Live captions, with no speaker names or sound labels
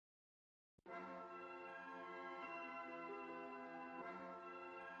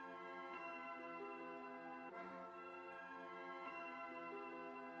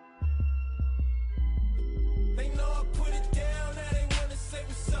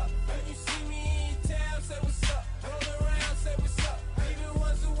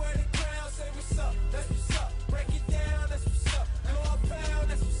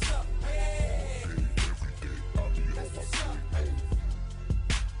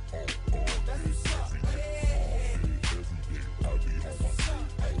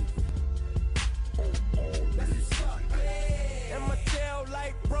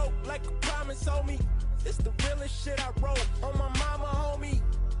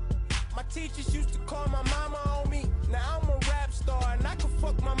teachers used to call my mama on me. Now I'm a rap star and I can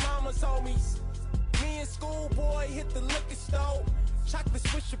fuck my mama's homies. Me and schoolboy hit the liquor store. Chocolate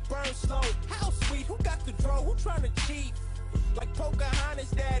swisher burn slow. How sweet, who got the draw? Who tryna cheat? Like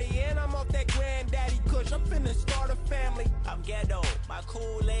Pocahontas daddy, and I'm off that granddaddy kush. I'm finna start a family. I'm ghetto, my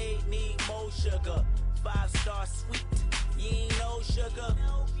Kool-Aid need more sugar. 5-star sweet, you ain't no sugar.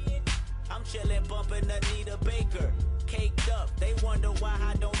 I'm chillin' bumpin' Anita Baker. Caked up, they wonder why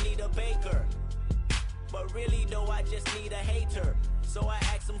I don't need a baker. But really though, I just need a hater. So I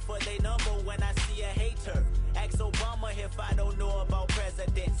ask them for their number when I see a hater. Ask Obama if I don't know about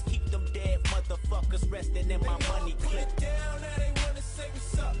presidents. Keep them dead motherfuckers resting in my money clip. Put it down, now they wanna say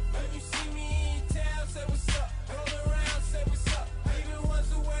what's up. When you see me in town, say what's up. Roll around, say what's up. Even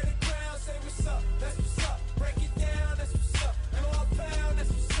ones who wear the crown, say what's up. That's what's up. Break it down, that's what's up. Blow a pound,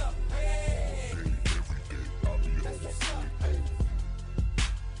 that's what's up. Hey, that's what's up. Hey,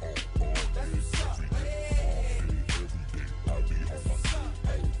 that's what's up. Hey, that's what's up.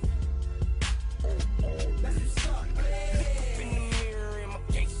 Hey, that's what's up. Hey. Look up in the mirror and my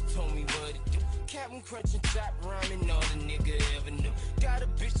gangster told me what to do. Captain crunching, top rhyming, all the nigga ever knew. Got a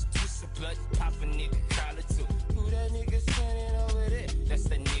bitch to twist a blood, pop a nigga collar too. Who that nigga standing over there? That's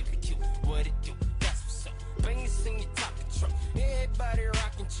that nigga you. What it do? That's what's up. Bangers in your top of truck. Everybody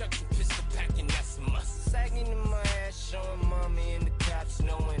rocking chucks and pistol packing, that's a must. Sagging in my ass, showing mommy and the cops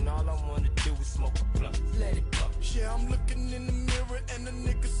knowing all I wanna do is smoke a blunt. Let it go. Yeah, I'm looking in the mirror and the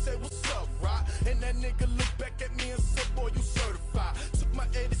nigga say, what's up, right? And that nigga look back at me and said, boy, you certified. Took my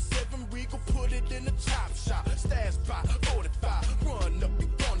 87 Regal, put it in the chop shop. Stash by 45, run up, you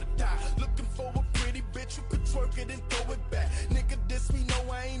gonna die. Looking for a pretty bitch who could twerk it and throw it back. Nigga diss me,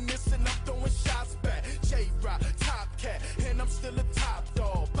 no I ain't missing, I'm throwing shots back. J-Rock, top cat, and I'm still a top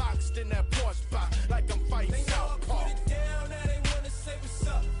dog. Boxed in that Porsche box, like I'm fighting Southpaw. Put it down, now they wanna say what's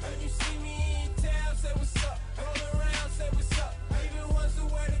up. When you see me in town, say what's up. Roll around, say what's up. Even ones who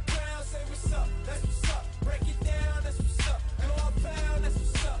wear the crown, say what's up. That's what's up. Break it down, that's what's up. Blow a pound, that's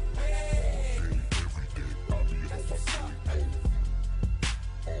what's up. Hey, that's what's up. Hey,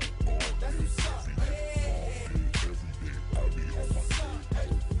 that's what's up. Hey, that's what's up. Hey,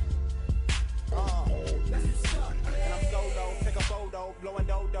 that's what's up. And I'm solo, pick a photo, blowing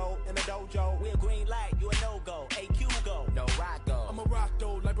dodo in the dojo. We a green light, you a no-go. AQ go, no rock go. I'm a rock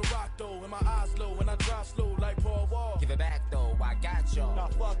though, like Barack and my eyes low, and I drive slow like Paul Wall. Give it back though, I got y'all. Nah,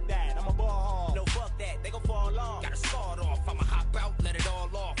 fuck that, I'm a ball hog. No, fuck that, they gon' fall off. Gotta start off, I'ma hop out, let it all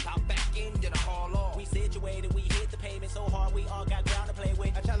off. Hop back in, then I haul off. We situated, we hit the pavement so hard, we all got ground to play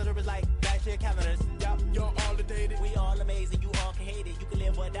with. Our challenger is like last year calendars. Yup, you're all the dated. We all amazing, you all can hate it. You can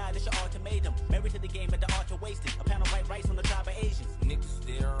live or die, this your ultimatum. Married to the game, but the altar wasted. A pound of white rice on the tribe of Asians. Niggas,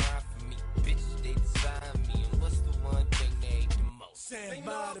 they don't ride for me. Bitch, they design me. And what's the one thing they hate the most? Stand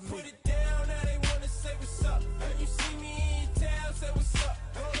by to me. Put it down, now they wanna say what's up. When you see me in town, say what's up.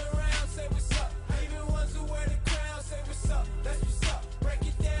 Roll around, say what's up. Even ones who wear the crown, say what's up. That's what's up. Break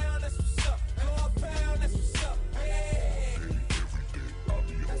it down, that's what's up. Blow a pound, that's what's up. Hey,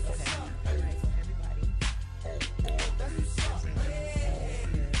 that's what's up. All right, so everybody. That's what's up. Hey,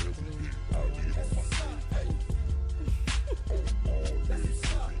 that's what's up. Hey, that's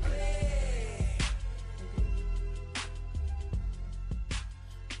what's up. Hey.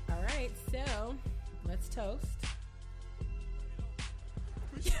 All right, so let's toast.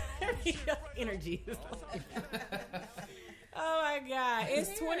 Energy. Oh my God. It's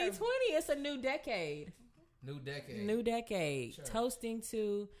 2020. It's a new decade. New decade. New decade. Sure. Toasting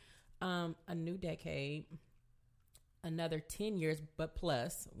to a new decade. Another 10 years, but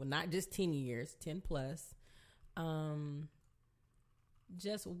plus. Well, not just 10 years, 10 plus.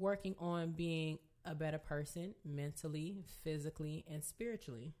 Just working on being a better person mentally, physically, and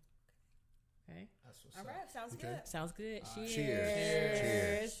spiritually. Okay. That's what's All up. right, sounds good. Sounds good. Cheers.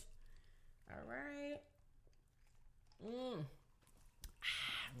 Cheers. All right.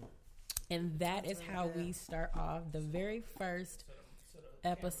 And that is how we start off the very first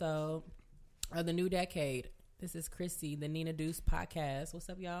episode of the new decade. This is Chrissy, the Nina Deuce podcast. What's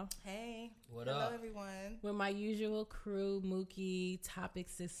up, y'all? Hey. What Hello, up? everyone. With my usual crew, Mookie, Topic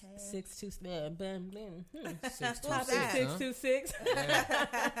 626. that? 626.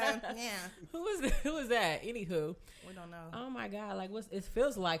 Yeah. Who is that? Anywho. We don't know. Oh my God. Like, it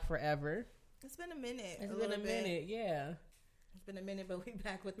feels like forever. It's been a minute. It's been a minute. Yeah. It's been a minute, but we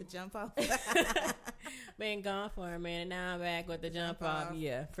back with the jump off. Been gone for a minute. Now I'm back with the jump off.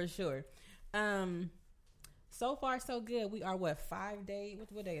 Yeah, for sure. So far, so good. We are, 5 days?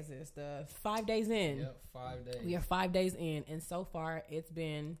 What day is this? 5 days in. Yep, 5 days. We are 5 days in. And so far, it's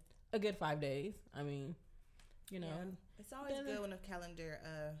been a good 5 days. I mean, you know. Yeah. It's always good when a calendar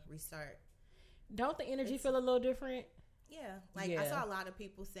restart. Don't the energy feel a little different? Yeah. I saw a lot of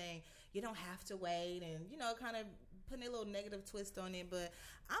people saying you don't have to wait and, kind of putting a little negative twist on it. But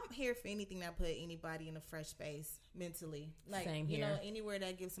I'm here for anything that put anybody in a fresh space mentally. Same here. Anywhere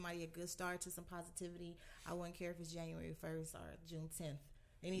that gives somebody a good start to some positivity. I wouldn't care if it's January 1st or June 10th.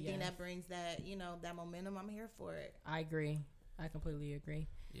 Anything that brings that, that momentum, I'm here for it. I agree. I completely agree.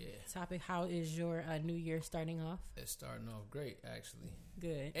 Yeah. Topic, how is your new year starting off? It's starting off great, actually.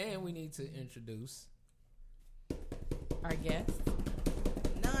 Good. And we need to introduce our guest.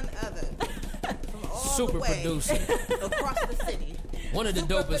 None other. From all super the way producer. Across the city. One of the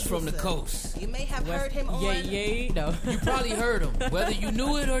Super dopest from the producer. coast. You may have heard him on. No. You probably heard him. Whether you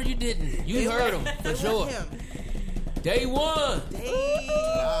knew it or you didn't. You heard him, for sure. Him. Day one. Hey.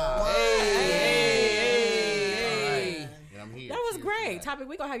 I'm here. That was Cheers great. to that. Topic,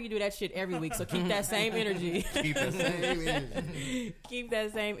 we're going to have you do that shit every week, so keep that same energy. Keep the same energy. Keep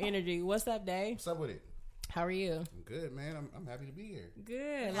that same energy. What's up, Dave? What's up with it? How are you? I'm good, man. I'm happy to be here.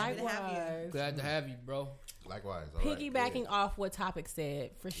 Good. Happy to have Likewise. Glad to have you, bro. Likewise. All right, Piggybacking good. off what Topic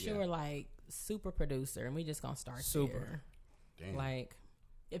said, for sure, Yeah. super producer, and we just going to start Super. there. Damn.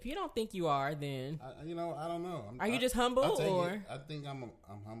 If you don't think you are, then I don't know. are you just humble I'll take or? it. I think I'm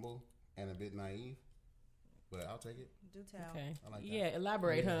humble and a bit naive, but I'll take it. Do tell. Okay. I like that. Yeah,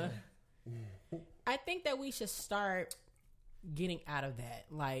 elaborate, Yeah. huh? I think that we should start getting out of that.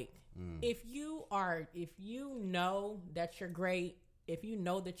 If you know that you're great, if you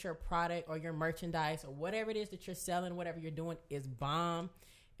know that your product or your merchandise or whatever it is that you're selling, whatever you're doing is bomb,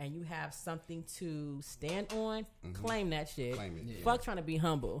 and you have something to stand on, claim that shit. Claim it. Yeah. Fuck trying to be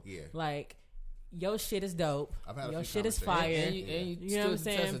humble. Yeah. Your shit is dope. I've had a Your few shit is conversations. fire. And you You know what I'm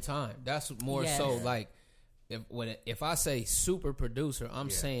stood the test saying? of time. That's more Yes. so if I say super producer, I'm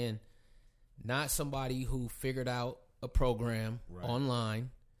Yeah. saying not somebody who figured out a program Right. online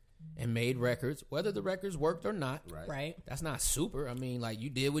and made records, whether the records worked or not. Right. Right? That's not super. I mean,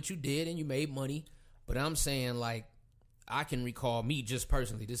 you did what you did and you made money. But I'm saying, I can recall me just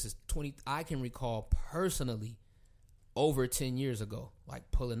personally. This is 20. I can recall personally over 10 years ago,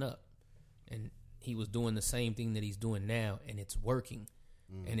 pulling up, and he was doing the same thing that he's doing now, and it's working,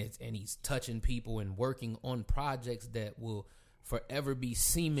 and he's touching people and working on projects that will forever be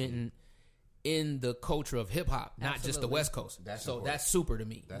cementing in the culture of hip hop, not just the Absolutely. West Coast. That's so important. that's super to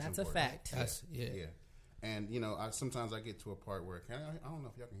me. That's a important. fact. That's Yeah. And sometimes I get to a part where I don't know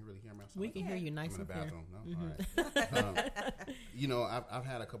if y'all can really hear me. We can hear you nice I'm in the and clear. bathroom. No, all right. I've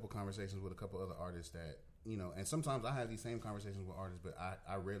had a couple conversations with a couple other artists that and sometimes I have these same conversations with artists, but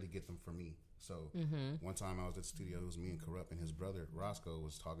I rarely get them for me. So one time I was at the studio, it was me and Corrupt, and his brother Roscoe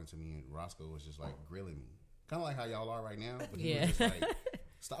was talking to me, and Roscoe was just grilling me, kind of like how y'all are right now. But he was just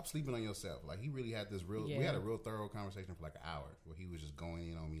stop sleeping on yourself. He really had this real. We had a real thorough conversation for an hour where he was just going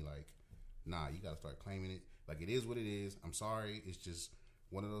in on me nah, you got to start claiming it. It is what it is. I'm sorry. It's just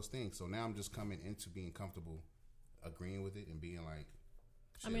one of those things. So now I'm just coming into being comfortable, agreeing with it, and being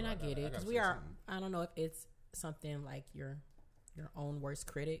I mean, I get it because we are. I don't know if it's something like your own worst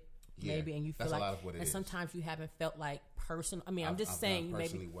critic, maybe, and you feel that's a lot of what it and is. sometimes you haven't felt personal. I mean, I'm just saying, you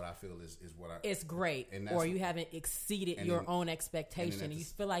personally, maybe what I feel is what I. it's great, and that's or you what- haven't exceeded and your then- own and expectation, then and at you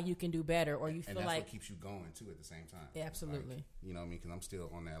the- feel like you can do better, or you and feel that's like what keeps you going too at the same time. Yeah, absolutely. You know what I mean? Because I'm still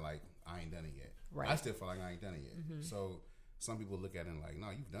on that I ain't done it yet. Right. I still feel like I ain't done it yet. So some people look at it and no,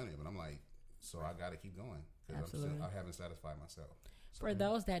 you've done it, but I'm so I got to keep going because Absolutely. I haven't satisfied myself. So, for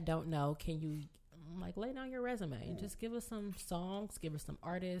those that don't know, can you lay down your resume and just give us some songs, give us some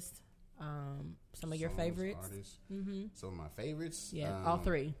artists, some of your songs, favorites. artists. Some of my favorites. Yeah, all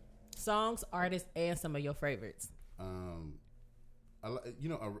three songs, artists, and some of your favorites.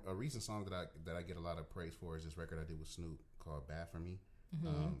 A recent song that I get a lot of praise for is this record I did with Snoop called "Bad for Me,"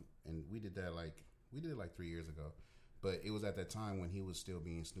 and we did that 3 years ago. But it was at that time when he was still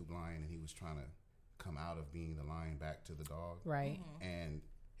being Snoop Lion, and he was trying to come out of being the lion back to the dog. Right. And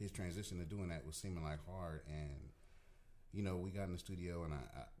his transition to doing that was seeming hard. And we got in the studio, and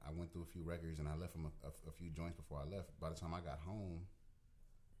I went through a few records, and I left him a few joints before I left. By the time I got home,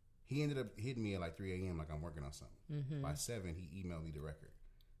 he ended up hitting me at 3 a.m. I'm working on something. By 7, he emailed me the record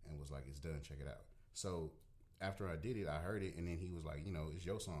and was like, "It's done. Check it out." So after I did it, I heard it, and then he was like, "It's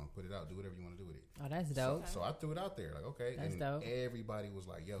your song. Put it out. Do whatever you want to do with it." Oh, that's dope. So I threw it out there, okay. That's and dope. Everybody was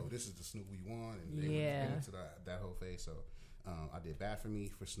like, "Yo, this is the Snoop we want," and they Yeah. went into that whole phase. So I did "Bad for Me"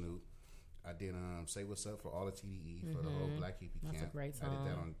 for Snoop. I did "Say What's Up" for all the TDE for the whole Black Hippie That's a camp. great I did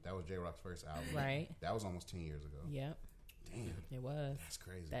that song. that was J Rock's first album. Right. That was almost 10 years ago. Yep, Damn, it was. that's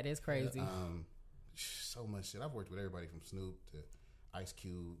crazy. That is crazy. So much shit. I've worked with everybody from Snoop to Ice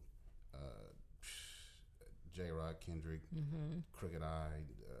Cube, J-Rock, Kendrick, Crooked Eye,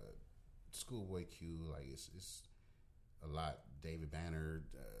 Schoolboy Q. Like it's a lot. David Banner,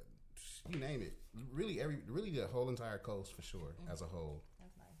 you name it. Really the whole entire coast for sure as a whole.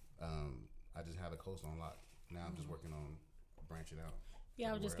 That's nice. I just had the coast on lock. Now I'm just working on branching out. Yeah,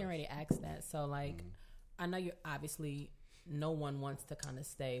 I was just getting ready to ask that. So like, I know you obviously no one wants to kind of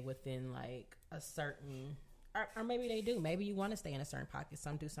stay within like a certain, or maybe they do. Maybe you want to stay in a certain pocket.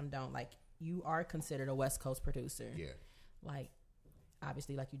 Some do, some don't. Like you are considered a West Coast producer. Yeah. Like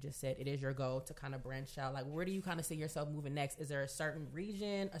obviously, like you just said, it is your goal to kind of branch out. Like where do you kind of see yourself moving next? Is there a certain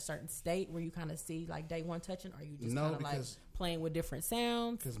region, a certain state where you kind of see like day one touching? Or are you just kind of like playing with different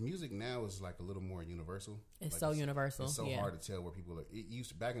sounds? Because music now is like a little more universal. It's like so universal. It's so hard to tell where people are. It used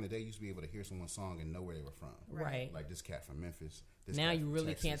to, back in the day, you used to be able to hear someone's song and know where they were from. Right. Like this cat from Memphis. This now cat you from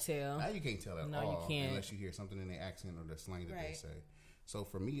really Texas. can't tell. Now you can't tell at all. No, you can't. Unless you hear something in their accent or the slang that they say. So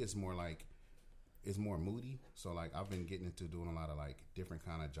for me, it's more like, it's more moody. So like I've been getting into doing a lot of like different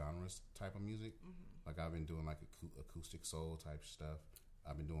kind of genres type of music. Like I've been doing like acoustic soul type stuff.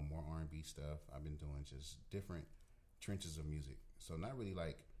 I've been doing more R&B stuff. I've been doing just different trenches of music. So not really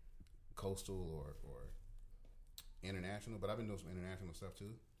like coastal or international, but I've been doing some international stuff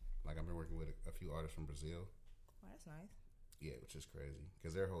too. Like I've been working with a few artists from Brazil. Well, that's nice. Yeah, which is crazy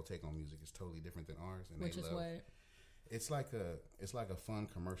because their whole take on music is totally different than ours. And Which is what? It's like a fun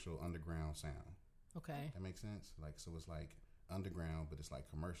commercial underground sound. Okay. That makes sense. Like so, it's like underground, but it's like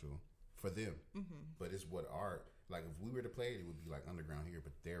commercial for them. But it's what art. Like if we were to play it, it would be like underground here.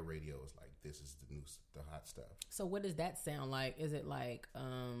 But their radio is like this is the hot stuff. So what does that sound like? Is it like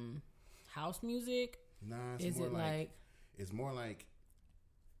house music? Nah, it's more like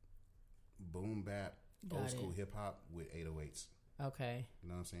boom bap, old school hip hop with 808s. Okay. You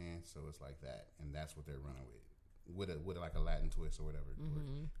know what I'm saying? So it's like that, and that's what they're running with like a Latin twist or whatever,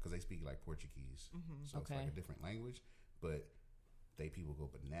 because they speak like Portuguese. So it's like a different language, but people go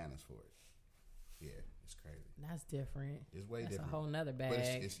bananas for it. Yeah, it's crazy. That's different. It's way different. That's a whole nother bag. But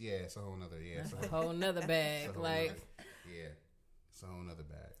it's a whole nother. Yeah, it's a whole nother bag. It's a whole nother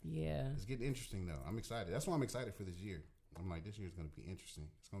bag. Yeah, it's getting interesting though. I'm excited. That's why I'm excited for this year. I'm like, this year is going to be interesting.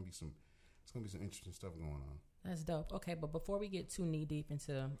 It's going to be some interesting stuff going on. That's dope. Okay, but before we get too knee deep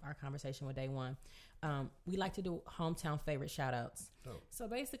into our conversation with Day One, we like to do hometown favorite shout outs. Dope. So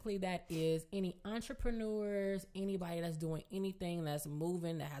basically that is any entrepreneurs, anybody that's doing anything that's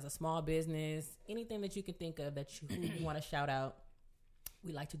moving, that has a small business, anything that you can think of that you want to shout out.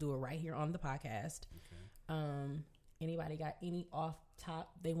 We like to do it right here on the podcast. Okay. Anybody got any off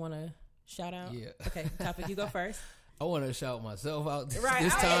top they want to shout out? Yeah. Okay, Topic, you go first. I want to shout myself out this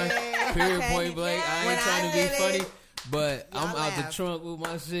Right. time. Period. Point blank. I ain't trying to be funny, but Y'all I'm out the trunk with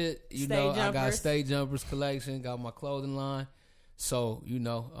my shit. You know, I got Stay Jumpers collection, got my clothing line. So, you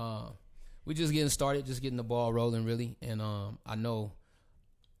know, we just getting started, just getting the ball rolling, really. And I know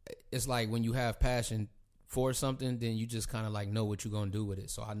it's like when you have passion for something, then you just kind of like know what you're going to do with it.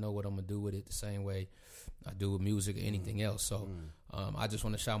 So I know what I'm going to do with it the same way I do with music or anything else. So I just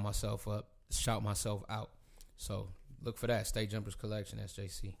want to shout myself out. So look for that. Stay Jumpers collection,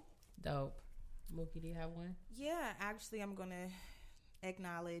 SJC. Dope. Mookie, do you have one? Yeah, actually, I'm going to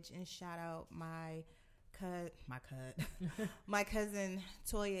acknowledge and shout out my cousin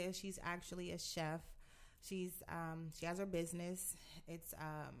Toya. She's actually a chef. She has her business. It's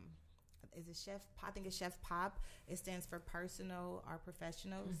a chef. I think it's Chef Pop. It stands for personal or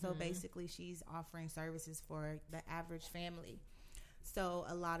professional. So basically, she's offering services for the average family. So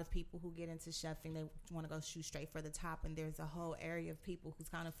a lot of people who get into chefing, they want to go shoot straight for the top, and there's a whole area of people who's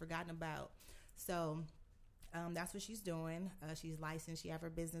kind of forgotten about. So that's what she's doing. She's licensed. She have her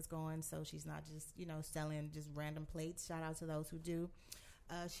business going, so she's not just selling just random plates. Shout out to those who do.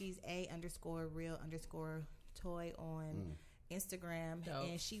 She's a_real_toy on Instagram. Dope.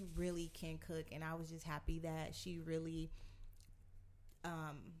 And she really can cook, and I was just happy that she really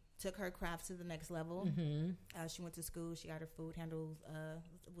took her craft to the next level. She went to school. She got her food handles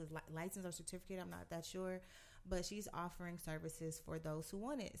with license or certificate. I'm not that sure, but she's offering services for those who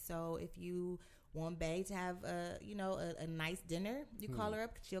want it. So if you want Bae to have a nice dinner, you call her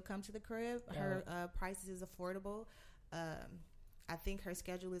up. She'll come to the crib. Yeah. Her prices is affordable. I think her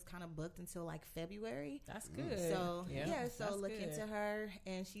schedule is kind of booked until like February. That's good. So so look into her,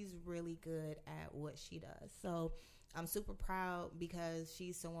 and she's really good at what she does. So I'm super proud because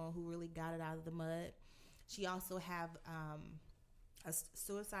she's someone who really got it out of the mud. She also have a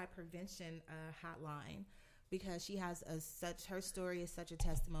suicide prevention hotline because she has her story is such a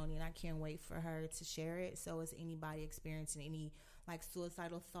testimony, and I can't wait for her to share it. So is anybody experiencing any like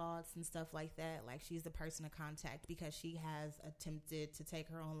suicidal thoughts and stuff like that. Like she's the person to contact because she has attempted to take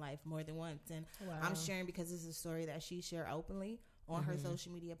her own life more than once. And I'm sharing because this is a story that she shared openly on her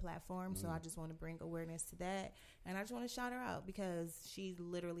social media platform. So I just want to bring awareness to that. And I just want to shout her out because she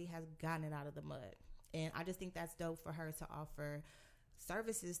literally has gotten it out of the mud. And I just think that's dope for her to offer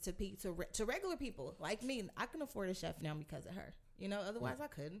services to regular people like me. I can afford a chef now because of her. You know, otherwise I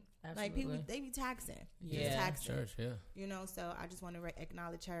couldn't. Absolutely. Like people, they be taxing. Yeah, taxing. Church, yeah. You know, so I just want to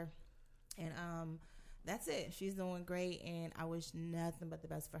acknowledge her, and that's it. She's doing great, and I wish nothing but the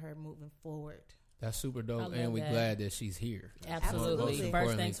best for her moving forward. That's super dope, I and we're love that. glad that she's here. Absolutely. Most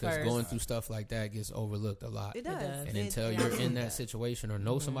First things because first. going through stuff like that gets overlooked a lot. It does. does. And It until you're in absolutely that does. situation or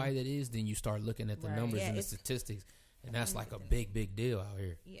know somebody that is, then you start looking at the Right. numbers Yeah, and the it's- statistics, and that's like a big deal out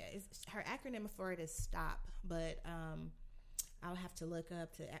here. Yeah, her acronym for it is STOP, but I'll have to look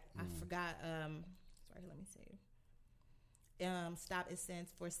up to. I forgot. Sorry, let me see. STOP is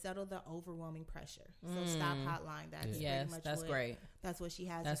stands for Settle the Overwhelming Pressure. So STOP Hotline. That's pretty Yes, much that's what, great. That's what she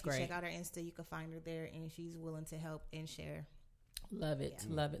has. That's if you great. check out her Insta, you can find her there, and she's willing to help and share. Love it,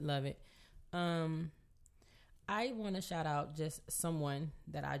 Yeah. love it, love it. I want to shout out just someone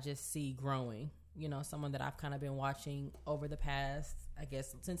that I just see growing. You know, someone that I've kind of been watching over the past, I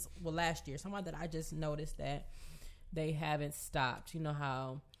guess, since last year. Someone that I just noticed that they haven't stopped. You know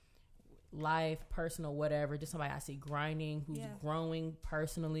how life, personal, whatever, just somebody I see grinding, who's growing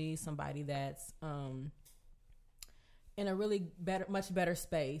personally, somebody that's in a really much better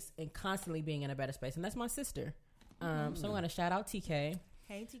space and constantly being in a better space. And that's my sister. So I'm going to shout out TK.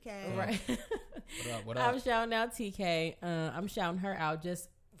 Hey, TK. Right. What I'm up? shouting out TK. I'm shouting her out just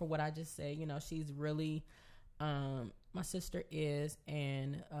for what I just said. You know, she's really, my sister is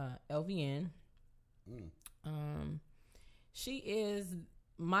an LVN. She is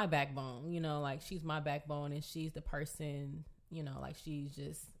my backbone, you know, like she's my backbone and she's the person, you know, like she's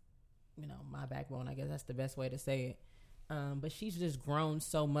just, you know, my backbone. I guess that's the best way to say it. But she's just grown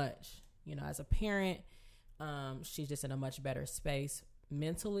so much, you know, as a parent. She's just in a much better space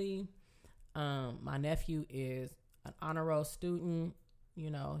mentally. My nephew is an honor roll student. You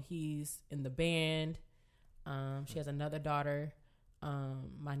know, he's in the band. She has another daughter,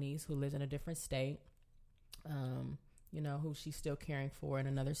 my niece, who lives in a different state. You know, who she's still caring for in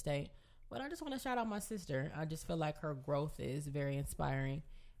another state. But I just want to shout out my sister. I just feel like her growth is very inspiring.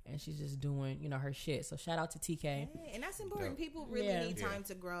 And she's just doing, you know, her shit. So shout out to TK. Hey, and that's important. Dope. People really Yeah. need time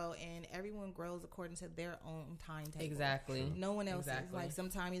to grow, and everyone grows according to their own timetable. Exactly. No one else is. Exactly. Like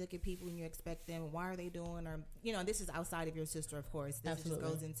sometimes you look at people and you expect them, why are they doing, or you know, this is outside of your sister, of course. This Absolutely.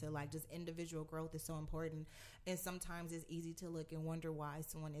 just goes into like just individual growth is so important, and sometimes it's easy to look and wonder why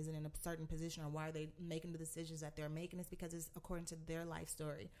someone isn't in a certain position or why are they making the decisions that they're making. It's because it's according to their life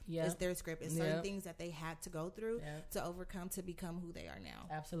story. Yeah. It's their script. It's certain Yep. things that they had to go through Yep. to overcome to become who they are now.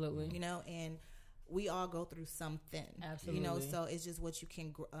 Absolutely. You know, and we all go through something. Absolutely. You know, so it's just what you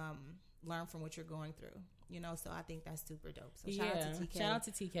can learn from what you're going through. You know, so I think that's super dope. So shout out to TK. Shout out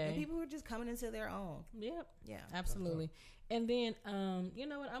to TK. And people who are just coming into their own. Yep. Yeah. Absolutely. And then, you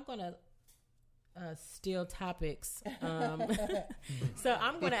know what? I'm going to steal topics. So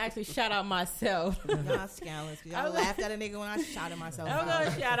I'm going to actually shout out myself. Y'all scandalous. Y'all laughed at a nigga when I shouted myself I'm out.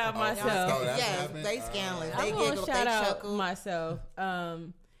 going to shout out myself. Oh, that's Yes, happened? they scandalous. I'm They going to giggled, they shout out chuckled. myself.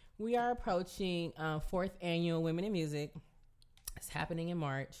 We are approaching 4th annual Women in Music. It's happening in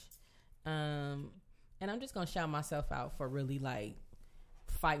March. And I'm just going to shout myself out for really like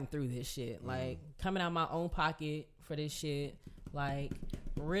fighting through this shit. Like coming out my own pocket for this shit. Like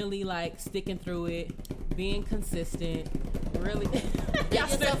really like sticking through it, being consistent, really Pick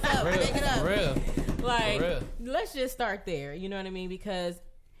yourself up. Real, Pick it up. real. like For real. let's just start there. You know what I mean? Because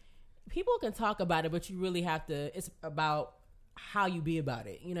people can talk about it, but you really have to. It's about how you be about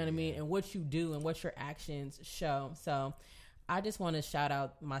it. You know what I mean? And what you do and what your actions show. So I just want to shout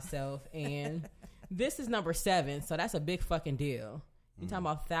out myself. And this is number 7, so that's a big fucking deal. You're talking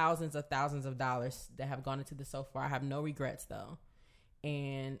about thousands of dollars that have gone into this so far. I have no regrets though.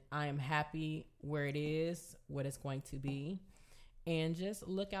 And I am happy where it is, what it's going to be. And just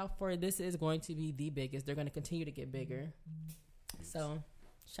look out for this is going to be the biggest. They're going to continue to get bigger. So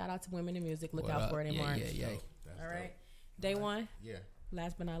shout out to Women in Music. Look What out up? for it in Yeah, March. yeah. That's All dope. right. Day one. Yeah.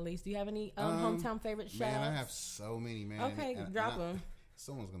 Last but not least, do you have any hometown favorite shows? Man, I have so many, man. Okay, drop them.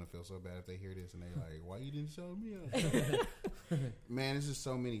 Someone's gonna feel so bad if they hear this and they like, "Why you didn't show me up?" Man, it's just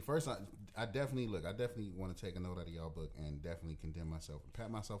so many. First, I definitely want to take a note out of y'all book and definitely condemn myself and pat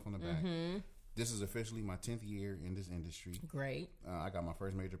myself on the back. This is officially my 10th year in this industry. Great. I got my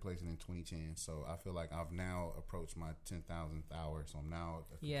first major placement in 2010, so I feel like I've now approached my 10,000th hour. So I'm now a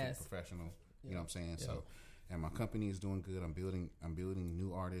complete Yes. professional. You know what I'm saying? So, and my company is doing good. I'm building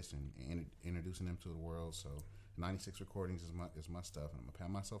new artists and introducing them to the world. So 96 Recordings is my stuff, and I'm gonna pat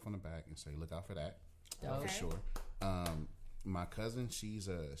myself on the back and say, look out for that for sure. My cousin, she's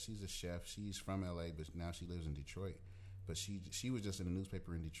a chef. She's from LA, but now she lives in Detroit. But she was just in the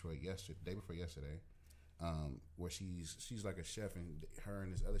newspaper in Detroit day before yesterday, where she's like a chef, and her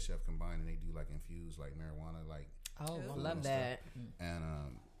and this other chef combined, and they do like infused like marijuana, like Oh, I food love and that. stuff. And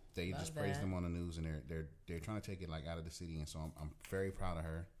they Love just praised that. them on the news, and they're trying to take it like out of the city, and so I'm very proud of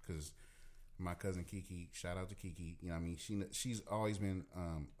her because. My cousin Kiki, shout out to Kiki. You know what I mean? She's always been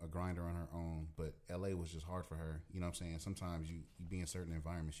a grinder on her own, but LA was just hard for her. You know what I'm saying? Sometimes you be in certain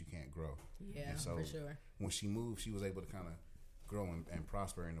environments, you can't grow. Yeah, and so for sure. when she moved, she was able to kind of grow and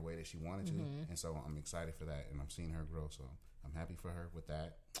prosper in the way that she wanted to. And so I'm excited for that, and I'm seeing her grow. So I'm happy for her with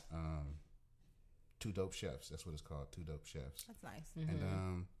that. Two Dope Chefs. That's what it's called. Two Dope Chefs. That's nice.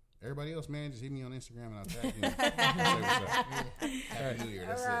 And everybody else, man, just hit me on Instagram and I'll tag you. Say what's up. Happy New Year.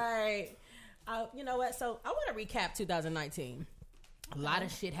 That's All right. You know what? So I want to recap 2019. A lot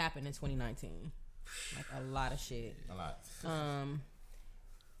of shit happened in 2019. Like a lot of shit. it. A lot.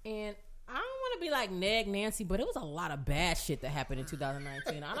 And I don't want to be like Neg Nancy, but it was a lot of bad shit that happened in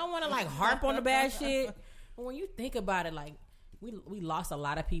 2019. I don't want to like harp on the bad shit, but when you think about it, like we lost a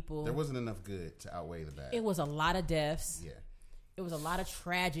lot of people. There wasn't enough good to outweigh the bad. It was a lot of deaths. Yeah. It was a lot of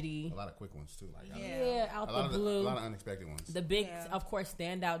tragedy. A lot of quick ones too. Like Yeah, out a lot the of blue. a lot of unexpected ones. The big, Yeah. of course,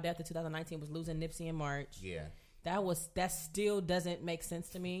 standout death of 2019 was losing Nipsey in March. Yeah. That still doesn't make sense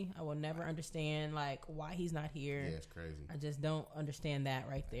to me. I will never understand like why he's not here. Yeah, it's crazy. I just don't understand that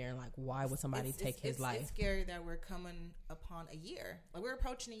right there. Like, why would somebody take his life? It's scary that we're coming upon a year. Like we're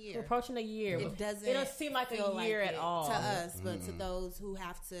approaching a year. We're approaching a year. It doesn't. It doesn't seem like feel a year like at it all to us, but to those who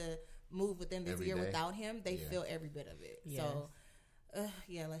have to move within this Every year day. without him, they Yeah. feel every bit of it. Yes. So,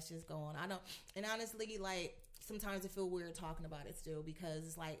 yeah, let's just go on. I don't, and honestly, like sometimes I feel weird talking about it still because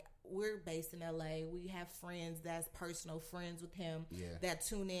it's like we're based in LA. We have friends that's personal friends with him Yeah. that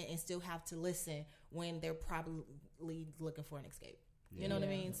tune in and still have to listen when they're probably looking for an escape. You know what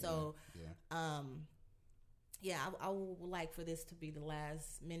I Yeah. mean? So, Yeah. I would like for this to be the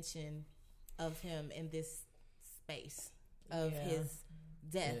last mention of him in this space of Yeah. his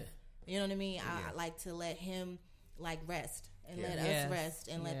death. Yeah. You know what I mean? Yeah. I like to let him like rest and Yeah. let Yes. us rest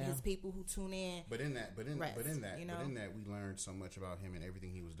and let Yeah. his people who tune in. But in that, Rest, you know? we learned so much about him and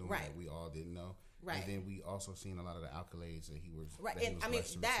everything he was doing Right. that we all didn't know. Right. And then we also seen a lot of the accolades that he was. Right, That he and was I mean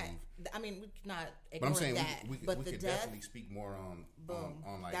blessed to that. receive. I mean, we cannot But ignore I'm saying that. we but the could death, definitely speak more on boom,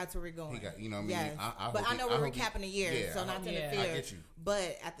 on like that's where we're going. He got, you know what I mean? Yes. I but hope I know he- we're hope he- recapping a year, yeah, so I not hope- to Yeah. interfere. I get you.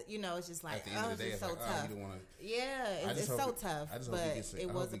 But at the, it's just like At the end of the day, it's it's just so like, tough. you don't want to. Yeah, I it's just so hope- tough. I just hope he But gets it. it I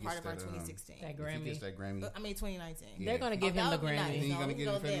was hope a he part gets of our that, 2016. That If he Grammy. gets that Grammy, I mean 2019. Yeah. They're gonna give Oh, him that the would be Grammy. nice. think he's No, gonna we get it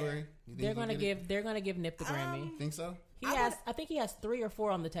go in there. February? You think They're he gonna get it? They're gonna give Nip the Grammy. Think so? I think he has 3 or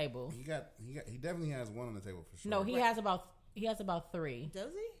 4 on the table. He definitely has one on the table for sure. No, he has about 3.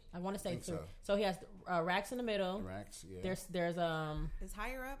 Does he? I want to say Think 3. so. So he has Racks in the middle. Racks, yeah. There's Is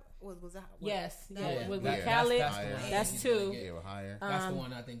higher up? Was that? yes, That yeah, one? with Yeah. Khaled. That's the one. That's He's gonna 2. get. Yeah, with higher. That's the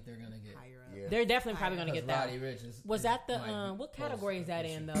one I think they're gonna get. higher up. Yeah. They're definitely probably gonna Because get that. Roddy Ricch is, Was that the might be what close category is that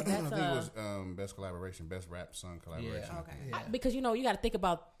this in year. though? I think That's it was best collaboration, best rap song collaboration. Yeah. Okay. Yeah. because you got to think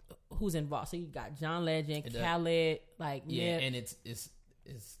about who's involved. So you got John Legend, It does. Khaled, like Yeah, Nip. and it's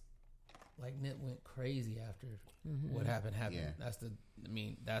like Nip went crazy after what happened. Yeah.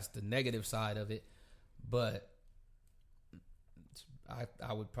 That's the negative side of it, but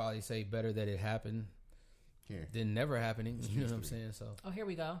I would probably say better that it happened Here. than never happening. It's You know what I'm history. saying? So Oh, here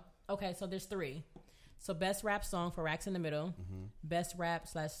we go. Okay, so there's 3. So best rap song for Racks in the Middle, Mm-hmm. best rap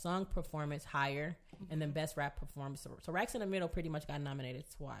 / song performance higher, and then best rap performance. So Racks in the Middle pretty much got nominated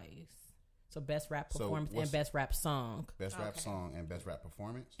twice. So best rap So performance what's- and best rap song Best rap Okay. song and best rap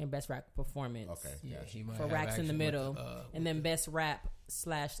performance. and best rap performance. Okay, yeah, gotcha. he might For have Racks in the action Middle, with the, and then best rap /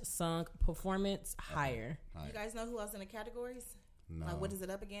 song performance higher. All You right. guys know who else in the categories? No, Like what is it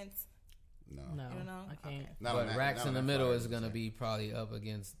up against? no, No, You don't know? I can't. Okay. Not on but that- Racks not in on the that Middle flyer, is going to I'm be probably up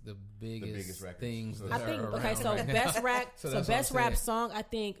against the biggest, biggest records. things. So that I that's- think are okay. around So right now. best rap, So so that's what I'm best rap saying. song. I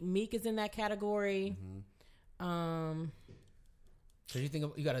think Meek is in that category. So you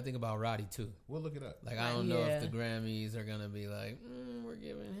got to think about Roddy too. We'll look it up. Like I don't know Yeah. if the Grammys are gonna be like we're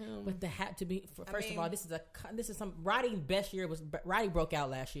giving him. But there had to be. First mean- of all, this is some Roddy's best year was Roddy broke out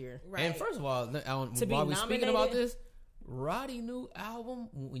last year. Right. And first of all, To be while we speaking about nominated? this, Roddy new album.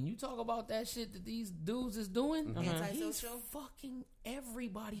 When you talk about that shit that these dudes is doing, he's Antisocial? fucking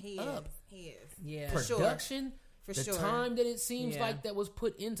everybody he up. is. He is. Yeah, For sure. Production. For the sure. time that it seems Yeah. like that was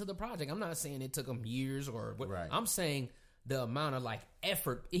put into the project. I'm not saying it took him years or what. Right. I'm saying the amount of like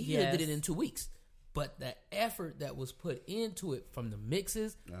effort. He Yes. did it in 2 weeks. but the effort that was put into it from the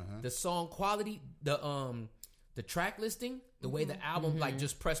mixes, the song quality, the track listing, the way the album like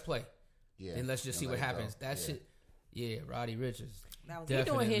just press play, and let's just see what happens. That shit, Roddy Ricch is He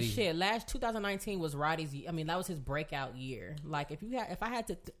doing his shit. Last 2019 was Roddy's. I mean, that was his breakout year. Like if I had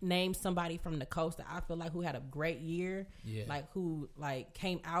to name somebody from the coast that I feel like who had a great year, like who like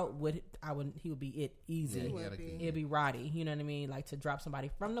came out with, he would be it easy. It'd be Roddy. You know what I mean? Like to drop somebody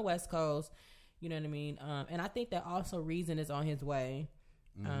from the West Coast. You know what I mean? And I think that also Reason is on his way.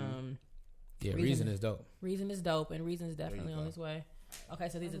 Reason is dope. Reason is dope, and Reason is definitely on his way. Okay,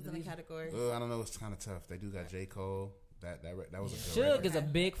 so these are the categories. I don't know. It's kind of tough. They do got J. Cole. That was a good Suge record. is a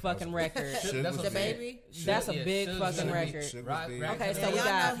big fucking record. That's The Baby. That's a big fucking record. Okay, so we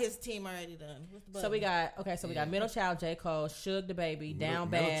got his team already done. What's the we got Middle Child, J. Cole, Suge the Baby, Down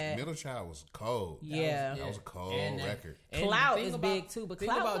Bad. Middle Child was cold. Yeah, that was a cold record. Clout is big too, but the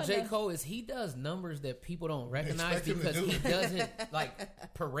thing about J. Cole is he does numbers that people don't recognize because he doesn't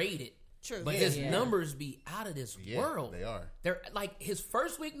like parade it. True, but his numbers be out of this world. They are. They're like his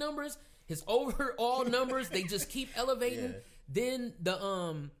first week numbers, his overall numbers. They just keep elevating. Yeah. Then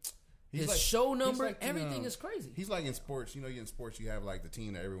the his like, show number, like, everything is crazy. He's like in sports. You know, in sports you have like the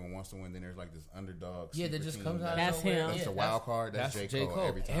team that everyone wants to win. Then there's like this underdog. Yeah, that just team comes out. That's of nowhere. him. That's the wild card. That's J.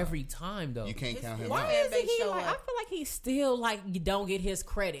 Cole every time. Though you can't count him Why out. isn't he like? I feel like he's still like you don't get his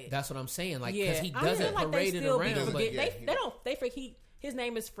credit. That's what I'm saying. Like because he doesn't I feel like parade it around. But his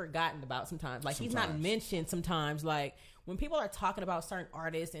name is forgotten about sometimes. Like he's not mentioned sometimes. Like when people are talking about certain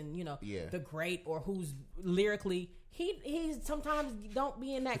artists and the great or who's lyrically, he sometimes don't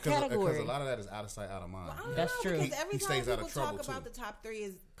be in that category. Because a lot of that is out of sight, out of mind. Well, that's true. Because every time stays out people of trouble talk about too. the top three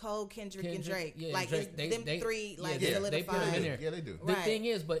is Cole, Kendrick, and Drake. Yeah, like Drake, them three, like solidified. They put them in there. Yeah, they do. The thing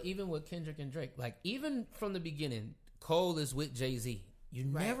is, but even with Kendrick and Drake, like even from the beginning, Cole is with Jay-Z. You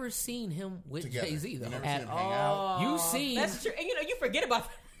never seen him with Jay-Z though at all. You seen that's true, and you forget about.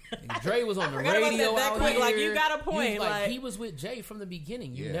 Dre was on the radio that out quick. here. Like you got a point. Like he was with Jay from the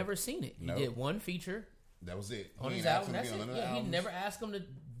beginning. You never seen it. He did one feature. That was it. On his album. That's it. Yeah, he never asked him to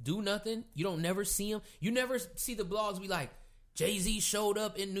do nothing. You don't never see him. You never see the blogs be like, Jay-Z showed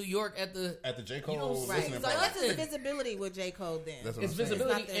up in New York at the J. Cole. Right. So that's the visibility with J. Cole then. It's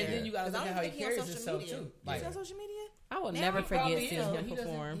visibility, and then you got to look at how he carries himself too. Like, is he on social media? I will never forget seeing him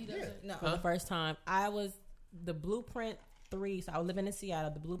perform No. for the first time. I was the Blueprint 3. So I was living in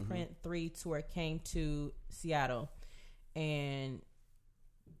Seattle. The Blueprint 3 tour came to Seattle, and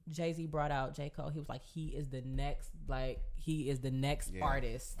Jay-Z brought out J. Cole. He was like, he is the next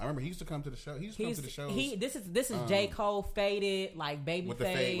artist. I remember he used to come to the show. He used to come to the shows. This is J. Cole faded, like baby with the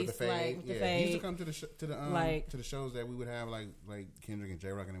fade. Like, He used to come to the to the shows that we would have like Kendrick and J.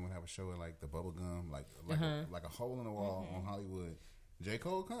 Rock, and then would have a show at like the Bubblegum, like a hole in the wall on Hollywood. J.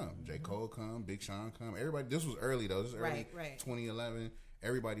 Cole come, Big Sean come. Everybody. This was early though. This was early 2011.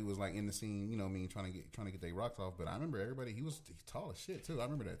 Everybody was like in the scene, you know what I mean, trying to get their rocks off. But I remember everybody. He's tall as shit too. I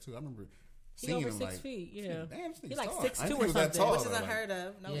remember that too. I remember seeing over him 6 like, feet. Yeah, damn, he's like 6'2" or something, tall, which is unheard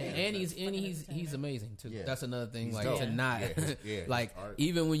of. No, and he's amazing too. Yeah. That's another thing. He's like dope. to not like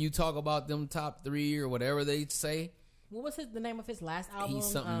even when you talk about them top 3 or whatever they say. What was the name of his last album? He's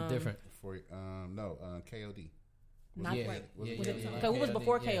something different. KOD. Not quite. What was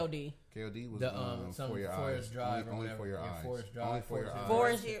before KOD? KOD was the For Your Forest Eyes. Drive Only For Your Eyes. Forest Drive. Only For Your Eyes.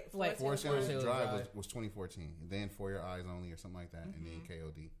 Forest Hills Drive was 2014. Then For Your Eyes Only or something like that, and then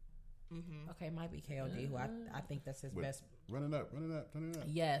KOD. Okay, it might be KOD. Who I think that's his best. Run it up.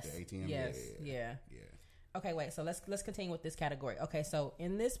 Yes. The ATM. Yeah. Okay, wait. So let's continue with this category. Okay, so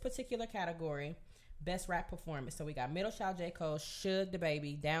in this particular category, best rap performance. So we got Middle Child, J. Cole, Suge the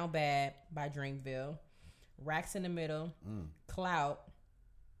Baby, Down Bad by Dreamville, Racks in the Middle, Clout.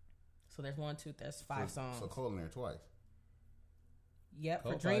 So there's 5 songs. So Cole in there twice. Yep,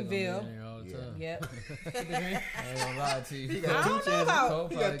 for Dreamville. Yep. I ain't gonna lie to you. I don't know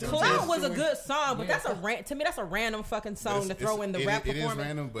about Clout was a good song, but that's to me that's a random fucking song to throw in the rap performance. It is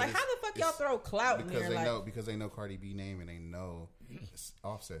random, but like how the fuck y'all throw Clout in there? Because they know Cardi B name and they know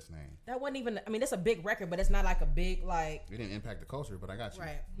Offset's name. That wasn't even. I mean, that's a big record, but it's not like a big like. It didn't impact the culture, but I got you.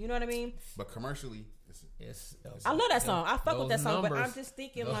 Right. You know what I mean? But commercially, I love that song. I fuck with that song, but I'm just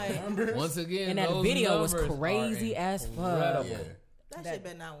thinking like once again, and that video was crazy as fuck. Yeah. That shit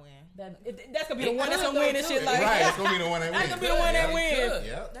better not win. That's gonna be the one that's gonna win and shit like right. It's gonna be the one that wins. That's gonna be the one that wins.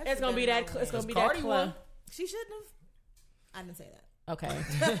 Yep. It's gonna be that. It's gonna be that club. She shouldn't have. I didn't say that. Okay.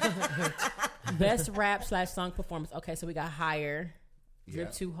 Best rap / song performance. Okay, so we got Higher.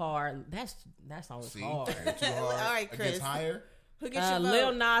 Drip Too Hard. That song was hard. Too hard. All right, Chris. Against Higher. Who gets your vote?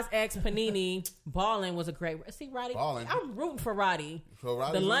 Lil Nas X Panini Ballin' was a great. See, Roddy, Ballin'. I'm rooting for Roddy. So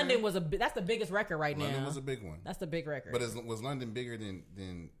Roddy's The in London there? was that's the biggest record right London now. was a big one. That's the big record. But was London bigger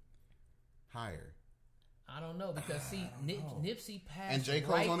than Higher? I don't know because see, Nipsey passed And J.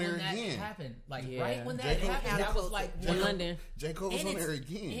 Cole's right on there when that again. happened. Like Yeah. right when that J. Cole happened, that was like in London. J. Cole was on there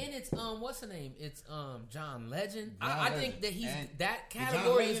again. And it's what's the name? It's John Legend. John I think Legend. that he's And that the John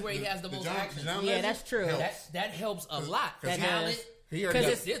category is Legend- where he has the the most John- action. John Yeah, Legend that's true. helps. That helps a lot. That Talent. does. He Because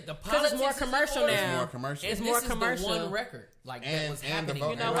already it's- got- The Because it's more politics is commercial important. now. It's more commercial. It's And more this is commercial. the one record like that And- was and the happening. vote-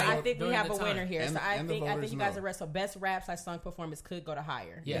 You know, and I the- think we during have the a time. winner here. And- So I and the think voters you guys know. are right. So best rap/song performance could go to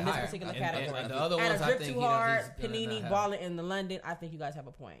Higher Yeah, in this Higher. particular And- category. and the other Out ones, of I Drip think Too he's Hard, gonna Panini, have. Ballin', in the London, I think you guys have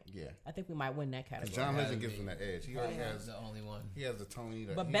a point. Yeah. I think we might win that category. John Yeah, Legend that'd gives be- him that edge. He already has. the only one. He has the Tony.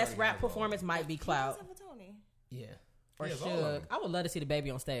 But he best already rap has all performance might be He Clout does have a Tony. Yeah. or He has all of them. Suge. I would love to see the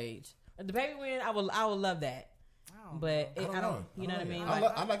baby on stage. If the baby win, I would love that. Oh. But I don't know. you know what I mean? I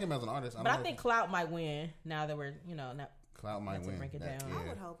Like, like him as an artist. but I think Clout might win now that we're not Cloud might not to win. break it That- down. yeah. I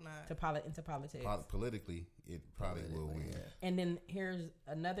would hope not. into politics. Politically, it probably will win. And then here's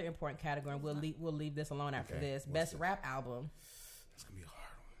another important category. We'll leave this alone after Okay, this. what's Best this? rap album. It's gonna be a hard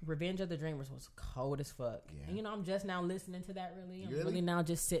one. Revenge of the Dreamers was cold as fuck. Yeah. And I'm just now listening to that really. I'm Really? really now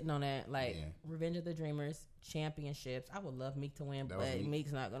just sitting on that. Like Yeah. Revenge of the Dreamers, Championships. I would love Meek to win, That was but Meek.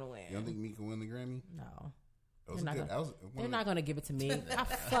 Meek's not gonna win. You don't think Meek can win the Grammy? No. That was They're a not good. That was They're not gonna give it to me.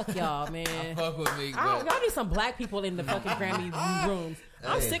 Fuck y'all, man. Fuck with me, Y'all but need some black people in the fucking Grammy rooms.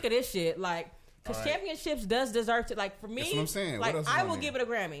 I'm Hey. sick of this shit. Like, because All right. Championships does deserve to. Like, for me, That's what I'm saying. What like, else is I on will there? give it a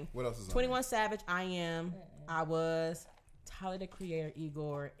Grammy. What else is on 21 Savage, I Am, I Was, Tyler the Creator,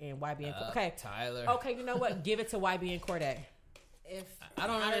 Igor, and YB and okay. Tyler. Okay, you know what? Give it to YB and Cordae. If I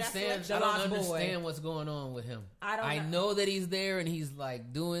don't out of that understand. selection- I don't Lost Boy. understand what's going on with him. I don't know. know that he's there and he's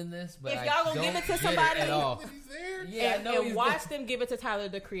like doing this, but If I y'all gonna don't give it to get somebody- at all. He's there. Yeah, and, I know. and he's watch there. them give it to Tyler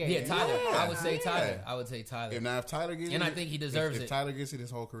the Creator. Yeah, Tyler. Yeah. I would say Yeah. Tyler. I would say Tyler. If Tyler gets And it, I think he deserves if it. Tyler gets it,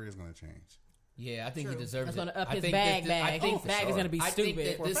 his whole career is gonna change. Yeah, I think he True. deserves That's it. gonna up I his think bag. that- I think His bag is gonna be I think stupid.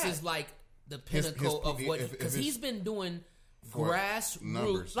 that for a this fact. is like the His- pinnacle of what if because his- he's been doing For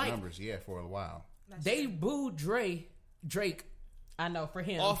grassroots. Like numbers, yeah, for a while. they booed Drake I know for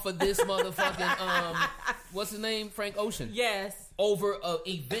him. off of this motherfucking what's his name, Frank Ocean. Yes. Over a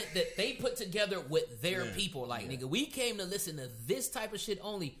event that they put together with their Yeah. people. Like, nigga, we came to listen to this type of shit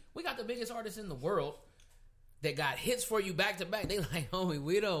only. We got the biggest artists in the world that got hits for you back to back. They like, homie,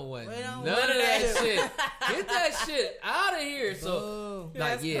 we don't want none of that shit. Get that shit out of here. So, like,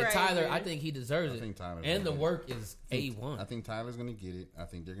 That's yeah, crazy. Tyler, I think he deserves I it. think Tyler's And the gonna work is I A1. think Tyler's gonna get it. I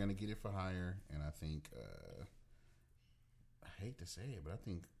think they're gonna get it for Higher, and I think I hate to say it, but I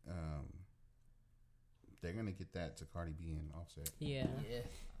think they're gonna get that to Cardi B and Offset. Yeah. Yeah.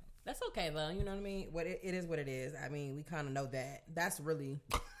 That's okay though. You know what I mean? What it is what it is. I mean, we kind of know that. That's really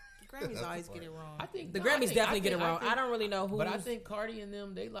The Grammys always get it wrong. I think the no, I Grammys think- definitely I get it think- wrong. I think- don't really know who. But I think Cardi and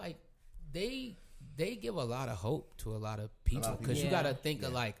them, they give a lot of hope to a lot of people because you Yeah. got to think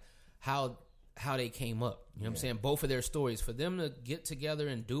of like how they came up. You know what I'm saying? Both of their stories for them to get together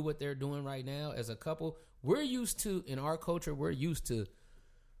and do what they're doing right now as a couple. We're used to in our culture. We're used to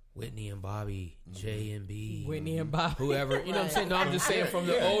Whitney and Bobby, J and B, Whitney and Bobby. whoever. You know what I'm saying? No, I'm just saying from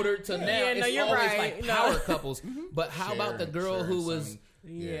the older to now. Yeah, no, it's you're always right. like No. power couples. But how about the Cher- girl Cher who and was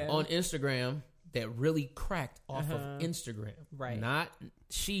Sonny. Yeah. on Instagram that really cracked off Uh-huh. of Instagram? Right. Not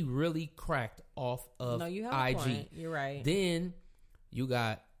she really cracked off of No, you have IG. a point. You're right. Then you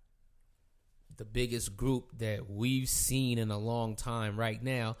got the biggest group that we've seen in a long time right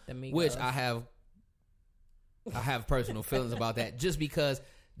now, The Migos. which I have personal feelings about that just because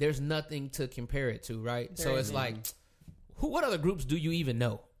there's nothing to compare it to, right? There So it's isn't. like, what other groups do you even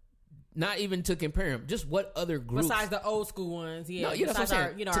know? Not even to compare them. Just what other groups? Besides the old school ones, yeah. No, you know what I'm Besides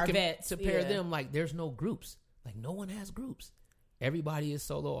saying? our, To our com- vets. To pair yeah. them, like, there's no groups. Like, no one has groups. Everybody is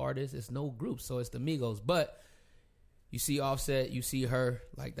solo artists. It's no groups. So it's the Migos. But you see Offset, you see her.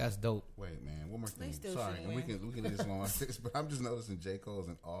 Like, that's dope. Wait, man, one more thing. still Sorry, shouldn't and we win. can leave this alone like this, but I'm just noticing J. Cole's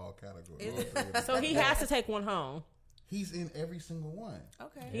in all categories. Is All it? three of them. So he has to take one home. He's in every single one,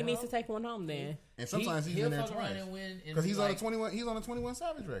 Okay. He needs to take one home then. and sometimes he's He'll in there fuck around twice and win and because be he's on like, a 21. He's on a 21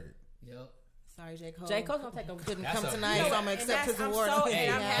 Savage record. Yep. Sorry, J. Cole. J. Cole's gonna take a couldn't That's come a- tonight, You know so I'm what? gonna accept his award. Hey,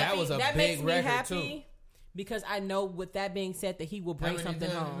 I'm that happy. was a that big makes me record, happy too. because I know with that being said that he will bring How many something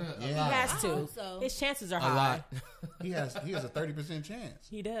did- home. a He lot. has I to. hope so. His chances are A high. lot. He has a 30% chance.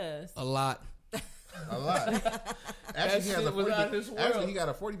 He does. A lot. A lot. Actually, he has a shit was out of this 40. Actually, world. he got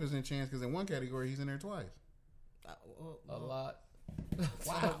a 40% chance because in one category he's in there twice. A lot.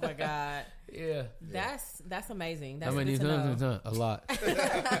 Oh my god. Yeah. That's That's amazing. How That's many good to know. A lot. I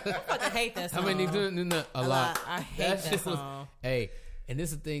fucking hate that song. How many a lot. I hate that shit was- song. Hey, and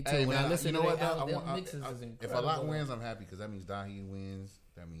this is the thing too. Hey, when now, I listen you know to what? their Though? album, them mixes is If incredible. a lot wins, I'm happy because that means Dahi wins.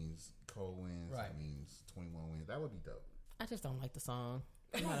 That means Cole wins. Right. That means 21 wins. That would be dope. I just don't like the song.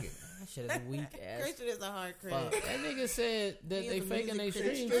 I like it. That shit is weak ass. Christian is a hard Fuck. critic. That nigga said that He they is a faking their music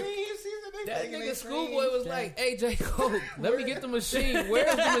streams. critic. That nigga Schoolboy was like, "Hey J. Cole, let me get the machine.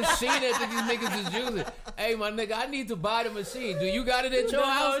 Where's the machine that these niggas is using? Hey my nigga, I need to buy the machine. Do you got it at your No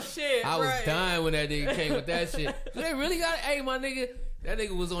house?" shit, I was right. dying when that nigga came with that shit. Do they really got it? Hey my nigga. That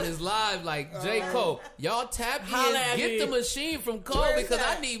nigga was on his live like, J. Cole, y'all tap Holla at in, get me. the machine from Cole Where's because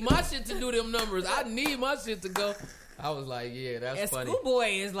that? I need my shit to do them numbers. I need my shit to go. I was like, yeah, that's And funny. Schoolboy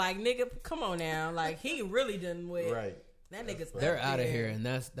is like, nigga, come on now. Like, he really done with. Right. That nigga's They're up out of there. here, and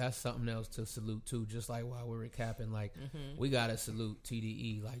that's something else to salute too. Just like while we're recapping, like we gotta salute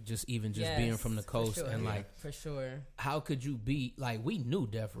TDE, like just Yes, being from the for coast, sure. and like for sure. how could you beat? Like we knew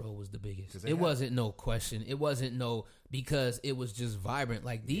Death Row was the 'Cause biggest. they It have- wasn't no question. It wasn't no because it was just vibrant.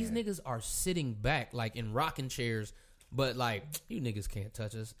 Like these niggas are sitting back, like in rocking chairs, but like you niggas can't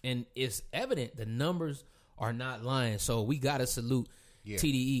touch us, and it's evident the numbers are not lying. So we gotta salute. Yeah.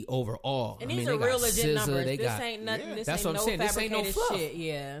 TDE overall. And I these mean, are they real got legit SZA, numbers. They This got, ain't nothing. Yeah. This That's ain't what I'm no saying. This ain't no fabricated fluff. shit.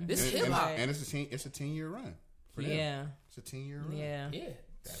 Yeah. This And, hip hop. and it's a 10-year run. For them. Yeah. It's a 10-year run. Yeah. Yeah,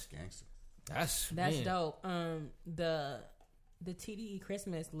 That's gangster. That's man. dope. The TDE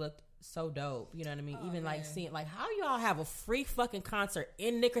Christmas looked so dope. You know what I mean? Even like seeing like how y'all have a free fucking concert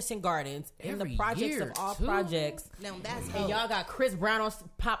in Nickerson Gardens in the Every projects year, of all too. projects. Now that's And hope. y'all got Chris Brown on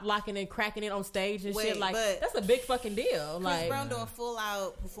pop locking and cracking it on stage and Wait, shit. Like but that's a big fucking deal. Chris Like Brown doing full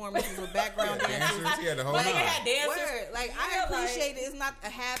out performances with background dancers. Dancers, he had the whole Like, nine. they had dancers. Word. Like Yeah, I appreciate it. It's not a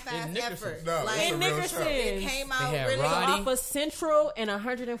half-ass In Nickerson. effort. No, like it's a in real Nickerson. show. it came out They had really Roddy. off of Central and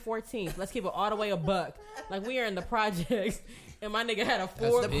 114th. Let's keep it all the way a buck. Like we are in the projects, and my nigga had a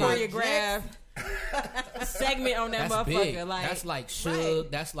full big. choreographed segment on that That's motherfucker. big. Like That's like Suge.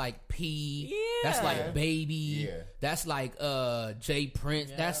 Right. That's like P. Yeah. That's like Baby. Yeah. That's like Jay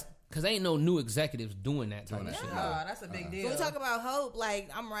Prince. That's because ain't no new executives doing that type of shit. oh, that's a big deal. When we talk about hope, like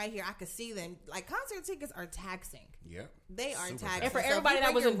I'm right here, I could see them. Like concert tickets are taxing. Yep. They are Super taxing. and for So if everybody you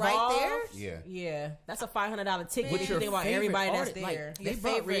that was bring it involved, right Yeah. yeah, that's a $500 ticket. What's If you your think about favorite everybody that's artist? Like, there. they Your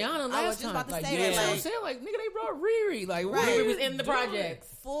brought favorite. Rihanna I was last just time. about to Like, say yeah, that, that's what I'm like- saying. Like, nigga, they brought Riri. Like, Right. Riri It was in the doing it. projects.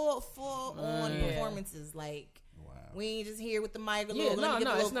 full on Yeah. performances. Like Wow. we ain't just here with the mic. A Yeah, little, let me get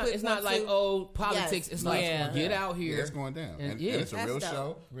a it's little not. quick It's not one, like two. politics. Yes. It's like Yeah. get out here. Yeah, it's going down. And, And yeah. it's a That's real dope.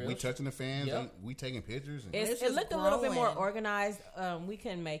 show. Real We show. touching the fans. Yep. We taking pictures. And It It's just looked a little bit more growing. organized. We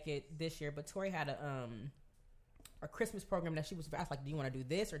couldn't make it this year, but Tori had a Christmas program that she was. I was like, "Do you want to do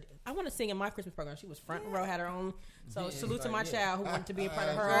this or I want to sing in my Christmas program?" She was front row, had her own. So salute to my child who wanted to be a part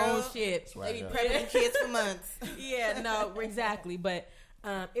of her Girl, own shit. Swag They be up. prepping them kids for months. Yeah, no, exactly. But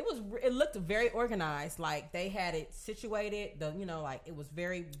it looked very organized. Like they had it situated. Like it was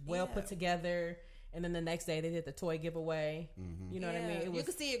very well put together. And then the next day they did the toy giveaway. You know what I Yeah. mean? It You was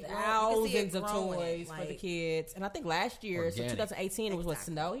could see it grow- you thousands could see it of growing, toys for the like- kids. And I think last year, so Organic. 2018, it was what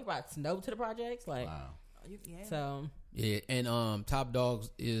Snow. He brought Snow to the projects. Like Wow. Yeah. so. Yeah, and Top Dogs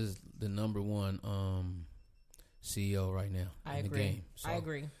is the number one CEO right now I in agree. the game. So, I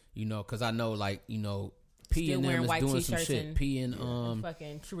agree. You know, because I know, like, you know, P Still and them wearing is white doing some t-shirts shit. and- P and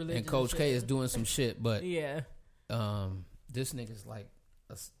Fucking True Religion and Coach shit. K is doing some shit, but Yeah. this nigga's like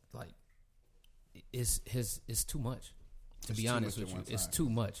it's too much. To It's be too honest much with at you, one it's time. too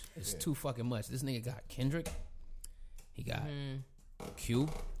much. It's Yeah. too fucking much. This nigga got Kendrick. He got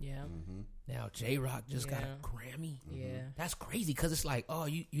Cube. Yeah. Now J Rock just got Yeah. a Grammy. Yeah. That's crazy because it's like, oh,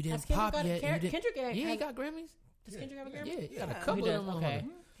 you didn't Has Kendrick pop got a- yet. Ken- you didn't, Kendrick yeah, he has- got Grammys. Does Kendrick have a Grammy? Yeah, he got a Oh, couple he of does? them. Okay.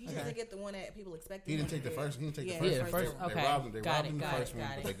 He doesn't get the one that people expected. He didn't him take the to first. He didn't take Yeah, the first. the one. first They one. Okay. robbed him. They Got robbed it, him the got first it, one,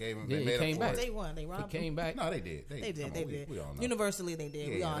 got but it. they gave him. Yeah, They he made came up back. for They it. won. They robbed He came him. back. No, they did. They come did. on, They we- did. We all know. Universally, they did.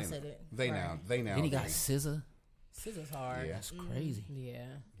 Yeah, We all they- said it. They now. They now. Then he got agree. SZA. SZA's hard. Yeah. That's crazy. Yeah.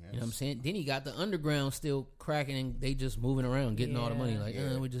 You know what I'm saying? Then he got the underground still cracking, and they just moving around, getting all the money. Like,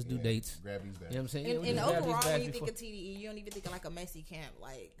 Yeah, we just do yeah. dates. Grab these back. You know what I'm saying? Yeah, And, we and just grab these overall, bags when you before- think of TDE, you don't even think of like a messy camp.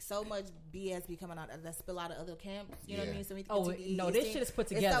 Like so much BS be coming out that spill out of other camps. You know what I Yeah. mean? So when you think Oh of TDE, no, it this seems- shit is put It's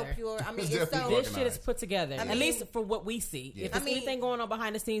together. so pure. I mean, It's it's definitely so. This shit is organized. put together. I At mean- least for what we see. Yeah. If there's I mean- anything going on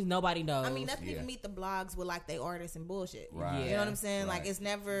behind the scenes, nobody knows. I mean, that's when you Yeah. can meet the blogs with like they artists and bullshit. Right. You know what I'm saying? Like Right. it's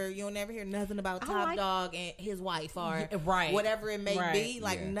never you'll never hear nothing about I Top like- Dog and his wife or Yeah, right. whatever it may Right. be.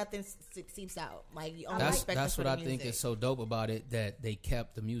 Like Yeah. nothing seeps out. Like you only That's respect us for what the I think music. is so dope about it, that they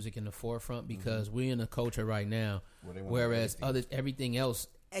kept the music in the forefront, because we're in a culture right now, Where they want whereas everything. everything else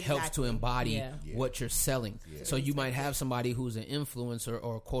helps to embody Yeah. what you're selling. So you might have somebody who's an influencer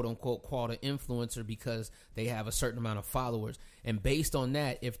or quote unquote called an influencer because they have a certain amount of followers. And based on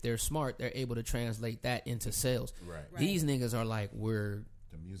that, if they're smart, they're able to translate that into sales. Right. These niggas are like, The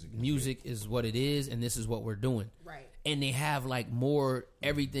music is what it is, and this is what we're doing. Right. And they have like more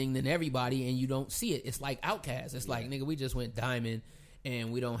everything than everybody, and you don't see it. It's like Outkast. It's like, nigga, we just went diamond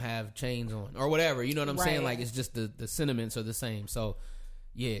and we don't have chains on or whatever. You know what I'm saying? Like, it's just the sentiments are the same. So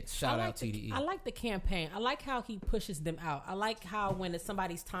yeah, shout out TDE. I like the campaign. I like how he pushes them out. I like how when it's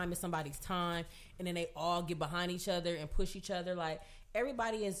somebody's time, and then they all get behind each other and push each other. Like,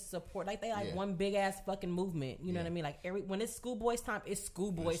 everybody is support. Like, they like one big ass fucking movement. You know what I mean? Like, when it's Schoolboy's time, it's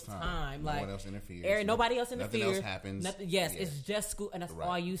Schoolboy's time. No Like, one else interferes. Nobody else interferes. Nothing else happens. It's just school, and that's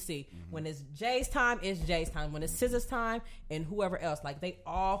all you see. When it's Jay's time, it's Jay's time. When it's SZA's time, and whoever else, like, they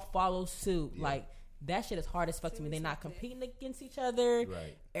all follow suit. Like, that shit is hard as fuck to me. They're not competing against each other.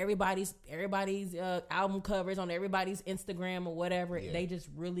 Right. Everybody's album covers on everybody's Instagram or whatever. Yeah. They just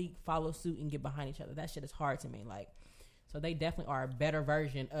really follow suit and get behind each other. That shit is hard to me. Like, so they definitely are a better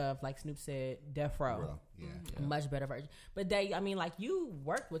version of, like Snoop said, Death Row. A much better version. But they, I mean, like, you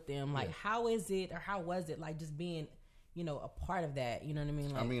worked with them. Like, how is it, or how was it, like, just being, you know, a part of that? You know what I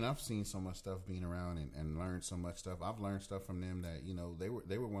mean? Like, I mean, I've seen so much stuff being around and learned so much stuff. I've learned stuff from them that, you know, they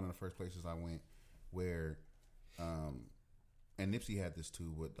were one of the first places I went where, and Nipsey had this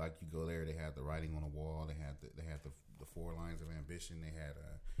too. But like, you go there, they had the writing on the wall. They had the 4 lines of ambition. They had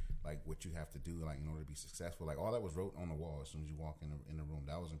like what you have to do, like, in order to be successful. Like, all that was wrote on the wall as soon as you walk in the room.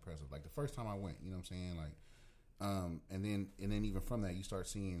 That was impressive. Like, the first time I went, you know what I'm saying? Like, and then even from that, you start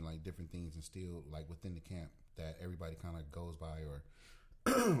seeing like different things and still like within the camp that everybody kind of goes by or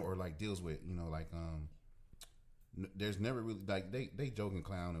or like deals with. You know, like there's never really like they joke and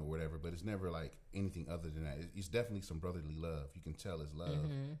clown or whatever, but it's never like anything other than that. It's definitely some brotherly love. You can tell it's love.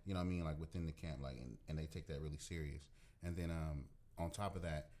 You know what I mean? Like, within the camp, like, and they take that really serious. And then on top of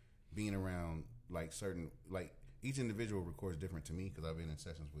that, being around like certain, like, each individual records different to me because I've been in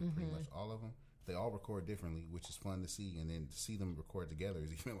sessions with pretty much all of them. They all record differently, which is fun to see, and then to see them record together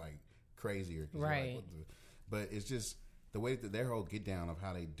is even like crazier. Right. Like, but it's just the way that their whole get down of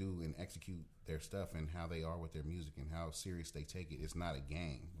how they do and execute their stuff and how they are with their music and how serious they take it. It's not a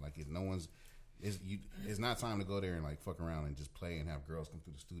game. Like, it's not time to go there and like fuck around and just play and have girls come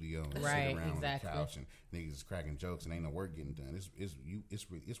through the studio and sit around on the couch and niggas cracking jokes and ain't no work getting done.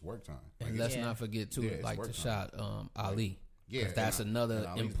 It's work time. And let's not forget too, like, the shot Ali. Yeah, that's another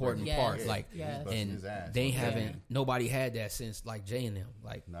important part. Like, and they haven't. Nobody had that since like Jay and them,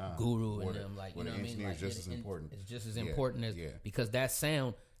 like Guru and them. Like, you know what I mean? Like, just as important. It's just as important as because that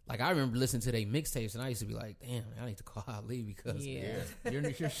sound. Like, I remember listening to their mixtapes, and I used to be like, "Damn, I need to call Ali because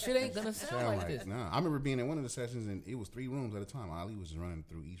your shit ain't gonna sound like this." Nah, I remember being in one of the sessions, and it was 3 rooms at a time. Ali was just running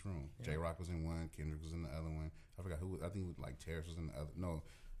through each room. J Rock was in one, Kendrick was in the other one. I forgot who. I think it was like Terrace was in the other. No.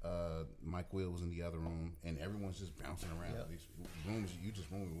 Mike Will was in the other room, and everyone's just bouncing around. These rooms, you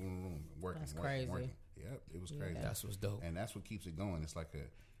just room, working. Yep, it was crazy. That's what's dope, and that's what keeps it going. It's like a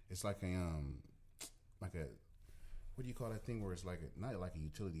what do you call that thing where it's like not like a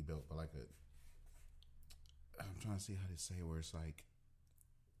utility belt, but like I'm trying to see how to say where it's like.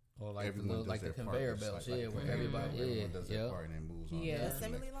 Or like the conveyor belts, where everybody does their part and then moves on.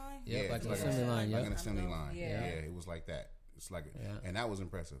 Assembly line. Like an assembly line. Like an assembly line. Yeah, it was like that. It's like, and that was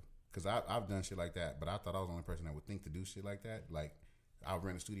impressive because I've done shit like that, but I thought I was the only person that would think to do shit like that. Like, I'll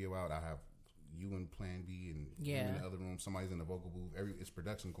rent a studio out. I have you in Plan B and you in the other room. Somebody's in the vocal booth. It's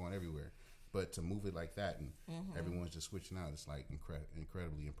production going everywhere. But to move it like that and everyone's just switching out, it's like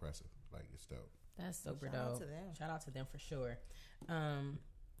incredibly impressive. Like, it's dope. That's super dope. Shout out to them for sure.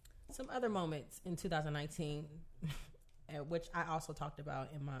 Some other moments in 2019, which I also talked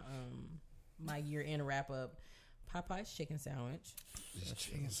about in my year-end wrap-up. Popeye's chicken sandwich.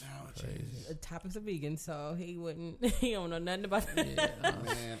 Chicken sandwich. The Topping's a vegan, so he don't know nothing about that. Yeah,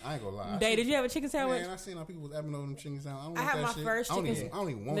 man, I ain't gonna lie. Day, did you have a chicken sandwich? Man, I seen how people was apping over them chicken sandwiches. I had my first chicken sandwich. I don't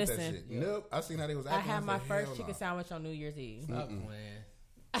even want that shit. Nope. I seen how they was apping. I had my first chicken sandwich on New Year's Eve. Stop playing.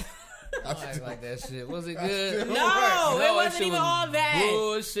 I like that shit. Was it good? No, it wasn't even all that.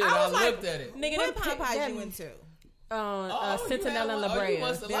 Bullshit. I looked at it. Nigga, what Popeyes you went to? Sentinel and La Brea.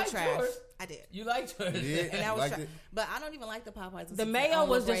 They're trash. I did. You liked her. Yeah. And that was Liked try- it? but I don't even like the Popeyes. The mayo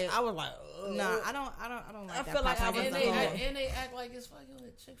was just. I was like, no, I don't like I that. feel like I Popeyes was as And a they, whole. act, and they act like it's fucking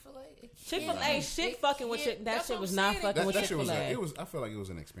with Chick-fil-A. Chick-fil-A shit fucking with shit. That shit was not fucking with That shit was. Chick-fil-A. It was. I feel like it was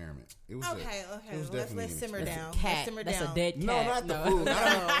an experiment. It was. Okay. It was Let's definitely an simmer experiment. down. Cat. Let's simmer That's down. a dead cat. No, not the food.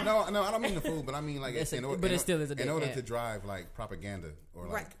 No, I don't mean the food, but I mean like It's a- in order, but it still is a in dead order cat. to drive like propaganda or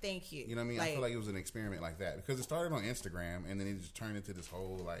like Right. Thank you. You know what I mean? I Like, feel like it was an experiment like that because it started on Instagram and then it just turned into this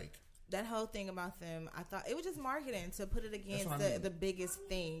whole like. that whole thing about them, I thought it was just marketing to put it against what I mean. the biggest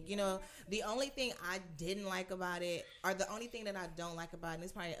thing. You know, the only thing I didn't like about it, or the only thing that I don't like about it, and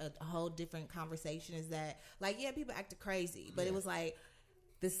it's probably a whole different conversation, is that, like, yeah, people acted crazy, but it was like,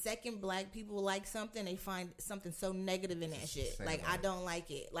 the second black people like something, they find something so negative in that shit. Say Like, that. I don't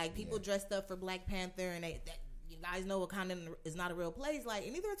like it. Like, people dressed up for Black Panther, and you guys know Wakanda is not a real place. Like,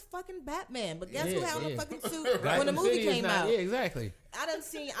 and neither it's fucking Batman. But guess who Yeah, had on yeah. a fucking suit when the Gotham movie City is came not- out? Yeah, exactly.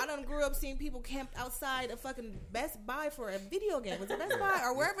 I done grew up seeing people camped outside a fucking Best Buy for a video game. Was it Best Buy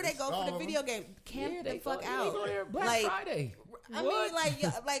or wherever they go All for the of video game? Camp Yeah, the they fuck go, out. They go there Black Like, Friday. I What? mean, like,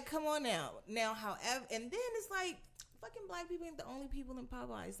 yeah, like, come on now. Now, however, and then it's like, fucking black people ain't the only people in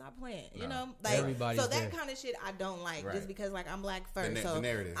Popeye. Stop playing. You know? Like, Everybody's so that there. kind of shit I don't like. Right. Just because, like, I'm black first. The so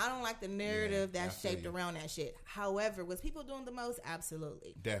narrative. I don't like the narrative Yeah, I that's feel shaped you. around that shit. However, was people doing the most?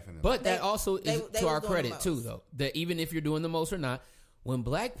 Absolutely. Definitely. But that They- also they- is they to was our doing the credit most. too, though. That even if you're doing the most or not, when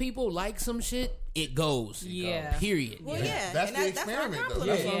black people like some shit, it goes. Yeah. Period. Well, yeah. that's and the that's our experiment, though. compliment.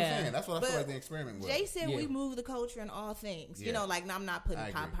 That's what I'm Yeah. saying. That's what I But feel like the experiment was. Jay said Yeah. we move the culture in all things. You Yeah. know, like, I'm not putting I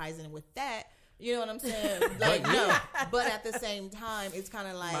agree. Popeyes in with that. You know what I'm saying? Like, no. But at the same time, it's kind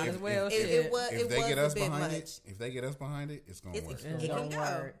of like Might as well, it shit. was if they get a us bit behind much. it, if they get us behind it, it's gonna It's, work. it gonna can go.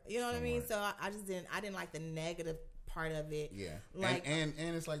 work. You know what I It's mean? gonna So I just didn't like the negative part of it. Yeah, Like, and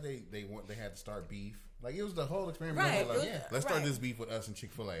it's like they had to start beef. Like it was the whole experiment. Right, Like, it was- let's start right. this beef with us and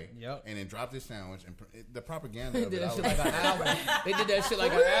Chick-fil-A. Yep. And then drop this sandwich and the propaganda They of did it. that I shit was like an album. They did that shit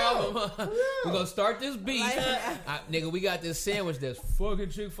like an album. We're gonna start this beef. Like- Nigga, we got this sandwich that's fucking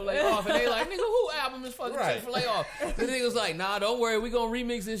Chick-fil-A off. And they like, nigga, who album is fucking Right. Chick-fil-A off? The nigga was like, nah, don't worry. We gonna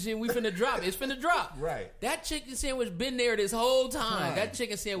remix this shit. We finna drop it. It's finna drop. Right. That chicken sandwich been there this whole time. Right. That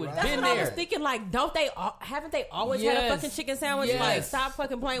chicken sandwich Right. That's been what I there. was thinking. Like, haven't they always had a Yes. fucking chicken sandwich? Yes. Like, stop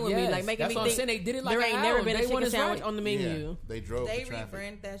fucking playing with me. Yes. Like, making That's me what I'm think saying. They did it like there an ain't never album. been a Day chicken one is sandwich right. on the menu. Yeah, they drove they the traffic.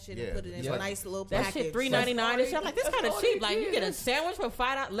 rebrand that shit Yeah. and put it in Yeah. a nice little That package. shit $3.99 and shit. I'm like, this That's kind of all cheap. they Like, you did. get a sandwich for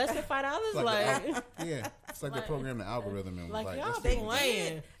less than $5. It's like Like, yeah, it's like they programmed the algorithm and was like, like, y'all let's been do it.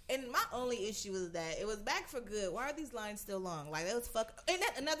 playing. And my only issue is that it was back for good. Why are these lines still long? Like, that was fuck. And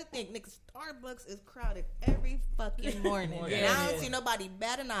that, another thing, nigga, Starbucks is crowded every fucking morning. Yeah. And I don't see nobody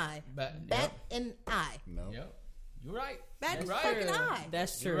bat an eye. Bat- Bat an eye. No. Yep. You're right. Bat You're the right. fucking eye.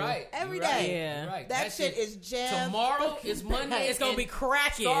 That's You're true. right. Every You're right. day. Yeah. You're right. That shit is jam. Tomorrow is Monday. It's gonna and be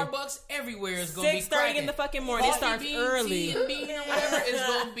cracking. Starbucks everywhere is gonna be 6:30 cracking. in the fucking morning. It Coffee starts bean, early. Tea and bean or whatever is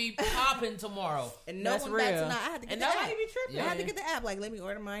gonna be popping tomorrow. And no That's one real. bats an eye. I had to get And the app. nobody be tripping. I had to get the app. Like, let me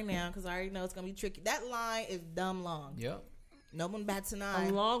order mine now because I already know it's gonna be tricky. That line is dumb long. Yep. No one bats an eye.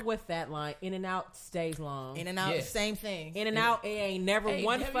 Along with that line, In-N-Out stays long. In and out, Yeah. same thing. In-N-Out, it ain't never Hey,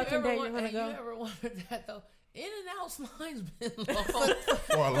 one have you fucking ever day won- you're gonna hey, go. You ever wondered that though? In-N-Out's line's been long.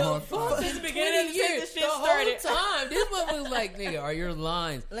 For a long time. Since the beginning, 20 since years. the shit The whole started. time. This one was like, nigga, are your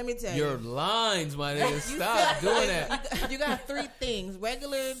lines? Let me tell Your you. lines, my nigga. You Stop said- doing that. You got three things: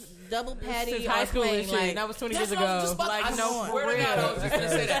 regular, double patty, Since or high school plain. and shit. Like, That was 20 That's years what I was ago. just about Like, I no, swear for to God, I real. was just gonna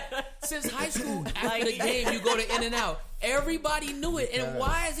say that. Since high school, after the game, you go to In-N-Out. Everybody knew it. And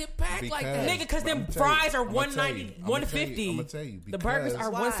why is it packed like that? Nigga, because them I'ma tell you, fries are I'ma tell you, 190, I'ma tell you, 150. I'ma tell you, The burgers because- are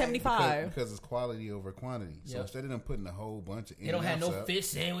Why? 175. because it's quality over quantity. So Yep. instead of them putting a whole bunch of They don't have no In-N-Outs up, fish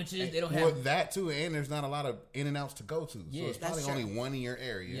sandwiches. They don't well, have. that too, and there's not a lot of In-N-Outs to go to. So Yeah. it's probably That's only true. one in your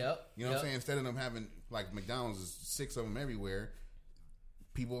area. Yep. You know what I'm Yep. saying? Instead of them having like McDonald's is 6 of them everywhere.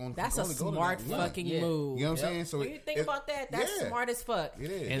 People on That's a only go to smart that one. fucking Yeah. move. You know what I'm Yep. saying? So When you think about that, that's yeah, smart as fuck. It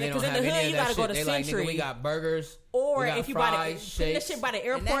is. And Yeah, they don't 'cause in have the any hood, of you that gotta go shit. to They like, nigga, Century. we got burgers. Or we got if you buy fries, the shakes. shit by the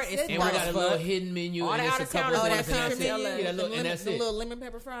airport, that's it's it, And we smart got as a little fuck. hidden menu. All and the it's a out-of-towners couple Oh, of that things, and country that's it. menu, Yeah, the, look, and that's the it. little lemon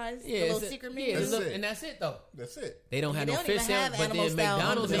pepper fries, Yeah, the it's little a- secret yeah, menu. it's That's a- it. and that's it though. That's it. They don't have They no don't fish even sandwich, have but animal then style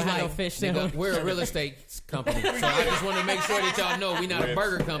McDonald's is They don't have like, no fish nigga, sandwich. we're a real estate company, so I just want to make sure that y'all know we're not a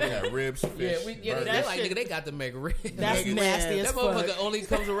burger company. They got ribs, fish, Yeah, burgers. they're like, nigga, they got the McRib. That's Nigga, nasty as That fuck. motherfucker only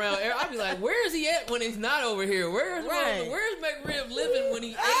comes around. I'll be like, where is he at when he's not over here? Where's Right. McRib living when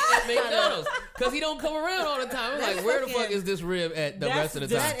he ate at McDonald's? Because he don't come around all the time. I'm That's like, where the fuck fucking- is this rib at the That's rest of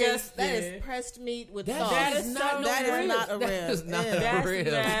the time? That is Disgusting. pressed meat with That sauce. that is is not so- no that is rib. not a That rib. is not Yeah. a That's rib.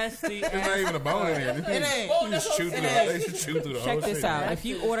 nasty. There's not even a bone in there. It ain't. You just chew through It They should chew through the whole Check this shit. out. If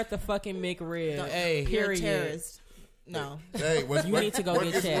you ordered the fucking McRib, Hey, You're a period. terrorist. No. Hey, You need to go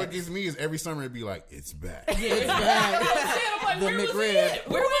get checked. What gets me is every summer it'd be like, it's back. Yeah, it's bad. The McRib.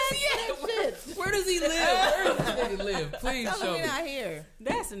 Where was he at? Where does he live? Where does this nigga live? Please Tell show me me. not here.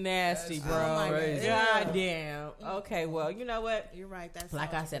 That's nasty, bro. oh my crazy. God damn. Okay, well, you know what? You're right. That's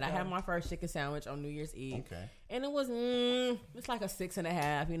Like I said, I have had my first chicken sandwich on New Year's Eve. Okay. And it was, it's like a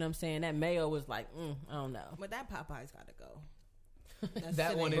 6.5. You know what I'm saying? That mayo was like, I don't know. But that Popeye's got to go.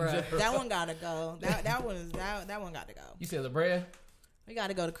 That one in Bruh. general. That one got to go. That one got to go. You said La Brea? We got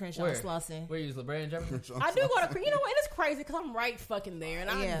to go to Crenshaw Where? Slauson. Where you use La Brea in Jefferson? I do go to, you know what? It's crazy because I'm right fucking there.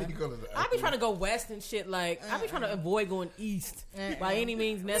 And Yeah. You go to the- I be trying to go west and shit. Like, I be trying to avoid going east by any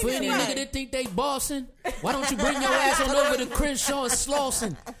means For any necessary. nigga that think they bossing, why don't you bring your ass on over to Crenshaw and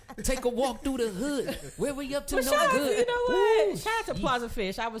Slauson? Take a walk through the hood. Where we up to But no shout out to, good? you know what? Ooh, Shout out to Plaza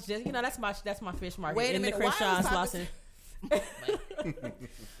Fish. I was just, that's my fish market Wait a in the minute, why Crenshaw and was Slauson.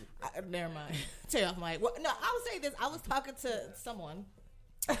 Never mind. Tear off mic. Well, no, I would say this. I was talking to someone,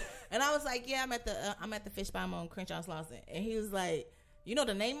 and I was like, "Yeah, I'm at the fish farm on Crenshaw Slauson," and he was like, "You know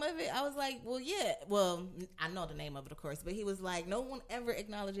the name of it?" I was like, "Well, yeah. Well, I know the name of it, of course." But he was like, "No one ever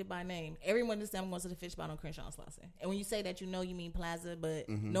acknowledged it by name. Everyone just said I'm going to the fish spot on Crenshaw Slauson." And when you say that, you mean Plaza, but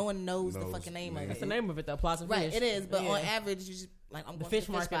no one knows the fucking name of That's it. the name of it, though. Plaza Right, Fish. it is. But Yeah. on average, you just like I'm The going fish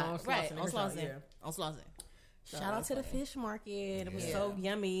to the fish market spot. on Slauson, Right, on Crenshaw, Slauson. yeah. On Slauson. Shout out to the fish market. It was Yeah. so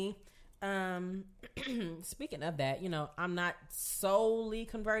yummy. Speaking of that, I'm not solely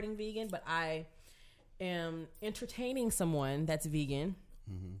converting vegan, but I am entertaining someone that's vegan,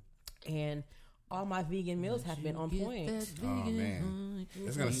 and all my vegan meals have been on point. Oh man,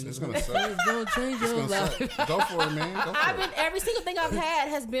 it's gonna suck. It's gonna change It's your gonna life. suck. Go for it, man. Go for it. Every single thing I've had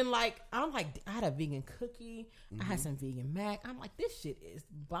has been like, I had a vegan cookie, I had some vegan mac. I'm like, this shit is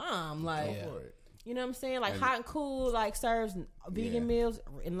bomb. Like, Yeah. Go for it. you know what I'm saying? Like And- Hot and Cool, like serves vegan Yeah. meals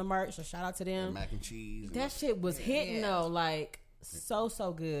in the merch. So shout out to them. And mac and cheese. That shit was hitting Yeah. though, like so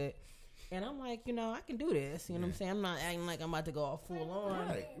good. And I'm like, I can do this. You know what I'm saying? I'm not acting like I'm about to go all full on.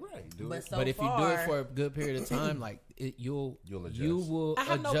 Right. Do But it. so But if you do far, it for a good period of time, like you'll adjust. you will I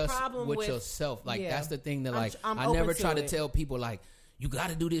have no adjust problem with with- yourself. Like yeah. that's the thing that I'm- like I'm I open never to try to it. tell people like you got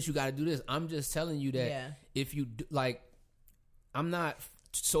to do this, you got to do this. I'm just telling you that Yeah. if you do, like, I'm not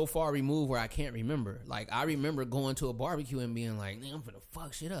so far removed where I can't remember. Like I remember going to a barbecue and being like, "Man, I'm gonna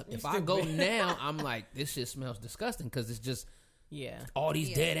fuck shit up." If I go now, I'm like, this shit smells disgusting because it's just yeah. all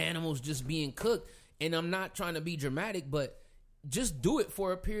these dead animals just being cooked. And I'm not trying to be dramatic, but just do it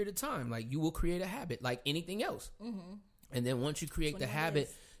for a period of time. Like you will create a habit, like anything else. Mm-hmm. And then once you create the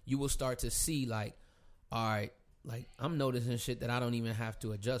habit, you will start to see like, all right, like I'm noticing shit that I don't even have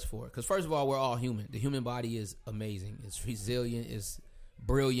to adjust for. Because first of all, we're all human. The human body is amazing. It's resilient. It's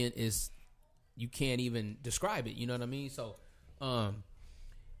brilliant. You can't even describe it. You know what I mean? So,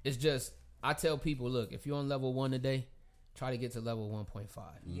 it's just I tell people, look, if you're on level 1 today, try to get to level 1.5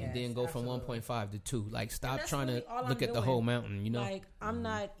 and then go from 1.5 to 2. Like stop that's trying really to all look I'm at the doing. whole mountain, you know? Like I'm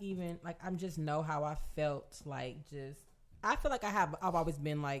not even like I'm just know how I felt. Like just I feel like I've always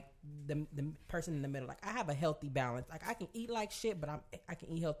been like the person in the middle. Like I have a healthy balance. Like I can eat like shit, but I can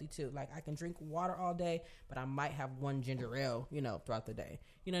eat healthy too. Like I can drink water all day, but I might have one ginger ale, throughout the day.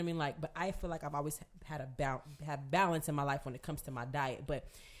 You know what I mean? Like, but I feel like I've always had have balance in my life when it comes to my diet. But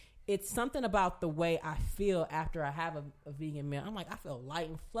it's something about the way I feel after I have a vegan meal. I'm like, I feel light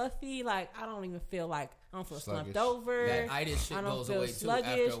and fluffy. Like I don't even feel like I don't feel Sluggish. slumped over. That itis shit I don't goes feel away too sluggish.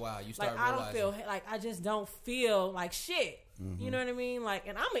 after a while. You start like I don't realizing. feel like I just don't feel like shit. You know what I mean? Like,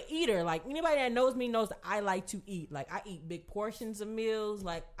 and I'm an eater. Like anybody that knows me knows that I like to eat. Like I eat big portions of meals.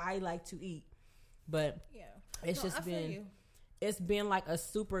 Like I like to eat. But Yeah. it's No, just I feel been you. it's been like a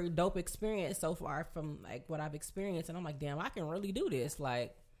super dope experience so far from like what I've experienced, and I'm like, damn, I can really do this.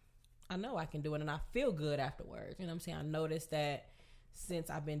 Like I know I can do it, and I feel good afterwards. You know what I'm saying? I noticed that since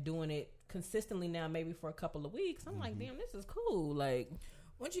I've been doing it consistently now, maybe for a couple of weeks, I'm like, damn, this is cool. Like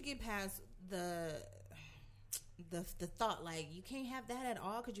Once you get past the thought, like you can't have that at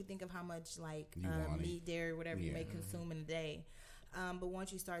all because you think of how much like You want it. meat, dairy, whatever you Yeah. may consume in a day. But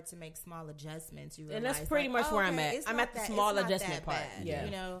once you start to make small adjustments, you And realize, that's pretty like, much oh, where I'm okay, at. it's I'm not at the that- small it's not adjustment that part. bad, Yeah.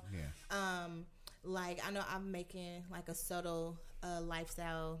 you know. Yeah. Like I know I'm making like a subtle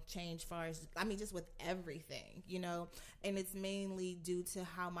lifestyle change far as just with everything, and it's mainly due to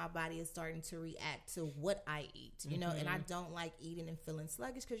how my body is starting to react to what I eat, and I don't like eating and feeling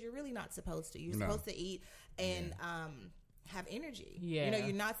sluggish because you're really not supposed to. You're No. supposed to eat and have energy. Yeah.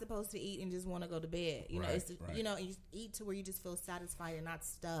 You're not supposed to eat and just want to go to bed. Right, It's right. and you eat to where you just feel satisfied and not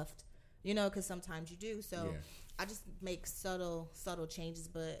stuffed. Because sometimes you do. So Yeah. I just make subtle changes,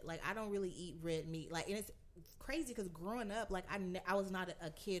 but like I don't really eat red meat. Like, and it's crazy because growing up, like I was not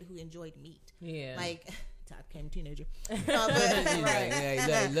a kid who enjoyed meat. Yeah. Like TikTok, became a teenager. She's like,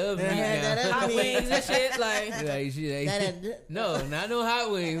 yeah, love me now. Hot wings and shit. Like, no, not no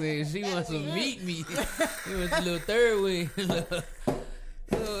hot wings. She wants some meat. She wants a little third wing.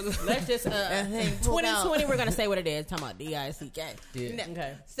 let's just 2020. We're gonna say what it is. Talking about DICK. Yeah.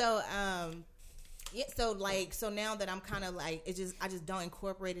 Okay. So yeah, so now that I'm kind of like, I just don't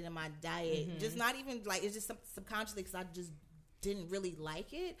incorporate it in my diet. Just not even like, it's just subconsciously because I just didn't really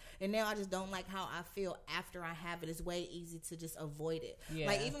like it, and now I just don't like how I feel after I have it. It's way easy to just avoid it. Yeah.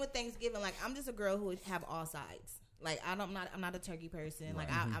 Like even with Thanksgiving, like I'm just a girl who would have all sides. Like I'm not a turkey person. Right.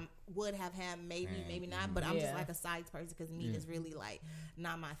 Like I would have ham, maybe not, but I'm just like a sides person because meat is really like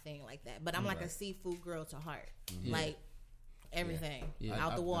not my thing like that. But I'm like a seafood girl to heart. Like everything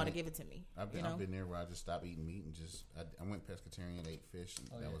out the water, give it to me. I've been there where I just stopped eating meat and just I went pescatarian, ate fish,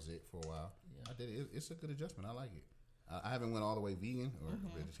 and that was it for a while. Yeah. I did it. It's a good adjustment. I like it. I haven't went all the way vegan or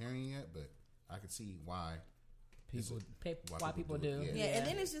vegetarian yet, but I could see why people do. Yeah, and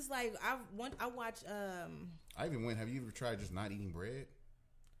then it's just like I watch. I even went. Have you ever tried just not eating bread?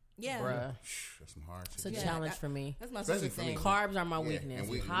 Yeah, bruh. That's some hard It's shit. a challenge for me. That's my Especially sister's for me. thing. Carbs are my weakness. And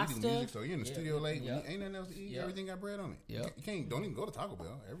we do Pasta. music, so you're in the studio late. Yep. Ain't nothing else to eat. Yep. Everything got bread on it. Yep. You can't. Don't even go to Taco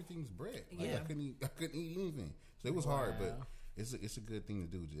Bell. Everything's bread. Like, Yeah. I couldn't eat anything. So it was hard, but it's a good thing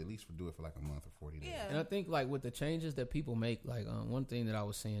to do. At least do it for like a month or 40 days. Yeah. And I think like with the changes that people make, like one thing that I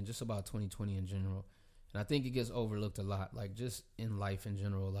was saying just about 2020 in general, and I think it gets overlooked a lot, like just in life in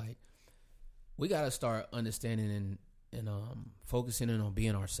general, like we got to start understanding and focusing in on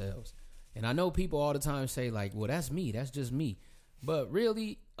being ourselves. And I know people all the time say like, well, that's me, that's just me. But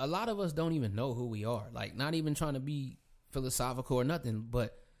really, a lot of us don't even know who we are. Like, not even trying to be philosophical or nothing,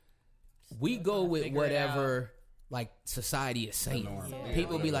 but we go with whatever like society is saying.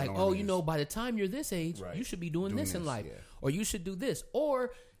 People be like, oh, you know, by the time you're this age, you should be doing this in life, or you should do this,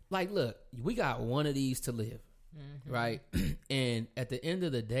 or like, look, we got one of these to live, right? And at the end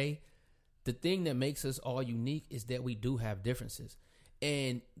of the day, the thing that makes us all unique is that we do have differences.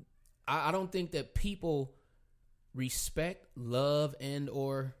 And I don't think that people respect, love, and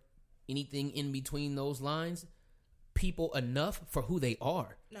or anything in between those lines people enough for who they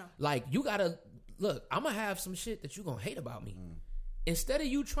are. No. Like, you gotta look, I'm gonna have some shit that you gonna hate about me. Instead of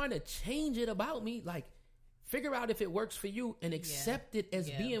you trying to change it about me, like, figure out if it works for you and accept it as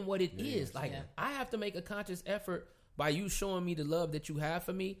being what it is. Like, I have to make a conscious effort by you showing me the love that you have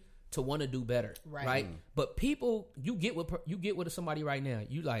for me to want to do better, right? But people, you get with somebody right now.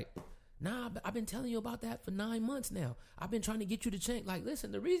 You like, nah, I've been telling you about that for 9 months now. I've been trying to get you to change. Like,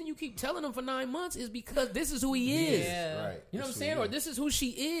 listen, the reason you keep telling him for 9 months is because this is who he is. Right. You know what I'm saying? Or this is who she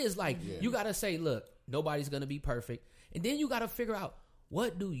is. Like, you got to say, look, nobody's going to be perfect. And then you got to figure out,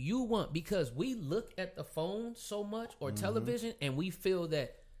 what do you want? Because we look at the phone so much or television and we feel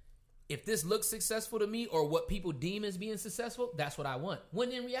that if this looks successful to me or what people deem as being successful, that's what I want.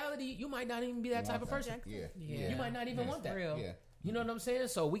 When in reality, you might not even be that type of person. You might not even want that. Real. Yeah. You know what I'm saying?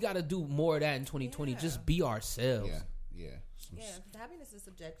 So we got to do more of that in 2020. Just be ourselves. Yeah. Happiness is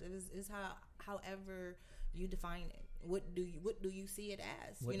subjective. Is however you define it. What do you see it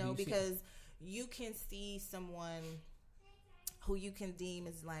as? What you do know, you see? because you can see someone who you can deem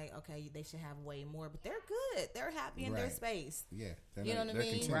as like, okay, they should have way more, but they're good. They're happy in their space. Yeah. You know what I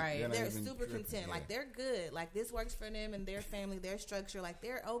mean? Content. Right. They're super content. Like, they're good. Like, this works for them and their family, their structure. Like,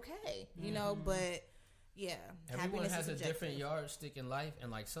 they're okay. You know, but yeah, Everyone happiness has is a different subjective. yardstick in life,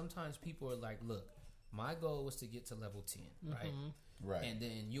 and like sometimes people are like, "Look, my goal was to get to level 10, right? Right. And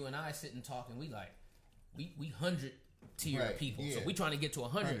then you and I sit and talk, and we 100 tier Right, people, yeah. so we trying to get to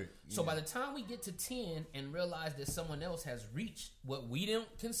 100. 100, So yeah. by the time we get to 10 and realize that someone else has reached what we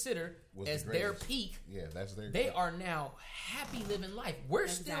didn't consider Was as the their greatest. peak, Yeah, that's their. they are now happy living life. We're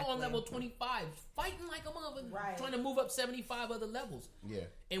still on Exactly. level 25, fighting like a mother, Right. trying to move up 75 other levels. Yeah.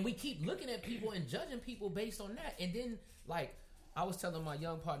 And we keep looking at people and judging people based on that. And then, like, I was telling my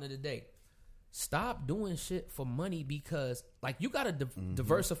young partner today, stop doing shit for money because, like, you got to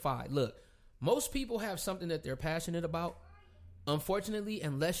diversify. Look, most people have something that they're passionate about. Unfortunately,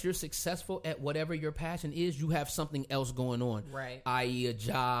 unless you're successful at whatever your passion is, you have something else going on. Right. I.e. a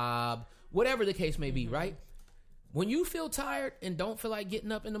job, whatever the case may be, right? When you feel tired and don't feel like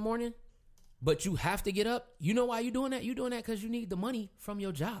getting up in the morning, but you have to get up, you know why you're doing that? You're doing that because you need the money from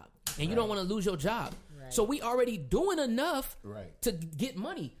your job. And you don't want to lose your job. Right. So we already doing enough Right. to get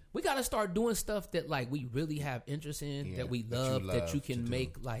money. We got to start doing stuff that, like, we really have interest in, Yeah, that we that you love, that love you to can do.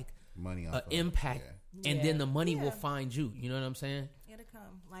 make, like, Money off an of. impact. Yeah. And then the money Yeah. will find you. You know what I'm saying? It'll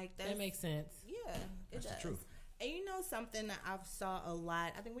come. Like, That makes sense. Yeah, it That's the does. truth. And you know something that I've saw a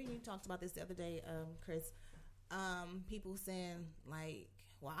lot. I think we talked about this the other day, Chris. People saying like,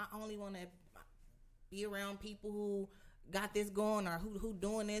 "Well, I only want to be around people who got this going or who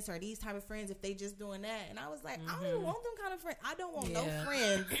doing this or these type of friends if they just doing that. And I was like, I don't even want them kind of friends. I don't want no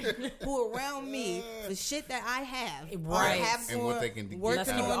friends who around me the shit that I have Right. or have And going, what they can working Let's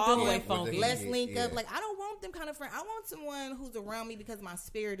on keep it all the doing. way funky. Let's link up. Like, I don't want them kind of friend. I want someone who's around me because my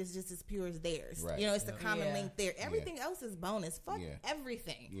spirit is just as pure as theirs. Right. You know, it's the common Yeah. link there. Everything else is bonus. Fuck Yeah.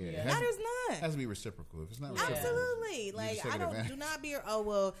 everything. Yeah. It Yeah. has- Matters none. has to be reciprocal. If it's not reciprocal, Absolutely. you Like, just I taking don't, advantage. do not be, oh,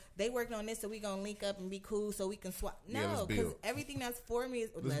 well, they working on this, so we gonna link up and be cool so we can swap. Yeah, No, let's because build. everything that's for me is,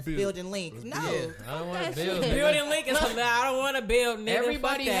 let's build. build and link. Let's No. build. Yeah, I don't Fuck want that to build. shit. nigga. Building link is something I don't want to build. Nigga.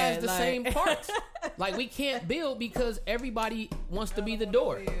 Everybody Fuck that. has the Like- same parts. Like, we can't build because everybody wants to be the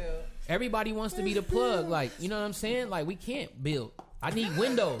door. Everybody wants to be the plug. Like, you know what I'm saying? Like, we can't build. I need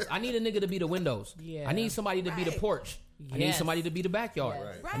windows. I need a nigga to be the windows. Yeah. I need somebody to be the Right. porch. I need Yes. somebody to be the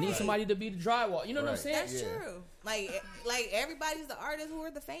backyard. Right. I need Right. somebody to be the drywall. You know what I'm Right. saying? That's Yeah. true. Like everybody's the artist. Who are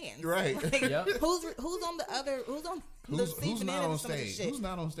the fans? Right. Like, Yep. Who's on the other? Who's on? the Who's receiving not end of on some of this stage? shit? Who's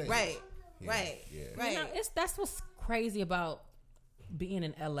not on stage? Right. Yeah. Right. Yeah. Right. You know, that's what's crazy about being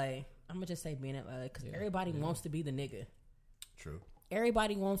in LA. I'm gonna just say being in LA because everybody wants to be the nigga. True.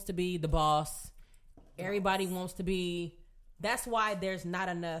 Everybody wants to be the boss. Everybody wants to be. That's why there's not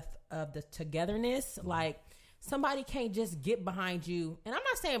enough of the togetherness. Like, somebody can't just get behind you. And I'm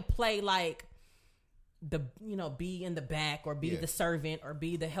not saying play like be in the back or be Yeah. the servant or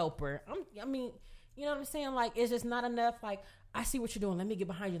be the helper. I mean, you know what I'm saying? Like, it's just not enough. Like, I see what you're doing. Let me get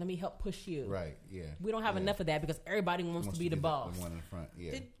behind you. Let me help push you. Right. Yeah. We don't have Yeah. enough of that because everybody wants to be the boss. The one in front.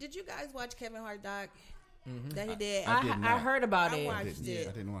 Yeah. Did you guys watch Kevin Hart doc that he did? I did I not. heard about I it. watched didn't- it. yeah,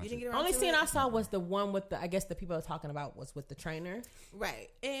 I didn't watch You didn't it. get around Only to scene it? I saw was the one with I guess the people are talking about was with the trainer. Right.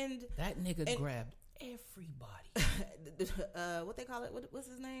 And That nigga And- grabbed everybody. what they call it? What's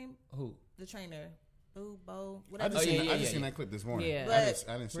his name? Who? The trainer. Boo, Bo, I whatever. just, Oh, seen, yeah, I just yeah, seen yeah. that clip this morning. Yeah.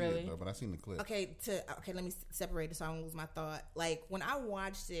 I didn't see Really? it though, but I seen the clip. Okay, let me separate it so I don't lose my thought. Like, when I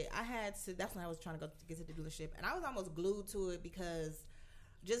watched it, I had to, that's when I was trying to go to get to the dealership, and I was almost glued to it because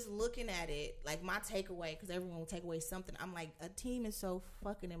just looking at it, like, my takeaway, because everyone will take away something, I'm like, a team is so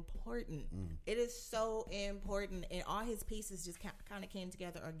fucking important. It is so important, and all his pieces just kind of came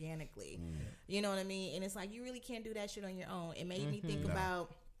together organically. You know what I mean? And it's like, you really can't do that shit on your own. It made me think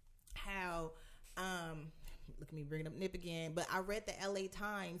about how, look at me bringing up Nip again, but I read the LA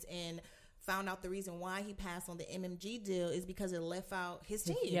Times and found out the reason why he passed on the MMG deal is because it left out his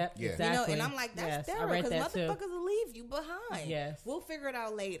team. Yep, Yeah. exactly. You know, and I'm like, that's Yes, I thorough read because that too. motherfuckers will leave you behind. Yes. We'll figure it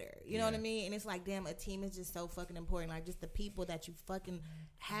out later. You know Yeah. what I mean? And it's like, damn, a team is just so fucking important. Like, just the people that you fucking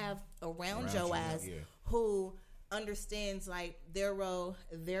have around Around your you, ass yeah. who understands, like, their role,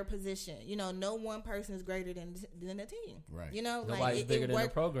 their position. You know, no one person is greater than a team. Right. You know, Nobody's like, it bigger than the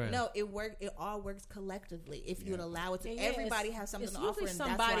work- program. No, it all works collectively if you'd allow it to. Yeah, Everybody it's- has something it's to offer, usually and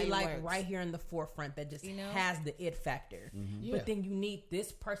somebody that's why it like works. right here in the forefront that just You know? has the it factor. Yeah. But then you need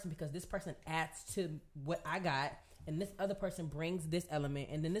this person because this person adds to what I got, and this other person brings this element,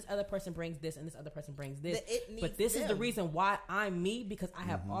 and then this other person brings this, and this other person brings this. The it needs But this is the them. reason why I'm me because I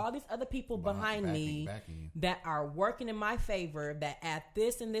have all these other people behind me backing you. that are working in my favor that add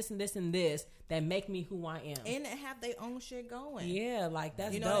this and this and this and this that make me who I am. and have their own shit going. Yeah, like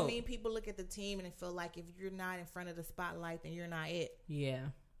that's You know dope. what I mean? People look at the team and they feel like if you're not in front of the spotlight, then you're not it. Yeah.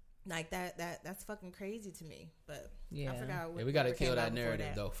 Like that's fucking crazy to me. But Yeah. I forgot. Yeah, we got to whatever came kill that out before narrative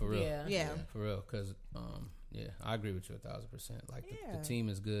that. though, for real. Yeah. Yeah. For real, because yeah, I agree with you 1,000%. Like Yeah. the team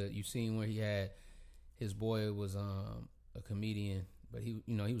is good. You seen where he had his boy was a comedian, but he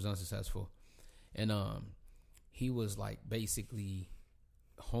was unsuccessful, and he was like basically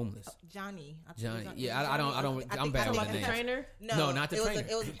homeless. Johnny. I think Johnny. it was- Yeah, was I don't- Johnny. I don't- think I'm bad I with think the the names. trainer? No, not the it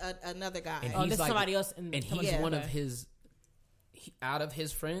trainer. Was it was another guy. And Oh, he's this is like- somebody else. And he's somebody- one of okay. his. Out of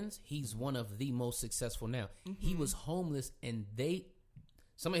his friends, he's one of the most successful now. He was homeless, and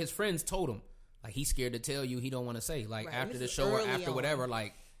some of his friends told him, like, he's scared to tell you. He don't want to say, like, Right, after this the is show or early after on. whatever,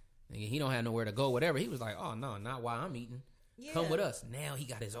 like, nigga, he don't have nowhere to go, whatever. He was like, oh no, not while I'm eating. Come Yeah. with us. Now he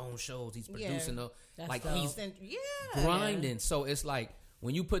got his own shows. He's producing the That's like dope. he's Yeah. grinding. So it's like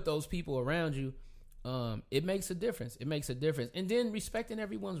when you put those people around you, it makes a difference. It makes a difference. And then respecting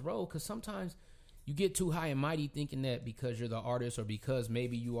everyone's role, because sometimes you get too high and mighty thinking that because you're the artist or because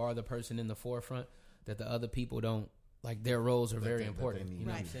maybe you are the person in the forefront that the other people don't, like, their roles are very they important. need. You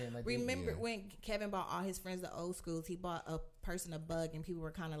know what I'm Right. saying? Like, Remember Yeah. when Kevin bought all his friends the old schools, he bought a person a bug and people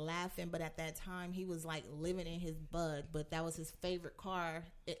were kind of laughing, but at that time he was like living in his bug, but that was his favorite car,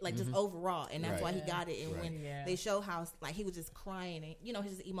 just overall, and that's Right. why he got it. And Right. when Yeah. they show how like he was just crying and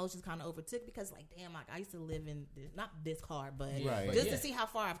his emotions kind of overtook because like damn, like I used to live in not this car, but Right. just Yeah. to see how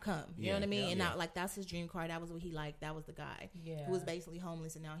far I've come. You Yeah. know what I mean? Yeah. And Yeah. now like that's his dream car. That was what he liked. That was the guy Yeah. who was basically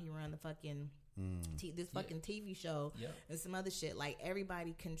homeless and now he run the fucking this fucking TV show Yep. and some other shit. Like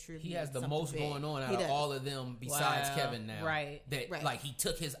everybody contributes. He has the something most big. going on He out of does. all of them besides Wow. Kevin now. Right. That Right. like he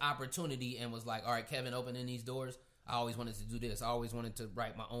took his opportunity and was like, all right, Kevin, opening these doors. I always wanted to do this. I always wanted to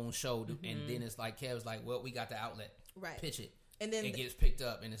write my own show. And then it's like Kev's like, well, we got the outlet. Right. Pitch it. And then it gets picked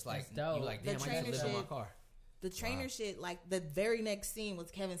up and it's like, That's dope. you're like, The damn, I used to live in my trainership- car. The trainer shit, like the very next scene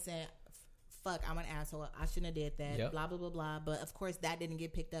was Kevin saying, "Fuck, I'm an asshole. I shouldn't have did that." Yep. Blah blah blah blah. But of course, that didn't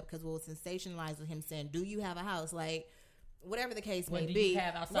get picked up because what was sensationalized with him saying, "Do you have a house?" Like whatever the case What may do be. you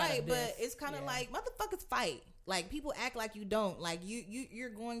have outside right, of but this? it's kind of Yeah. like motherfuckers fight. Like people act like you don't. Like you're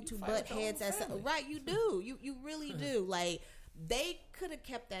going to fight butt with your heads own at family. right. You do. You really do. Like they could have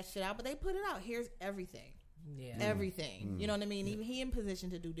kept that shit out, but they put it out. Here's everything. Yeah. Everything. You know what I mean? Even he in position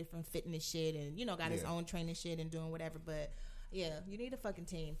to do different fitness shit and, got his Yeah. own training shit and doing whatever. But yeah, you need a fucking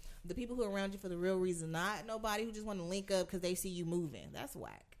team. The people who are around you for the real reason, not nobody who just want to link up because they see you moving. That's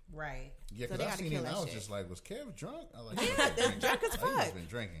whack. Right. Yeah, So because they I gotta seen kill him. that I was shit. just like, was Kev drunk? I was Yeah, they're drunk as He fuck. must been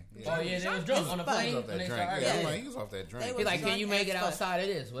drinking. Yeah. Oh, yeah, they was Drunk drunk as on the fuck. He plane was off when that they drink. started. Yeah, Yeah. I'm like, he was off that They drink. was He's like, can drunk you make as it fuck. outside of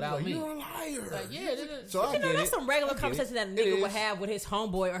this without Like, me? you're a liar. Like, yeah, this is- So I get That's it. some regular I get it. conversations that a It nigga would is. have with his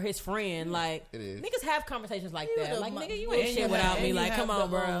homeboy or his friend. Like, It is. niggas have conversations like You that. would've Like, mu- nigga, you and ain't you shit have- without And me. you Like, have come the on, whole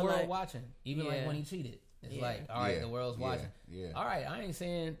bro. world Like, watching, even like Yeah. when he cheated. It's Yeah. like, all right, Yeah. the world's Yeah. watching. Yeah. All right, I ain't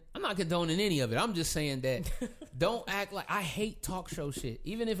saying I'm not condoning any of it. I'm just saying that don't act like I hate talk show shit.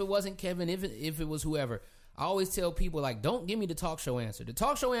 Even if it wasn't Kevin, if it was whoever, I always tell people like, don't give me the talk show answer. The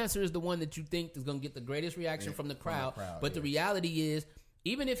talk show answer is the one that you think is gonna get the greatest reaction from the crowd. But the yeah. reality is,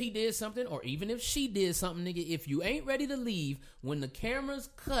 even if he did something or even if she did something, nigga, if you ain't ready to leave when the cameras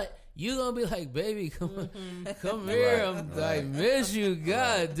cut, you gonna be like, baby, come here. Right, I'm right. I miss you.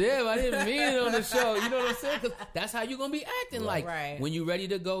 God damn, I didn't mean it on the show. You know what I'm saying? Because that's how you gonna be acting. Like Right. when you ready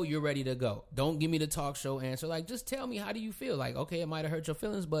to go, you're ready to go. Don't give me the talk show answer. Like just tell me, how do you feel? Like, okay, it might have hurt your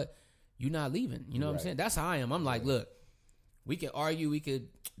feelings, but you're not leaving. You know what I'm Right. saying? That's how I am. I'm like, look, we can argue, we could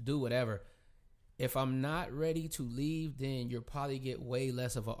do whatever. If I'm not ready to leave, then you'll probably get way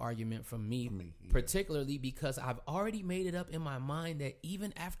less of an argument from me, yeah. particularly because I've already made it up in my mind that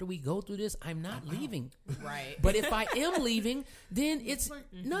even after we go through this, I'm not leaving. right. But if I am leaving, then it's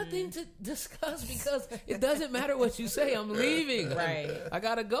nothing to discuss because it doesn't matter what you say. I'm leaving. Right. I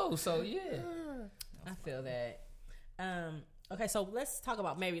gotta go. So yeah. I feel that. Okay, so let's talk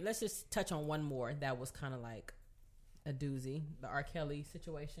about let's just touch on one more that was kind of like a doozy, the R. Kelly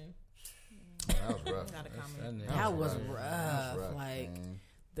situation. That was rough. Not a comment. That was rough. rough. That was rough, Like man.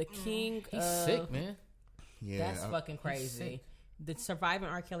 the king. He's of, sick, man. Yeah, That's fucking sick. crazy. The Surviving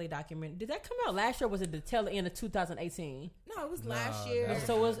R. Kelly documentary. Did that come out last year? Or was it the tail end of 2018? No, it was last year.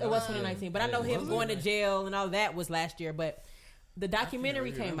 So it was 2019. But I know him Was it? going to jail and all that was last year. But the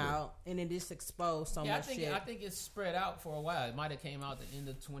documentary really came remember. out and it just exposed so Yeah, much shit. I think it's spread out for a while. It might have came out the end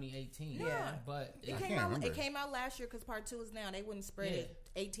of 2018. Yeah. But It I came can't out. remember. It came out last year because part 2 is now. They wouldn't spread Yeah. it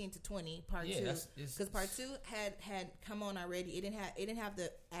 18 to 20. Part Yeah, 2 it's- because part 2 had come on already. It didn't have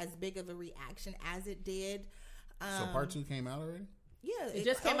the as big of a reaction as it did. So part 2 came out already? Yeah, It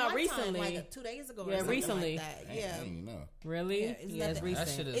just came at out one time, recently. like 2 days ago. Yeah, or something recently. Like that. Dang, Yeah. I didn't even know. Really? Yeah, it's Yeah, it's nothing- that recent.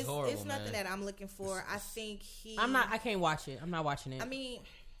 shit is horrible, It's nothing man. that I'm looking for. I think he. I can't watch it. I'm not watching it. I mean,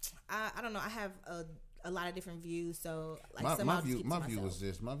 I don't know. I have a lot of different views. So like My, some my I'll just view, keep to my view myself. was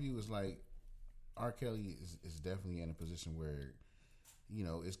this. My view was like, R. Kelly is definitely in a position where,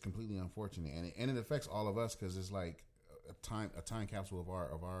 it's completely unfortunate, and it affects all of us because it's like a time capsule of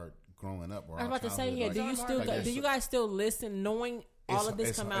our growing up. Or I was our about to say, childhood. yeah. Like, Do you still? like, Do you guys still listen, knowing all of this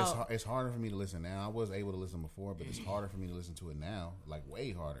it's, come it's, out? It's harder for me to listen now. I was able to listen before, but it's harder for me to listen to it now. Like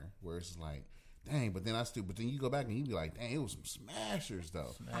way harder. Where it's just like, dang. But then you go back and you be like, dang, it was some smashers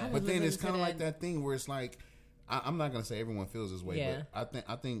though. But then it's kind of like that thing where it's like, I'm not gonna say everyone feels this way, Yeah. but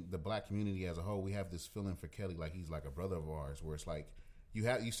I think the black community as a whole, we have this feeling for Kelly like he's like a brother of ours. Where it's like you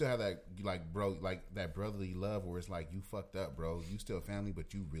still have that like bro, like that brotherly love where it's like you fucked up, bro. You still family,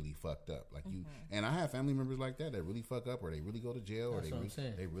 but you really fucked up. Like you and I have family members like that really fuck up, or they really go to jail, That's or what I'm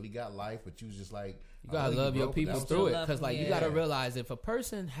saying. they really got life, but you was just like You gotta love your people That's through it, love because like them, you gotta yeah. realize if a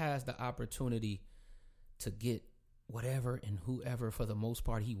person has the opportunity to get whatever and whoever for the most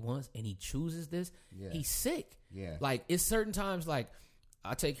part he wants, and he chooses this, Yeah. he's sick. Yeah. Like it's certain times, like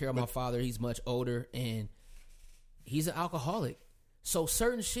I take care of my father. He's much older and he's an alcoholic. So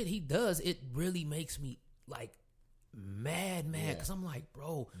certain shit he does, it really makes me like mad, Yeah. because I'm like,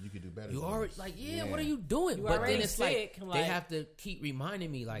 bro, You could do better. you than already this. like, what are you doing? You But already then it's sick, like like- they have to keep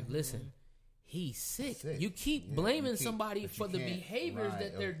reminding me, like, listen, he's sick. Sick. You keep Yeah, blaming you keep- somebody but for you the can't- behaviors right,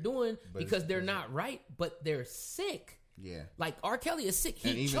 that they're doing but because it's- they're it's- not right, but they're sick. Yeah. Like R. Kelly is sick. He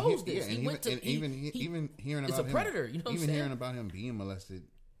And even chose he- this. yeah, He and went to even hearing it's about a predator. You know what I'm even saying? hearing about him being molested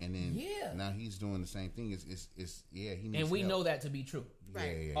And then Yeah. now he's doing the same thing. It's he needs And we help. know that to be true.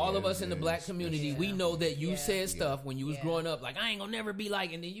 Right. All of us in the black community, we know that you Yeah. said stuff when you was growing up, like, I ain't gonna never be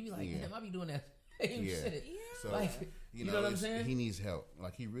like, and then you be like, Yeah. damn, I be doing that. You Yeah. said it. So Like, you know what I'm saying? He needs help.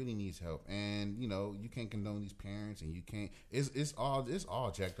 Like he really needs help. And you can't condone these parents, and you can't. It's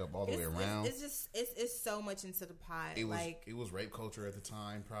all jacked up all the way around. It's so much into the pot. It was rape culture at the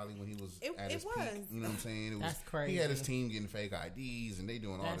time, probably when he was at his it peak. was. You know what I'm saying? That's crazy. He had his team getting fake IDs, and they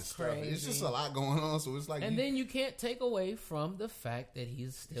doing all That's this stuff. It's crazy. just a lot going on. So it's like, And then you can't take away from the fact that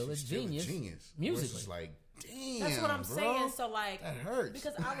he's still a he's still genius. Musically, Musically. it's like, damn, That's what I'm bro. saying. So like, that hurts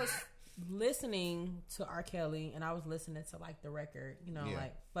because I was listening to R. Kelly and I was listening to like the record, Yeah.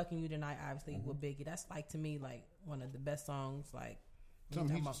 like "Fucking You Tonight," obviously with Biggie. That's like to me like one of the best songs. Like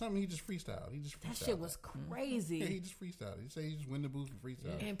Something he just freestyled. that shit was crazy. Yeah, he just freestyled. He said he just went in the booth and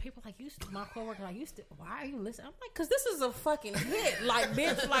freestyled. And people like, my coworker like, why are you listening? I'm like, because this is a fucking hit. Like,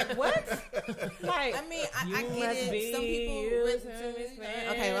 bitch, like what? Like, I mean, I you get must it. be Some people used listen to to this this. man.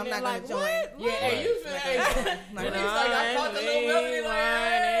 Okay, well, I'm not Like, gonna join. what? Yeah, hey, you said, Like, he's like, I caught the little melody, like,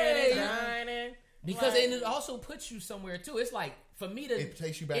 hey. Shining. Because and it also puts you somewhere too. It's like for me to It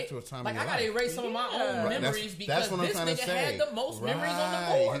takes you back to a time like in I your gotta life. erase some of my own Right, memories because what I'm this trying to nigga say. had the most memories on the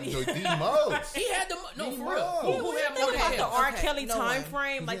Right. board. The most. He had the no The for real. most. Who had more Think than about him? the R. Okay, Kelly no time one.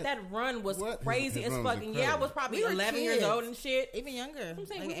 frame. Like Yeah. that run was What? crazy His as run was fucking. Yeah, I incredible. was probably We were 11 years kids. old and shit. Even younger. I'm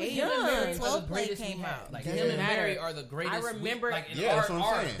saying Like we were 8 young. Him and Mary are 12 the play greatest came we out. have. Like Yeah. him and Matter. Mary are the greatest. I remember- like in Yeah, that's our what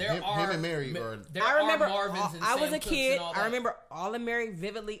I'm art, saying. there Him are and Mary are- there I remember. are Marvins and I was Sam a Cooks kid. and all I that. remember all of Mary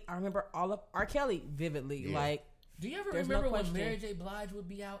vividly. I remember all of R. Kelly vividly. Yeah. Like, Do you ever There's no remember when question. Mary J. Blige would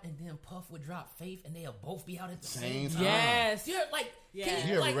be out and then Puff would drop Faith and they'll both be out at the Same same time. yes, Yeah, like, Yeah. can You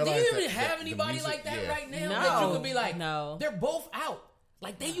you, ever like, do realize you even that have the anybody music- like that yeah. right now? No. That you could be like, No. they're both out.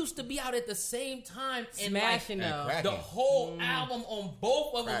 Like, they used to be out at the same time and smashing like, though. crack. the whole album on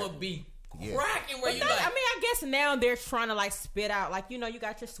both of them Cracking. would be Yeah. cracking where But you that, like, I mean, I guess now they're trying to like spit out, like, you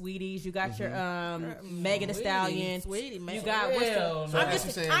got your Sweeties, you got your Megan Thee Stallion, Sweetie, man. you got what's Hell the, no. I'm So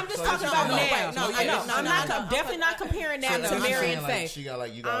just, you're I'm just saying- talking so about you're now. saying- No, so I yeah, know, so I'm no, not no, definitely not comparing that to I'm Mary saying, and like, Faith. she got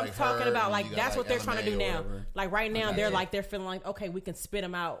like you got I'm like talking her, about and like you got, that's what they're trying to do LMA or now. whatever. Like right now, Okay. they're Yeah. like they're feeling like, okay, we can spit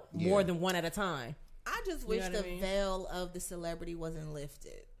them out Yeah. more than one at a time. I just You wish know the what I mean? veil of the celebrity wasn't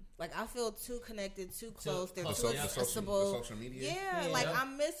lifted. Like, I feel too connected, too close. They're the too social- the accessible. the social media? Yeah, Yeah. like I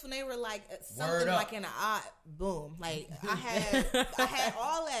miss when they were like Word something up. like in an eye, boom. Like I had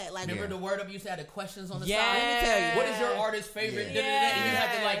all that. Like remember Yeah. the Word Up used to have the questions on the Yeah. side? Let me tell you. What is your artist favorite? Yeah. And you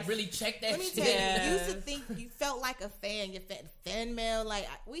have to like Yes. really check that Let me shit. tell you, Yes. you used to think you felt like a fan. You felt fan mail. Like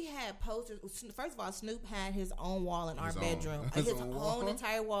we had posters. First of all, Snoop had his own wall in our His own- bedroom. his His own own wall?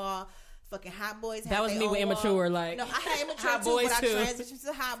 entire wall. Fucking Hot Boys. That had was their me own with wall. Immature, like- no, I had Immature Hot too, Boys but I too. transitioned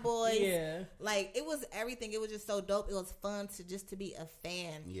to Hot Boys. Yeah. Like it was everything. It was just so dope. It was fun to be a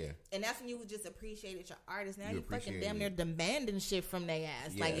fan. Yeah. And that's when you just appreciated your artist. Now You you fucking appreciate damn it. near demanding shit from their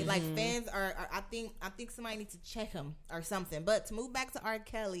ass. Yeah. Like fans are I think somebody needs to check him or something. But to move back to R.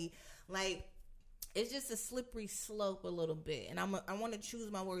 Kelly, like it's just a slippery slope a little bit, and I want to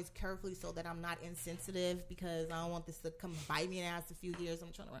choose my words carefully so that I'm not insensitive because I don't want this to come bite me in the ass in a few years.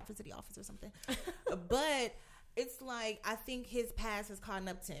 I'm trying to run for city office or something, but it's like I think his past has caught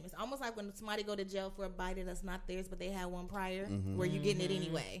up to him. It's almost like when somebody go to jail for a bite that's not theirs, but they had one prior, where you getting it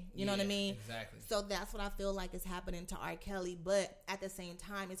anyway. You know what I Yeah, mean? exactly. So that's what I feel like is happening to R. Kelly, but at the same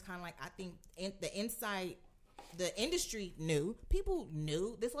time, it's kind of like I think the industry knew, people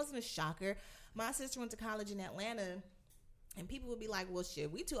knew. This wasn't a shocker. My sister went to college in Atlanta, and people would be like, well,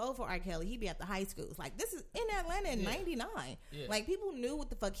 shit, we too old for R. Kelly. He'd be at the high schools. Like, this is in Atlanta in 99. Yeah. Like, people knew what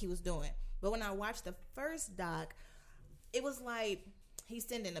the fuck he was doing. But when I watched the first doc, it was like he's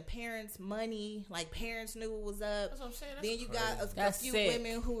sending the parents money. Like, parents knew what was up. That's what I'm saying. That's Then you got a That's few sick.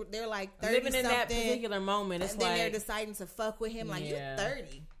 women who, they're like 30 Living in that something, particular moment, it's and then they're like deciding to fuck with him. Like, Yeah. you're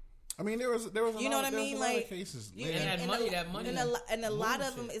 30. I mean, there was a You know lot, what I there was mean? a lot Like, of cases. You- Yeah. And that money and a lot moves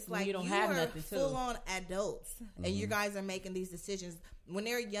of them, it. it's When like you don't have are nothing, too. full on adults, and Mm-hmm. you guys are making these decisions when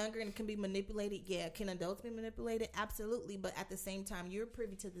they're younger and can be manipulated. Yeah, can adults be manipulated? Absolutely, but at the same time, you're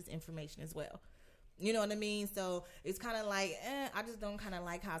privy to this information as well. You know what I mean? So it's kind of like, I just don't kind of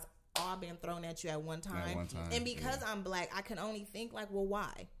like how it's all been thrown at you at one time. And because I'm black, I can only think like, well,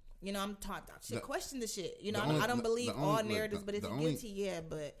 why? You know, I'm taught question the shit. You know, I don't believe all narratives, but if you're guilty, yeah,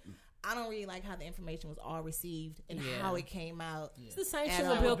 but I don't really like how the information was all received and Yeah. how it came out. it's the same And shit I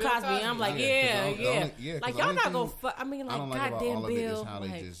with would- Bill Bill Cosby. Cosby. I'm like, Yeah, 'cause yeah. 'cause the Like only y'all not thing gonna fuck. I mean, I don't like like about goddamn all of it is Bill. how they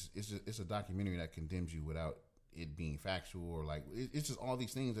Like, it's a documentary that condemns you without it being factual or like it's just all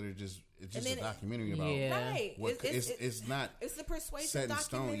these things that are just it's just And a then- documentary about Yeah. Right. what it's not It's a persuasive set in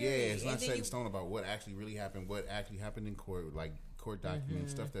stone. documentary. Yeah, it's And not then set in stone about what actually really happened, what actually happened in court, like court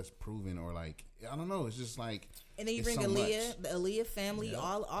documents, stuff that's proven, or like I don't know. It's just like, And then you it's bring so Aaliyah, much. the Aaliyah family,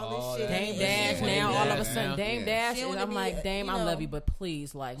 all All this shit. that. Dame in. Dash Yeah. now, Dame all of a Dash sudden, now. Dame Yeah. Dash. She And wanna I'm be, like, Dame, you I know, love you, but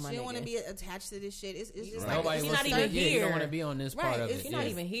please, like, my She don't want to nigga. be attached to this shit. It's just Right. like Nobody She's wants not to even be, yeah, you don't here. want to be on this part Right, of it's it. She's not Yeah.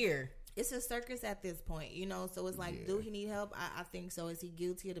 even here. it's a circus at this point, you know. So it's like, do he need help? I think so. Is he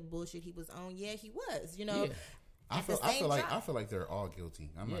guilty of the bullshit he was on? Yeah, he was. You know, Yeah. I at the feel same like time. they're all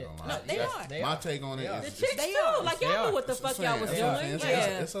guilty. I'm Yeah. not gonna No, lie. they Yes, are. they My are. take on it They are. is The just, chicks They too. are. Like, They y'all are. knew what the That's fuck what y'all I'm was saying. doing. That's what I'm Yeah.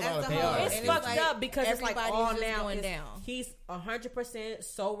 saying. It's a lot As of a people. whole. It's And fucked like, up because it's like everybody's all just now going is down. he's 100%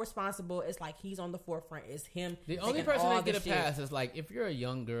 so responsible. It's like he's on the forefront. It's him. The only taking person all that get the a shit. pass is like if you're a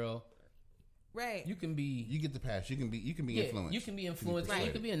young girl, Right. you can be You get the pass. You can be yeah, influenced. you can be influenced. persuaded.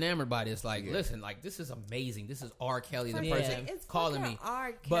 You can be enamored by this. Like, Yeah. listen, like this is amazing. This is R. Kelly, the Yeah. person It's calling fucking me.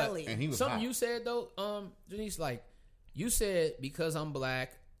 R. But- Kelly. And he was Something hot. you said though, Janice, like you said because I'm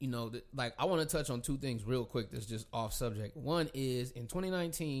black, you know, like I want to touch on two things real quick. That's just off subject. One is in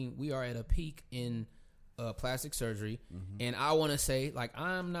 2019 we are at a peak in plastic surgery, and I want to say like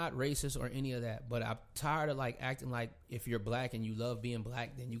I'm not racist or any of that, but I'm tired of like acting like if you're black and you love being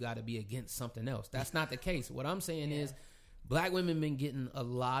black, then you got to be against something else. That's not the case. What I'm saying is, black women been getting a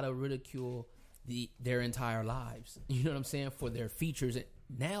lot of ridicule their entire lives. You know what I'm saying, for their features.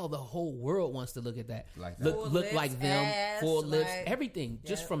 Now the whole world wants to look at that, Like that. look Full look lips, like them, ass, full lips, like- everything,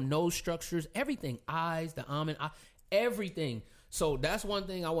 just Yep. from nose structures, everything, eyes, the almond eye, everything. So that's one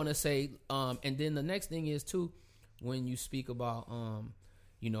thing I want to say. And then the next thing is too, when you speak about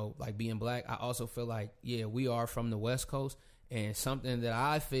you know, like being black, I also feel like, yeah, we are from the West Coast, and something that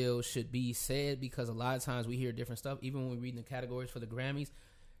I feel should be said, because a lot of times we hear different stuff, even when we read the categories for the Grammys.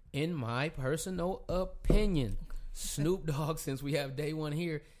 In my personal opinion, Snoop Dogg, since we have Day One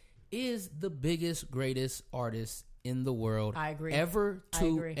here, is the biggest, greatest artist in the world I agree. ever I to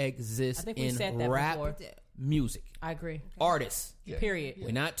agree. exist I think we in said that rap before. music. I agree. Artists. Yeah. Period.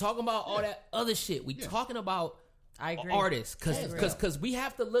 We're not talking about all that other shit. We talking about I agree. artists, I agree. because we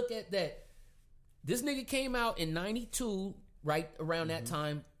have to look at that. This nigga came out in '92, right around that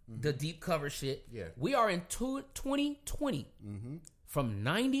time. The deep cover shit. Yeah. We are in 2020 from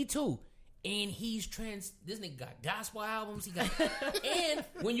 '92, and he's This nigga got gospel albums. He got, and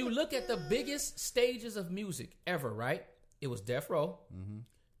when you look at the biggest stages of music ever, right? It was Death Row.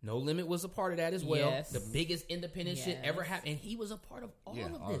 No Limit was a part of that as well. Yes. The biggest independent shit ever Yes. happened, and he was a part of all Yeah,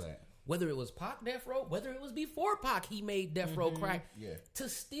 of all this. that. Whether it was Pac Death Row, whether it was before Pac, he made Death Row crack. Yeah. To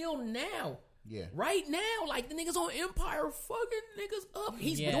still now, Yeah. right now, like the niggas on Empire fucking niggas up.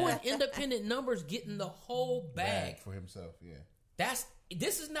 He's Yeah. doing independent numbers, getting the whole bag. for himself. Yeah.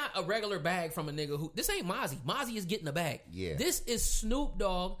 This is not a regular bag from a nigga who. This ain't Mozzie. Mozzie is getting a bag. Yeah. This is Snoop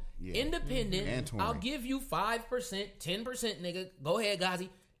Dogg, Yeah. independent. And touring. I'll give you 5%, 10%, nigga. Go ahead, Ghazi.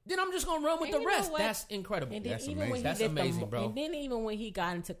 Then I'm just gonna run with And the you know rest. what? That's incredible. And then That's even amazing. when he That's did amazing, bro. And then even when he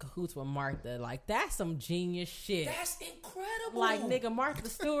got into cahoots with Martha, like that's some genius shit. That's incredible. Like nigga, Martha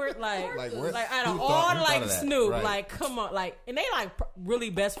Stewart, like Like, where- out who of thought- all who thought like of that? Snoop, Right. like come on, like, and they like really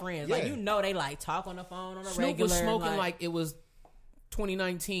best friends. Like Yeah. you know they like talk on the phone on a Snoop regular. was smoking like it was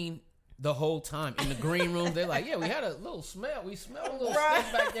 2019 the whole time in the green room. They're like, yeah, we had a little smell. We smelled a little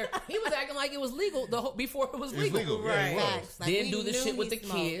stuff back there. He was acting like it was legal before it was It's legal. legal. Yeah, it was. Facts. Like, Then we do the knew shit with he the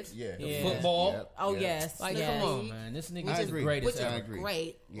smoked. kids. Yeah. The Yeah. football. Yep. oh Yeah. yes, Like, yes. come on, man. This nigga I is the agree. greatest Which I ever. is agree.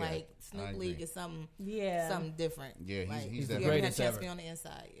 great. Yeah, Like I Snoop agree. League is something, Yeah. something different. Yeah, like, he's the you ever had a greatest chance ever. to be on the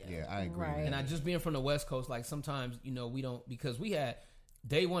inside. Yeah. Yeah, I agree. Right. man. And I just being from the West Coast, like sometimes, you know, we don't, because we had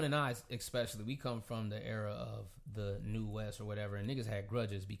Day One and I especially, we come from the era of the New West or whatever, and niggas had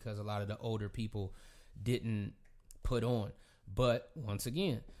grudges because a lot of the older people didn't put on. But once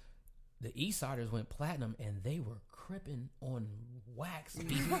again, the East Siders went platinum and they were cripping on wax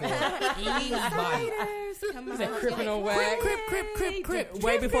before anybody. Come on. Said crippin' on wax. Crip.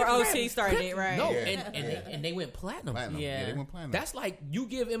 Way before crip, OC started crip. it, right? No, Yeah. and they went platinum. Platinum. Yeah. Yeah, they went platinum. That's like you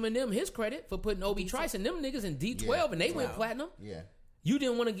give Eminem his credit for putting Obi Trice and them niggas in D12 Yeah. and they went platinum. yeah. You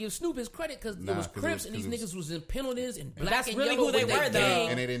didn't want to give Snoop his credit because Nah, it was 'cause it Crips was- and these 'cause it niggas was in penalties and black That's and really yellow who they with their were, though. gang.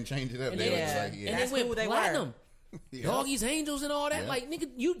 And they didn't change it up. And They they, were just like, and yeah. That's they went who they were. platinum. Yeah. Doggy's Angels and all that. Yeah. Like,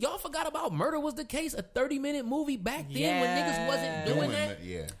 nigga, y'all forgot about Murder Was the Case, a 30-minute movie back then when niggas wasn't doing that.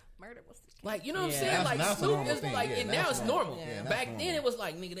 Yeah. Murder was Like, you know what I'm Yeah. saying? That's- Like, that's a Snoop normal is thing. like, Yeah, and that's now it's normal. normal. Yeah, that's Back then, normal. it was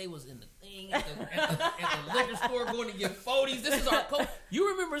like, nigga, they was in the thing at the liquor store going to get 40s. This is our code. You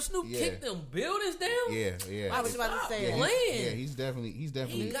remember Snoop Yeah. kicked them buildings down? Yeah, yeah. I was about to Stop say yeah, that. playing. yeah, he's definitely He he's gotta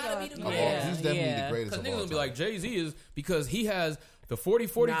be the definitely greatest. Yeah. the greatest Because of niggas all gonna be time. like, Jay-Z is because he has the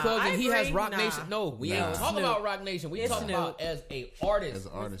 40/40 Nah, Club and I he has agree. Rock Nah. Nation. No, we Nah. ain't talking Snoop. about Rock Nation. We It's talking about Snoop. as a artist. as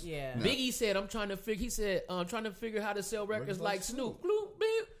an artist. Yeah. Nah. Biggie said, "I'm trying to figure." He said, "I'm trying to figure how to sell records Records like like Snoop." Snoop. Gloop,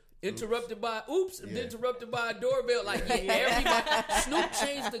 beep. interrupted by a doorbell. Like everybody, Snoop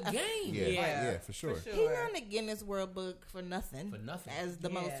changed the game. Yeah, for sure. He on the Guinness World Book for nothing. As the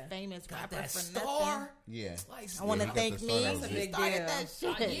most famous rapper that for star. nothing. Yeah. Like, I want to he thank got the me. start on He it. started that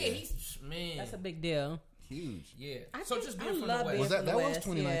shit. he's man. That's a big deal. Huge. Yeah. I So think just I being from love the being West. Was from that the was West,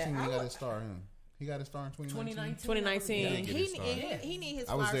 2019 yeah. he got his star in? He got his star in 2019? 2019. Yeah, get his star. He need his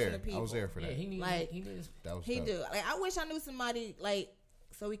I was flowers there. from the people. I was there for that. Yeah, he needs. Like, he needs. That was He dope. do. Like, I wish I knew somebody like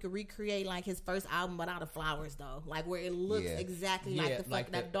so we could recreate like his first album without the flowers though. Like where it looks Yeah. exactly Yeah, like the fuck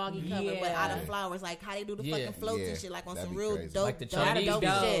like that the- doggy cover, but out of Yeah. flowers. Like how they do the Yeah. fucking floats Yeah. and shit, like on That'd some be real crazy. dope, Like the dope, Chinese dope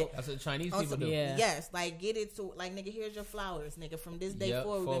people. shit. That's what Chinese On people some- do. Yeah. Yes, like get it to like nigga. Here's your flowers, nigga. From this day Yep,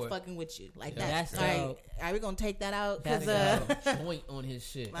 forward, we've been forward. fucking with you. Like Yeah. that. That's All right, dope. all right, we gonna take that out That's because A joint on his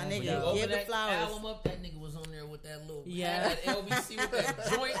shit. My When nigga, you open give the that flowers. album up, that nigga was on there with that little Yeah. that LBC with that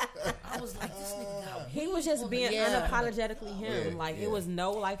joint. I was like, this nigga got He was just being Yeah. unapologetically him. Yeah, Like yeah. it was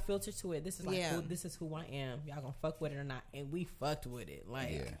no like filter to it. This is like Yeah. this is who I am. Y'all gonna fuck with it or not? And we fucked with it. Like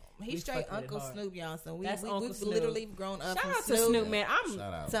Yeah. he's we straight fucked with it Uncle hard. Snoop, y'all. So That's Uncle we've Snoop. literally grown up. Shout from out to Snoop, man. Shout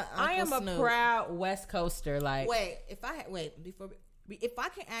out. To I am Uncle a Snoop. proud West Coaster. Like Wait, if I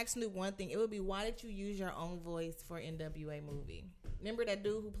can ask Snoop one thing, it would be why did you use your own voice for NWA movie? Remember that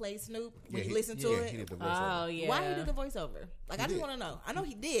dude who played Snoop when you listened to He it? did the oh voiceover. yeah, Why he did the voiceover? Like I just did. want to know. I know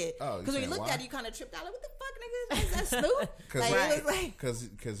he did Oh, you because when you saying looked why? at it, you kind of tripped out. Like what the fuck, nigga? Is that Snoop? Like it was like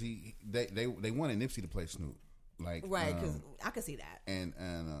Because they wanted Nipsey to play Snoop. Like right because I could see that. and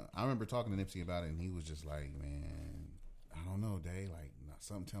I remember talking to Nipsey about it, and he was just like, "Man, I don't know, Day. Like,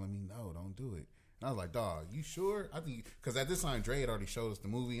 something telling me no, don't do it." And I was like, "Dog, you sure?" I think because at this time Dre had already showed us the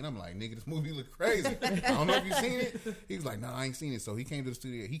movie, and I'm like, "Nigga, this movie look crazy." I don't know if you seen it. He was like, "No, I ain't seen it." So he came to the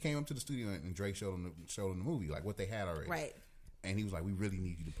studio. He came up to the studio, and Dre showed him the movie, like what they had already. Right. And he was like, "We really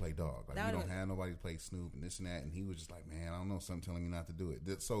need you to play Dog. Like, That we don't would've- have nobody to play Snoop and this and that." And he was just like, "Man, I don't know, something telling me not to do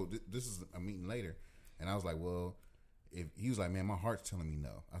it." So this is a meeting later, and I was like, "Well." If he was like, "Man, my heart's telling me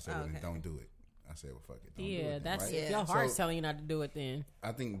no," I said, "Well, then Okay. don't do it." I said, "Well, fuck it." Don't do yeah. it then, That's right? if Yeah. your heart's So- telling you not to do it. Then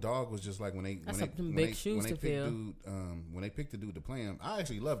I think Dog was just like when they That's when they, some when big they, shoes when they to picked fill. dude when they picked the dude to play him. I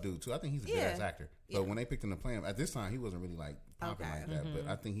actually love dude too. I think he's a good Yeah. ass actor. But Yeah. when they picked him to play him, at this time he wasn't really like popping Okay. like that. Mm-hmm. But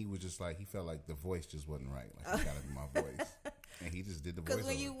I think he was just like he felt like the voice just wasn't right. Like he got to be my voice, and he just did the voice. Because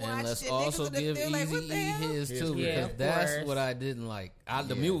when you And watch let's it, also niggas would give feel like, what Easy the hell? his too, Yeah, because of that's course. what I didn't like.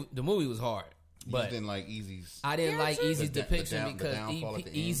 The Yeah. movie was hard, you but didn't like Easy's. I didn't like Easy's The depiction the because downfall at the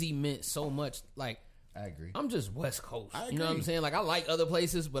end. Easy meant so much. Like I agree. I'm just West Coast. I You know what I'm agree. saying? Like I like other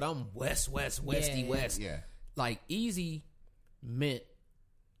places, but I'm Westy Yeah. West. Yeah, Like Easy meant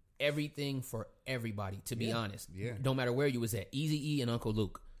everything for everybody. To be Yeah. honest, Yeah. no matter where you was at, Easy E and Uncle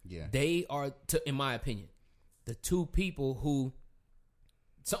Luke. Yeah. They are, in my opinion, the two people who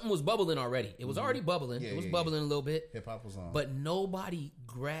something was bubbling already. It was already bubbling. Mm-hmm. Yeah, it was yeah, bubbling a little bit. hip hop was on. But nobody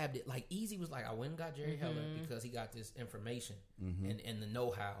grabbed it. Like Easy was like, I went and got Jerry Heller Mm-hmm. because he got this information and the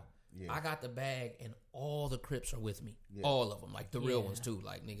know-how. Yeah. I got the bag and all the Crips are with me. Yeah. All of them, like the real Yeah. ones too.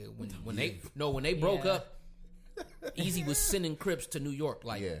 Like nigga, when they broke Yeah. up, Easy was sending Crips to New York,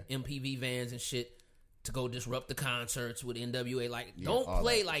 like Yeah. MPV vans and shit, to go disrupt the concerts with NWA. Like, Yeah, don't all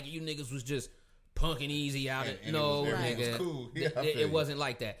play that. like you niggas was just punking Easy out. And it No, was- everything was nigga, cool. Yeah, I feel it you. wasn't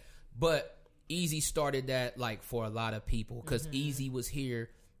like that. But Easy started that like for a lot of people because Easy was here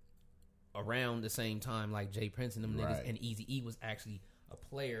around the same time like Jay Prince and them niggas, Right. and Easy E was actually a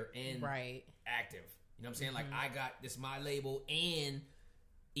player and right. active. You know what I'm saying? Like I got this my label and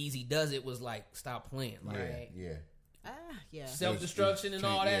Easy Does It was like stop playing. Like yeah, Right. yeah. Yeah. self destruction and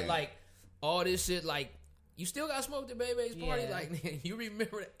all that, yeah. like all this shit, like you still got smoked at Bebe's party, Yeah. like you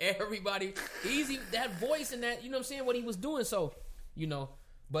remember everybody, Easy, that voice and that, you know what I'm saying, what he was doing. So, you know,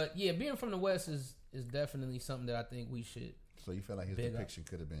 but yeah, being from the West is definitely something that I think we should. So you felt like his Big up. depiction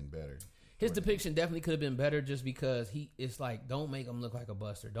could have been better. His depiction definitely could have been better just because it's like, don't make him look like a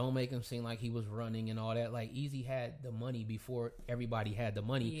buster. Don't make him seem like he was running and all that. Like Easy had the money before everybody had the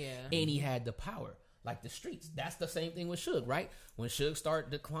money, Yeah. and he had the power. Like the streets. That's the same thing with Suge, right? When Suge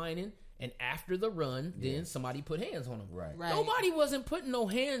started declining and after the run, then somebody put hands on him. Right. Right. Nobody wasn't putting no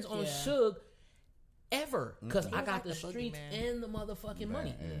hands on Yeah. Suge ever because I was got like the the streets boogeyman. and the motherfucking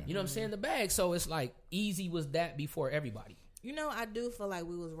money. yeah. You know what I'm saying? The bag. So it's like Easy was that before everybody. You know, I do feel like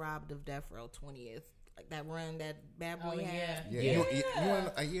we was robbed of Death Row 20th. like that run that Bad Boy Oh, had. Yeah,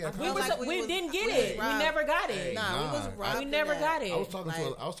 Yeah. I felt like we didn't get we it. was We never got it. Hey, Nah, we was nah, robbed we of never that. got it. I was talking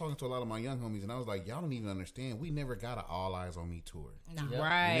Like- I was talking to a lot of my young homies, and I was like, y'all don't even understand. We never got an All Eyes on Me tour. Nah.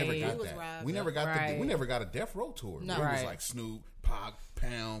 Right. We never got was that. robbed. We never got Right. we never got a Death Row tour. No. It was Right. like Snoop, Pac,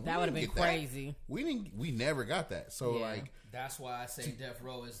 Pound. That We would've didn't been get that. crazy. We never got that. So Yeah. like, That's why I say Death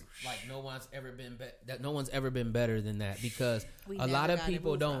Row is like no one's ever been better than that, because We a never lot of got it. We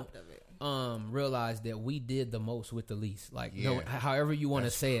people was don't robbed of it. realize that we did the most with the least. Like Yeah. however you want to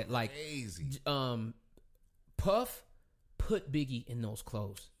That's say it. Like crazy. Puff put Biggie in those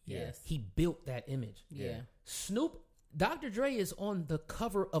clothes. Yes. He built that image. Yeah. Snoop, Dr. Dre is on the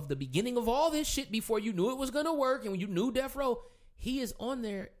cover of the beginning of all this shit before you knew it was gonna work, and when you knew Death Row, he is on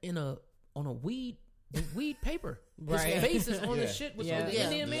there on a weed paper. Right. His face is on the Yeah. shit with Yeah. the Yeah.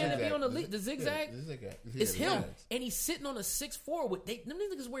 Indian The man to be zigzag. on the zigzag. Yeah, the zigzag. It's Yeah, him, yeah. and he's sitting on a 6'4" with them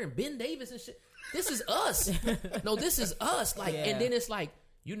niggas wearing Ben Davis and shit. This is us. No, this is us. Like, Yeah. and then it's like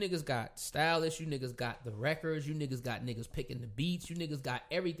you niggas got stylists, you niggas got the records, you niggas got niggas picking the beats, you niggas got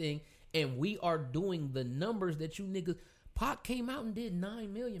everything, and we are doing the numbers that you niggas. Pac came out and did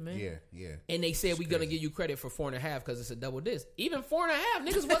 9 million, man. Yeah. And they said we're gonna give you credit for 4.5 because it's a double disc. Even 4.5,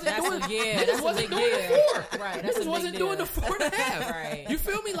 niggas wasn't That's doing. a- yeah, niggas that's a wasn't big doing deal. the 4. Right, that's a Niggas big wasn't deal. doing the 4.5. Right. You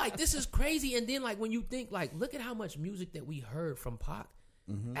feel me? Like, this is crazy. And then like when you think like, look at how much music that we heard from Pac.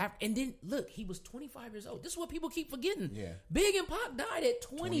 And then look, he was 25 years old. This is what people keep forgetting. Yeah. Big and Pac died at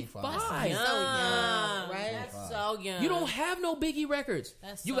 25. So young, right? That's so young. You don't have no Biggie records.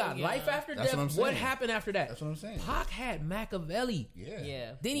 That's You so got young. Life After That's Death. what I'm What saying. happened after that? That's what I'm saying. Pac had Machiavelli. Yeah.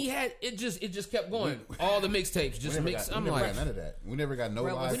 Yeah. Then he had it just kept going. All the mixtapes just mix. We I'm never like, got none of that. We never got no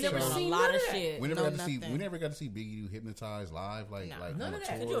Bro, live we never shows. seen seen a lot none of of that. shit. We never No, got to see. nothing. We never got to see Biggie do Hypnotize live, like No. like None on of a that.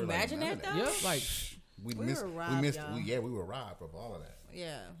 tour. Could you imagine like, that, none of though? yeah, like We We missed. were We robbed, missed. y'all. We were robbed of all of that.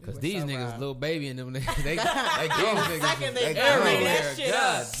 Yeah. because these niggas, little baby, and them, they gone. Second they gone. Ring Yeah. that shit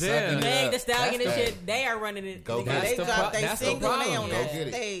up. damn. Meg the Stallion and That's shit, they are running it. Go Nigga, get They it. dropped they that's the single and they problem. on Go that get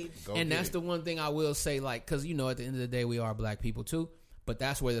it. stage. Go And get that's it. the one thing I will say, like, because you know, at the end of the day, we are black people too. But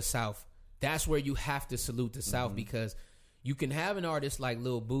that's where the South. That's where you have to salute the South, because you can have an artist like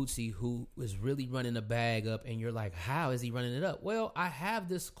Lil Bootsy who is really running the bag up, and you're like, how is he running it up? Well, I have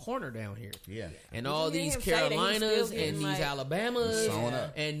this corner down here. Yeah. And Did all you hear these him say that he's Carolinas still getting, and these like- Alabamas, He's sewing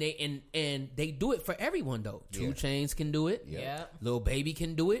up. and they do it for everyone though. Yeah. 2 Chainz can do it. Yeah. Lil Baby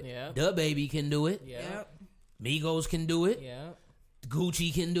can do it. Yeah. Da Baby can do it. Yeah. Yep. Migos can do it. Yeah.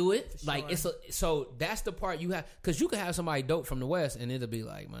 Gucci can do it. For Like sure. so that's the part you have, because you can have somebody dope from the West and it'll be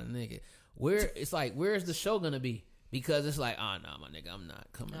like, my nigga, where's the show gonna be? Because it's like, oh no, my nigga, I'm not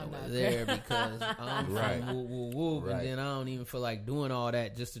coming I'm over not. there because I'm Right. from woo, Right. and then I don't even feel like doing all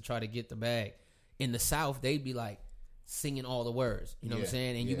that just to try to get the bag. In the South, they'd be like singing all the words, you know what I'm Yeah,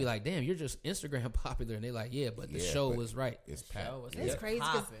 saying? And you'd be yeah. like, damn, you're just Instagram popular, and they're like, yeah, but the Yeah, show but was right. It's packed. It's crazy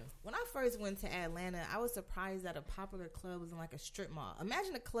because Popping. when I first went to Atlanta, I was surprised that a popular club was in like a strip mall.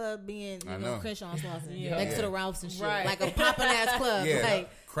 Imagine a club being, I you know, know. Crenshaw and Slauson Yeah. next to Yeah. the Ralphs and shit, Right. like a popping ass club. Yeah,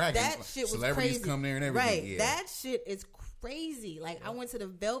 like cracking. that shit was Celebrities crazy. come there and everything. Right, Yeah. that shit is crazy. Like I went to the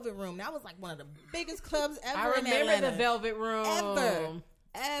Velvet Room. That was like one of the biggest clubs ever. I in remember Atlanta. the Velvet Room.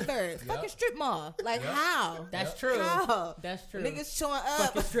 Ever. Fucking strip mall. Like how? That's true. How? That's true. Niggas showing up.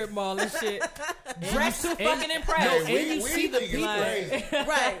 Fucking strip mall and shit. Dressed too fucking impressed. No, We- and you we see the think it's people. crazy.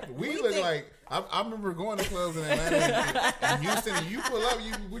 Right. We look think- like I remember going to clubs in Atlanta and Houston, and you pull up,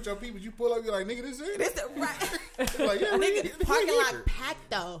 you with your people, you pull up, you're like, nigga, this is This the right. like, yeah, Nigga, parking lot packed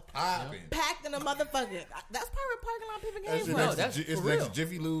though. popping. Packed in a motherfucker. That's probably where parking lot people That's came the from. next, that's it's for the next real.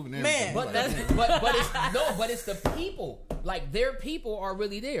 Jiffy Lube and Man. everything. But Like, that's but it's the people. Like, their people are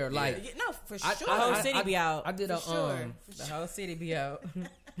really there. Like, Yeah, no, for I- sure. The whole city be out. I did For a sure. The whole city be out.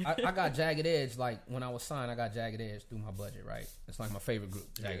 I got Jagged Edge. Like, when I was signed, I got Jagged Edge through my budget. Right, it's like my favorite group,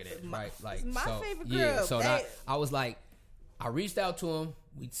 Jagged Edge. Right, like it's my so, favorite Yeah, group. so They- that, I was like, I reached out to him.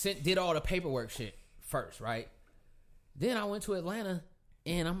 We did all the paperwork shit first, right? Then I went to Atlanta,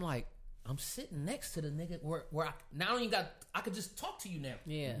 and I'm like, I'm sitting next to the nigga where I now even got. I could just talk to you now,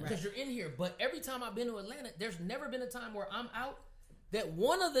 Yeah. because you're in here. But every time I've been to Atlanta, there's never been a time where I'm out that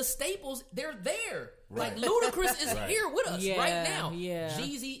one of the staples they're there. Right. Like Ludacris is Right. here with us Yeah, right now. yeah.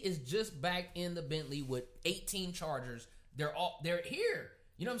 Jeezy is just back in the Bentley with 18 Chargers. They're here.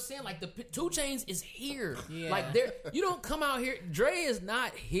 You know what I'm saying? Like the 2 Chainz is here. Yeah. Like you don't come out here. Dre is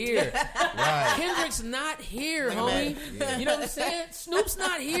not here. right. Kendrick's not here, Man. homie. Yeah. You know what I'm saying? Snoop's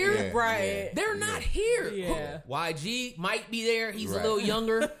not here. Yeah, Right. yeah, They're yeah. not here. Yeah. YG might be there. He's Right. a little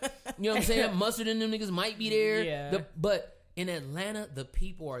younger. You know what I'm saying? Mustard and them niggas might be there. Yeah. But in Atlanta, the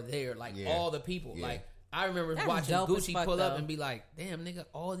people are there. Like Yeah. all the people. Yeah. Like I remember That's watching dope as Gucci fuck, pull up though. and be like, "Damn, nigga,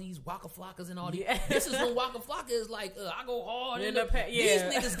 all these Waka Flockas and all these." Yeah. This is when Waka Flocka is like, "I go hard in In the the pa- yeah.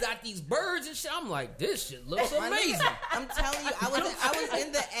 These niggas got these birds and shit." I'm like, "This shit looks My amazing." nigga, I'm telling you, I was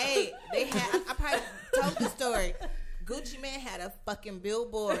in the A. They had. I probably told the story. Gucci Man had a fucking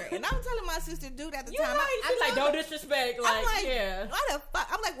billboard, and I was telling my sister dude at the You're time. right. She's like, don't disrespect. I'm like, yeah. why the fuck?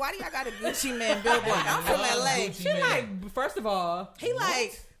 I'm like, why do y'all got a Gucci Man billboard? I'm from Love LA. Gucci She Man. like, first of all, He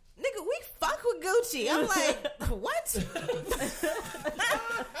like, nigga, we fuck with Gucci. I'm like, what?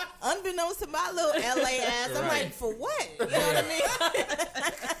 Unbeknownst to my little LA ass, I'm Right. like, for what? You know what I mean?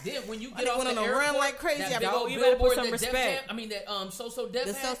 Then when you I get done off went the on a airport, run like crazy. that I big go, old you better put billboard some that Def respect. Jam, I mean that So Def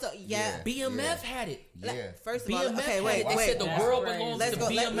The had, so yeah. BMF had it. Yeah. First of all, BMF okay, had wait, it. They wait. said the That's world crazy. belongs Let's to go.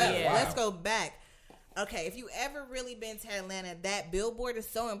 BMF. Let's go back. Okay, if you ever really been to Atlanta, that billboard is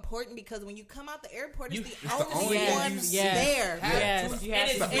so important because when you come out the airport, it's the only thing one you see. Yes. there. Yes, you have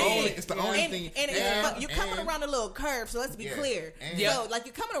And to it's see big. it. It's the only and, thing. and it's you're coming around a little curve, so let's be Yeah. clear. And- So like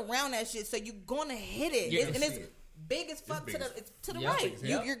you're coming around that shit, so you're gonna hit it, Yeah, and you it's see it. big as fuck big to as- the it's to the Yep. right.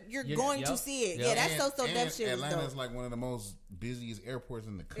 Yep. You're Yeah, going yep. to see it. Yep. Yeah, that's so And Def shit is Atlanta dope. is like one of the most busiest airports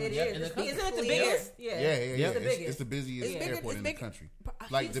in the country. It Yep, is. in the It's country. Isn't it the clear. biggest? Yeah. It's the biggest. It's the busiest It's bigger- airport it's in the bigger- country.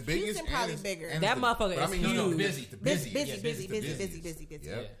 Houston- Like the biggest, Houston probably and it's- bigger. and That it's the- motherfucker but I is mean, you know, huge. busy. the Busy, busiest. busy, Yeah, busy, the busy, busiest. busy, busy.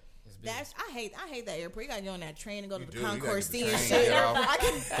 Yep. It's busy. That's I hate that airport. You gotta get on that train and go to the You do. You gotta concourse get the C and train, shit. get off, I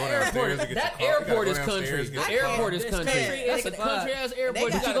can, go downstairs and get That your car. airport You is gotta go country. downstairs, The get your car. airport is This country. country That's a is country ass airport. They You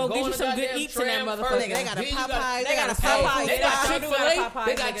got- gotta you gonna go get on you some the good goddamn eats in that tram motherfucker. first. They got a Then you got- Popeyes. They got a Hey, Popeyes. They got They do got a Chick-fil-A. Popeyes,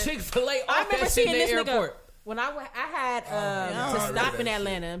 They got nigga. Chick-fil-A I off remember that shit seeing in the this nigga airport. when I had yeah, to I stop remember in that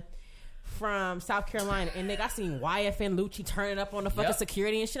Atlanta from South Carolina, and nigga, I seen YFN Lucci turning up on the fucking Yep.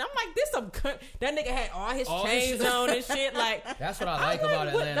 security and shit. I'm like, this some that nigga had all his All chains his shit. on and shit. Like, That's what I I'm like about what-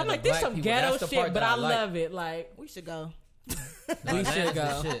 Atlanta. I'm like, the this black some people. ghetto That's the shit, part but that I like. love it. Like, we should go. No, We should Atlanta's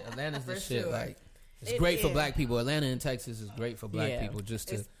go. the shit. Atlanta's the For shit. sure. Like, it's It great for is. black people. Atlanta and Texas is great for black Yeah. people just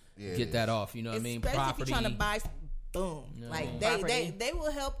to Yeah, get it that is. off. You know what I mean? Especially Property. if you're trying to buy. Boom. No. Like Property. they will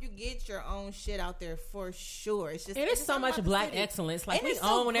help you get your own shit out there for sure. It's just and it's it's just so something much about the black city. excellence. Like, And we it's so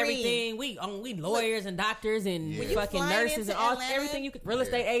own green. everything. We lawyers and doctors and When you fucking flying nurses into and all Atlanta- everything. You could, real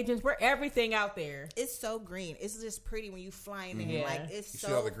estate agents. We're everything out there. It's so green. It's just pretty when you flying in. Yeah. Like it's You so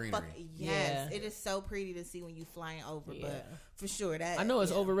see all the greenery. yes, Yeah. it is so pretty to see when you flying over. Yeah. But for sure, that I know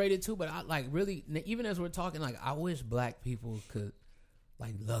it's yeah. overrated too, but I like really, even as we're talking, like I wish black people could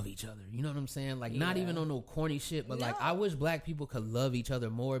like love each other. You know what I'm saying? Like not Yeah. even on no corny shit, but like No. I wish black people could love each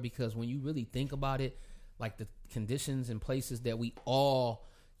other more because when you really think about it, like the conditions and places that we all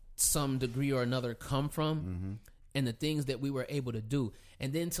some degree or another come from and the things that we were able to do.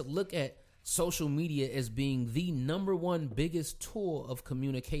 And then to look at social media as being the number one biggest tool of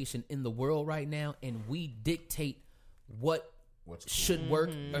communication in the world right now, and we dictate what What's cool. should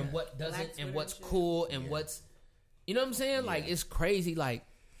work and what doesn't Black and Twitter what's and shit. cool and what's, you know what I'm saying? Like it's crazy. Like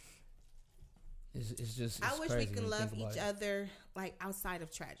it's just. I it's wish we crazy can when you love think about each it. other like outside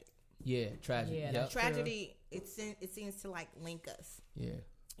of tragic. Yeah, tragic. Yeah, Yep. that's Tragedy, it seems to like link us. Yeah.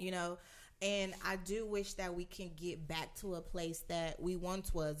 You know, and I do wish that we can get back to a place that we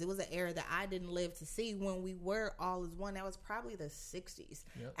once was. It was an era that I didn't live to see when we were all as one. That was probably the 60s.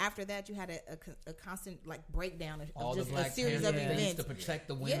 Yep. After that, you had a constant like breakdown of All just the Black a series of Panther things events. to protect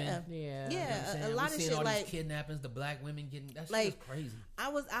the women. Yeah. Yeah. You know what I'm Yeah, saying? a We lot of seeing shit all like these kidnappings, the black women getting that shit Like, is crazy.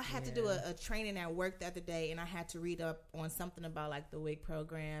 I had to do a training at work the other day, and I had to read up on something about like the WIG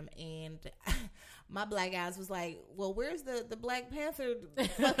program, and my black guys was like, "Well, where's the Black Panther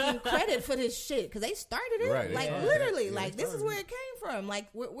fucking credit for this shit? Because they started it, Right, like yeah. literally, Yeah, like they this is started where it came from. Like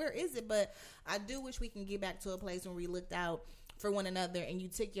where is it? But I do wish we can get back to a place when we looked out for one another and you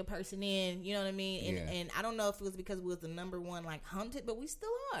took your person in, you know what I mean? And, Yeah. and I don't know if it was because we was the number one like hunted, but we still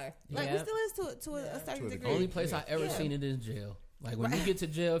are. Like we Yeah. still is to a certain To a degree. Only place I ever Yeah. seen it is jail. Like when you get to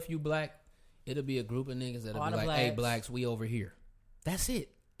jail, if you black, it'll be a group of niggas that'll All be the like, "Hey, blacks. blacks, we over here." That's it.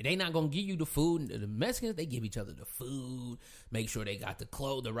 They not gonna give you the food. The Mexicans, they give each other the food, make sure they got the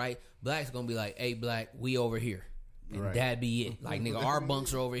clothes, the right. Blacks gonna be like, "Hey, black, we over here." And Right. that be it. Like, nigga, our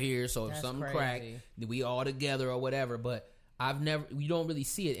bunks are over here, so if That's something crazy. crack, then we all together or whatever. But we don't really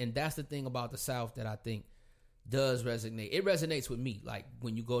see it. And that's the thing about the South that I think does resonate. It resonates with me. Like,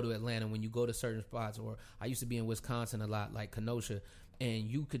 when you go to Atlanta, when you go to certain spots, or I used to be in Wisconsin a lot, like Kenosha, and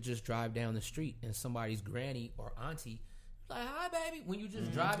you could just drive down the street and somebody's granny or auntie like, "Hi, baby," when you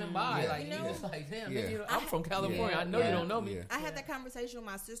just driving by. Yeah. Like, You you know, just like, "Damn, Yeah. nigga, I'm from California. Yeah. I know Yeah. you don't know me." Yeah. I had that conversation with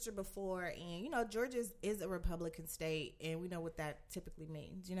my sister before, and you know, Georgia is a Republican state, and we know what that typically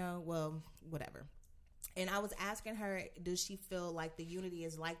means. You know, well, whatever. And I was asking her, does she feel like the unity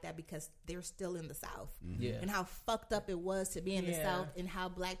is like that because they're still in the South? Yeah. And how fucked up it was to be in the Yeah. South, and how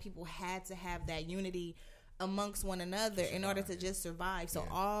black people had to have that unity amongst one another in order to just survive. So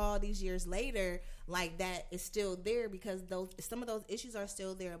all these years later, like, that is still there because some of those issues are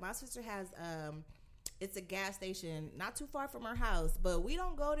still there. My sister has it's a gas station not too far from her house, but we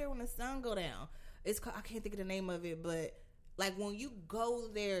don't go there when the sun go down. It's called, I can't think of the name of it, but like when you go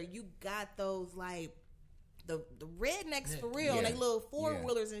there, you got those like the rednecks for real, and they little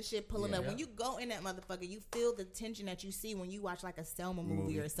 4-wheelers and shit pulling up. When you go in that motherfucker, you feel the tension that you see when you watch like a Selma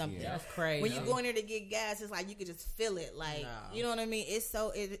movie or something. That's crazy. When you go in there to get gas, it's like you could just feel it. Like, you know what I mean? It's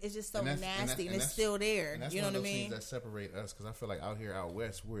so it's just so nasty, and it's still there. And that's you know one what of I those mean? things that separate us, because I feel like out here, out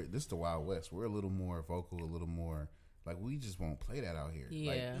west, this is the Wild West. We're a little more vocal, a little more like, we just won't play that out here.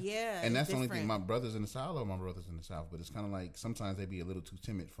 Yeah. Like, Yeah, and that's the only different. thing. My brothers in the South, I love my brothers in the South, but it's kind of like sometimes they be a little too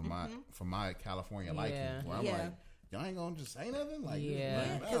timid for my California liking. Where I'm like, y'all ain't gonna just say nothing, like,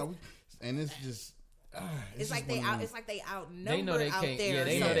 and it's just. It's like they outnumber They know they out can't. there. Yeah, or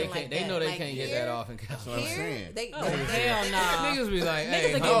they know something they like can't. They that. know they Like, can't get here- that off in California. That's what I'm saying. They, Oh, hell no. Niggas be like, Niggas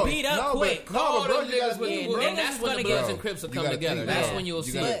hey, will get beat up quick. call bro, them you gotta niggas with think, the, bro. and that's when the Niggas Bloods gonna and Crips will You come gotta together. think, That's bro. when you'll You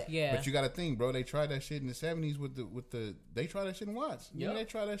see gotta- it. Yeah. But you got to think, bro. They tried that shit in the 70s with the. They tried that shit in Watts. You know, Yep.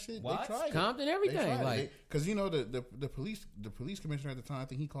 they tried that shit. Watts, they tried it. Compton, They everything, tried it. like- Because you know the police commissioner at the time, I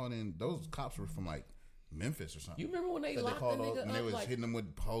think he called in. Those cops were from like Memphis or something. You remember when they That locked the called nigga and they up? was Like, hitting them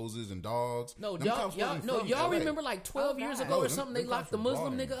with hoses and dogs. no, Them y'all cops wasn't from y'all LA. remember like 12 years God. ago No, or them- something? They them locked cops the from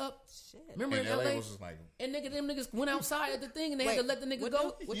Muslim Baltimore. nigga up. Shit. Remember And in LA LA? was just like, And them niggas went outside at the thing and they had Wait, to let the nigga what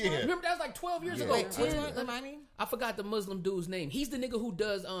go. dude? Which Yeah. one? Remember that was like 12 years Yeah. ago. Wait, which Yeah. one? Remind me. I forgot the Muslim dude's name. He's the nigga who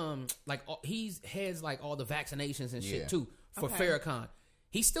does like he's heads like all the vaccinations and shit Yeah. too for Okay. Farrakhan.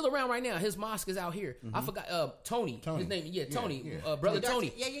 He's still around right now. His mosque is out here. I forgot Tony. Tony. His name, Yeah, Tony. yeah. Brother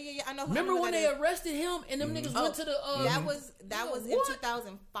Tony. Yeah. I know. Remember when they that is. arrested him and them niggas went to the That was in what?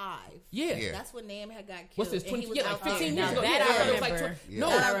 2005. Yeah. Yeah. That's when Nam had got killed. What's this? and he 20? was Yeah, like out there. 15 Now years ago. that Yeah, I thought it was like remember. no,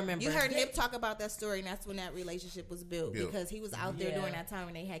 That I Um, remember. You heard Nip talk about that story, and that's when that relationship was built because he was out there Yeah. during that time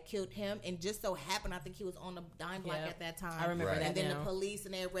and they had killed him, and just so happened I think he was on the dime block Yeah. at that time. I remember Right. that And then now. the police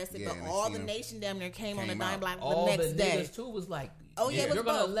and they arrested, Yeah, but and they all seen the him. nation damn near came on the Came dime out. block all the the next day. niggas too was like, Oh, yeah, it was you're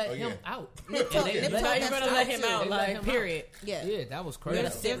gonna both. let Oh, him yeah. out. Nip And told- they Nip let told him that You're gonna story let him too. out, They let like, him out. period. Yeah. Yeah, that was We're gonna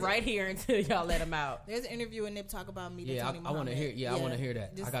crazy. sit right here until y'all let him out. There's an interview with Nip talk about me. Yeah, I wanna hear- yeah, I wanna hear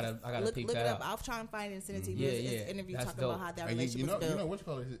that. I gotta look, peep look that it up. out. I'll try and find it and send it to you. Yeah, It's yeah. an interview That's talking dope. about how that And relationship you was built. know what you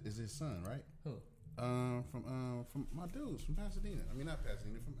call it is his son, right? Who? From my dudes from Pasadena. I mean, not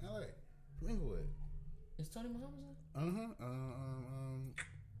Pasadena, from LA, from Inglewood. Is Tony Muhammad?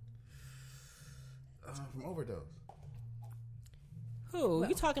 From Overdose. Who?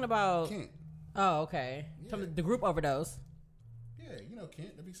 You talking about? Kent. Oh, okay. Yeah. From the group Overdose. Yeah, you know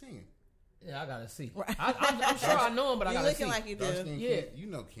Kent. They be singing. Yeah, I gotta see. I'm sure I know him, but I You gotta looking see. like you Dark do. skin Yeah. Kent. You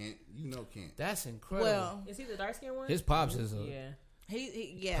know Kent. You know Kent. That's incredible. Well, Is he the dark skinned one? His pops is a Yeah.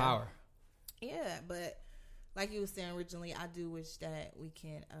 he yeah. power. Yeah, but like you were saying originally, I do wish that we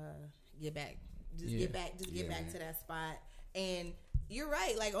can get back, get back man. to that spot. And you're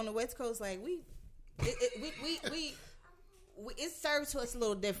right. Like on the West Coast, like we it serves to us a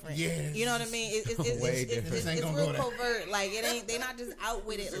little different. Yes. You know what I mean? It's Way different. it's Ain't gonna real go there. covert. Like it ain't. They're not just out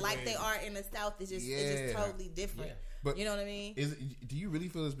with it like they are in the South. It's just Yeah. totally different. Yeah. But you know what I mean? Do you really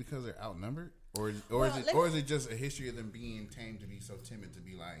feel it's because they're outnumbered, or is it just a history of them being tamed to be so timid to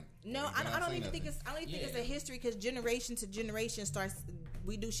be like? No, "Well, you I cannot don't say even think nothing." it's a history because generation to generation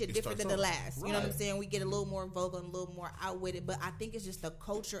we do shit It different than starts the over. last. You know what I'm Right. saying? We get a little more vocal and a little more out with it, but I think it's just the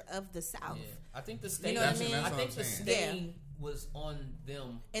culture of the South. Yeah. I think the stain. know what I mean? I That's think what the I'm saying. stain was on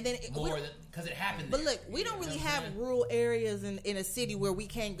them And then more than because it happened. But there. look, we don't really You know what I'm have saying? rural areas in a city where we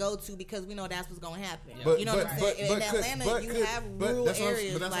can't go to because we know that's what's going to happen. But, you know what I'm saying? In Atlanta, you have rural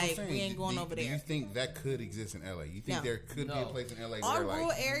areas like we ain't going over Do you there. think that could exist in LA? You think No. there could be a No. place in LA Our where rural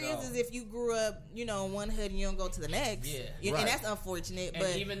like areas no. is if you grew up, in one hood and you don't go to the next. Yeah. And Right. that's unfortunate. And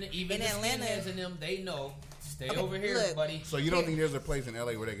But even in the Atlanta, skinheads and them, they know. Stay Okay, over here, look. buddy. so you don't think there's a place in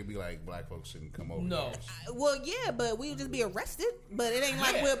LA where they could be like black folks shouldn't come over? No. there? well, yeah, but we would just be arrested. But it ain't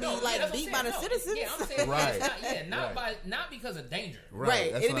like Yeah, we'll be no, yeah, that's what beat I'm by the saying. No, citizens. Yeah, I'm saying Right. not because of danger.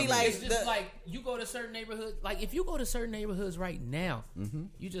 Right. That's It'd what be I mean. like- It's just the- like you go to certain neighborhoods. Like if you go to certain neighborhoods right now,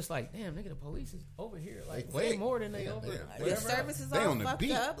 you just like, damn, nigga, the police is over here. Like Like, way wait. more than they Yeah, over. yeah. wherever The else. services They are on the fucked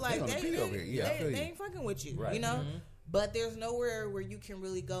beat. up. Like They on the beat over here. Yeah, I feel you. they ain't fucking with you. Right. You know. But there's nowhere where you can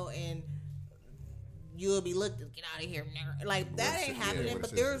really go and you'll be looked at, get out of here, nigga. Like that Where ain't the- happening. where the But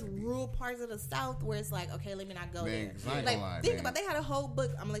there's citizens be. rural parts of the South where it's like, okay, let me not go Man, there. 'cause I ain't Like gonna lie, think man. about, they had a whole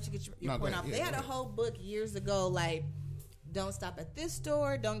book. I'm gonna let you get your No, point go off. ahead. They Yeah, had go a ahead. whole book years ago, like don't stop at this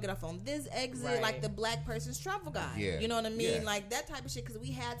store, don't get off on this exit, Right. like the black person's travel guide. Yeah. You know what I mean? Yeah. Like that type of shit, because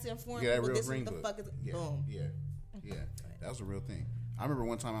we had to inform Yeah, that people real this is green what the book. fuck is. Yeah, Boom. yeah. That was a real thing. I remember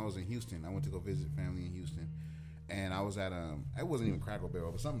one time I was in Houston. I went to go visit family in Houston, and I was at it wasn't even Cracker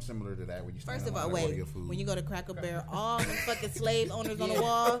Barrel, but something similar to that where you stand First in of all, line to order wait. your food. When you go to Cracker Barrel, all the fucking slave owners on the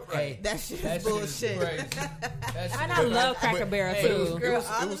wall, Hey, that shit that is shit is bullshit. crazy. That shit And is I love Cracker Barrel hey, too. Girl, was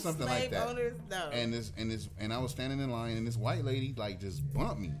all the something slave like that. owners, no. and I was standing in line, and this white lady like just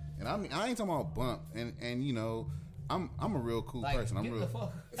bumped me, and I mean I ain't talking about bump, and you know I'm a real cool like, person. I'm get real. the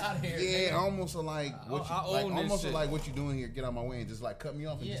fuck out of here. Yeah, nigga. almost like what you I like, own this almost shit. like what you doing here. Get out my way and just like cut me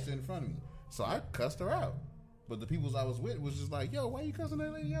off and Yeah. just sit in front of me. So I cussed her out, but the peoples I was with was just like, "Yo, why you cussing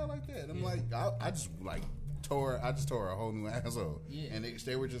that lady out like that?" And I'm like, I just like tore her a whole new asshole, Yeah. and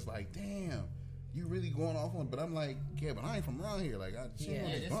they were just like, "Damn, you really going off on?" But I'm like, "Yeah, but I ain't from around here. Like, she Yeah, yeah,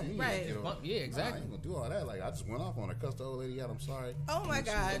 just this bump is- me, right. you know. Bump- yeah, Nah, I exactly. ain't gonna do all that. Like, I just went off on her, cussed the old lady out. I'm sorry. Oh my And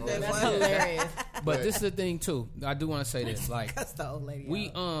she God, was that's like, That's hilarious. But this is the thing too. I do want to say this. Like That's the old lady.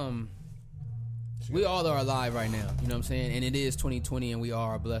 we out. we all are alive right now. You know what I'm saying? And it is 2020, and we all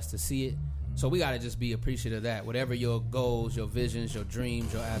are blessed to see it. So we got to just be appreciative of that. Whatever your goals, your visions, your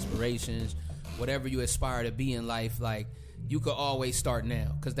dreams, your aspirations, whatever you aspire to be in life, like you could always start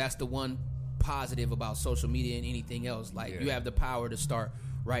now, because that's the one positive about social media and anything else. Like you have the power to start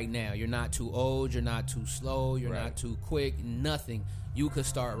right now. You're not too old. You're not too slow. You're Right. not too quick. Nothing. You could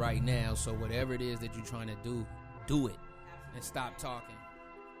start right now. So whatever it is that you're trying to do it, and stop talking.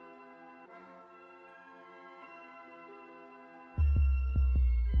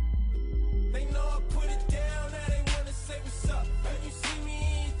 They know I put it down, now they wanna say what's up. When you see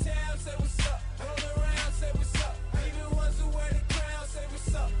me in town, say what's up. Roll around, say what's up. Even ones who wear the crown, say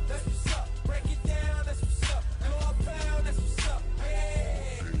what's up. That's what's up. Break it down, that's what's up. Go a pound, that's what's up.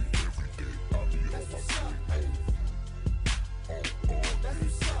 Hey. That's what's up. That's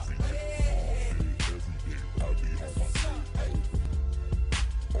what's up. Hey. That's what's up.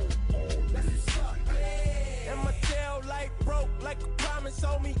 That's what's up. Hey. And my tail light broke like a promise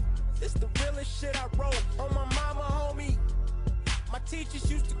on me. This the realest shit I wrote on my mama, homie. My teachers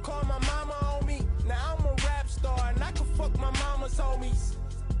used to call my mama on me. Now I'm a rap star and I can fuck my mama's homies.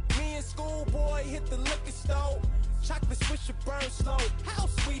 Me and schoolboy hit the liquor store. Chocolate swisher burn slow. How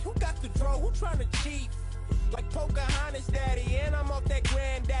sweet, who got the draw? Who tryna cheat? Like Pocahontas daddy, and I'm off that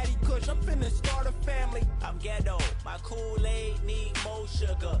granddaddy kush. I'm finna start a family. I'm ghetto, my Kool-Aid need more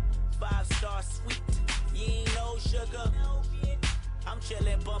sugar. 5-star sweet, you ain't no sugar. I'm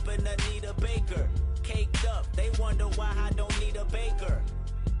chillin', bumpin' Anita Baker. Caked up, they wonder why I don't need a baker.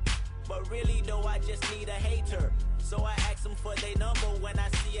 But really though, I just need a hater. So I ask them for their number when I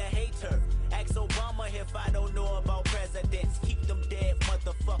see a hater. Ask Obama if I don't know about presidents. Keep them dead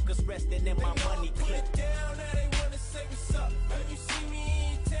motherfuckers resting in my money clip. Put it down, now they wanna say what's up. When you see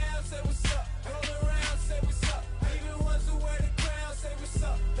me in town, say what's up. Roll around, say what's up. Even ones who wear the crown, say what's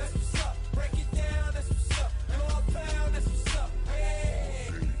up. That's what's up. Break it down, that's what's up. Go a pound, that's what's up. Hey.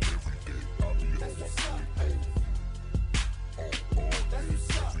 That's what's up. That's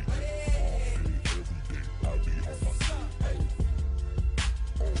what's up. Hey. That's what's up.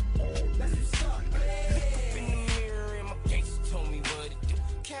 That's what's up. Hey. In the mirror, and my gangster told me what to do.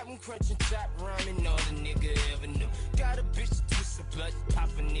 Captain crunching, chop rhyming, all the nigga ever knew. Got a bitch to twist her blood, pop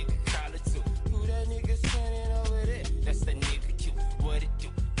a nigga collar too. Who that nigga standing over there? That's that nigga Q. What it do?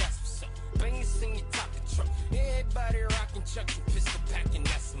 That's what's up. Banging, sing your top the truck. Everybody rocking chucks and pistol packing,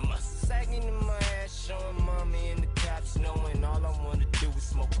 that's a must. Sagging in my ass, showing mommy and the cops knowing all I wanna do is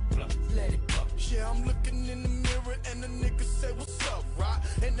smoke a blunt. Let it go. Yeah, I'm looking in the mirror and the nigga say, what's up, right?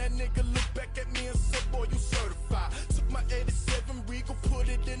 And that nigga look back at me and said, boy, you certified. Took my 87 Regal, put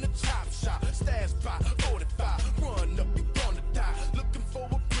it in the chop shop. Stash by 45, run up, you gonna die. Looking for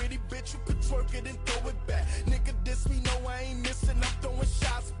a pretty bitch who could twerk it and throw it back. Nigga diss me, no, I ain't missing, I'm throwing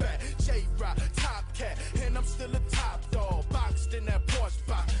shots back. J-Rock, top cat, and I'm still a top dog. Boxed in that Porsche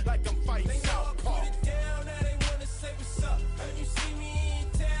spot, like I'm fighting They know I Southpaw. put it down, now they wanna say what's up. When you see me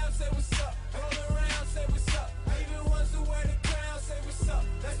in town, say what's up. Roll around, say what's up. Even ones who wear the crown, say what's up.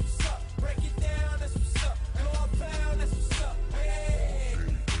 That's what's up. Break it down, that's what's up. Go a pound, that's what's up. Hey.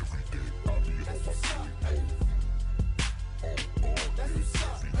 That's what's up. That's what's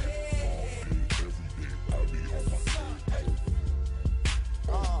up. Hey. That's what's up.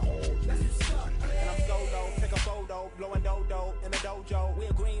 That's what's up. And I'm solo, take a photo, blowing dodo in the dojo. We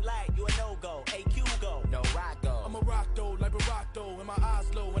a green light, you a no-go. AQ go. No rock go. I'm a rock though, like Barato, and my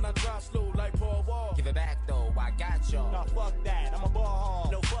eyes low, and I drive slow like Paul Wall. Give it back though, I got y'all. Nah, fuck that, I'm a ball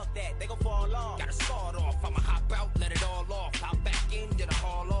hog. No, fuck that, they gon' fall off. Gotta start off, I'ma hop out, let it all off. Hop back in, then I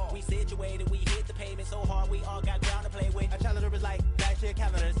haul off. We situated, we hit the pavement so hard, we all got ground to play with.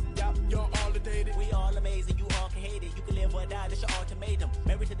 or die, that's your ultimatum.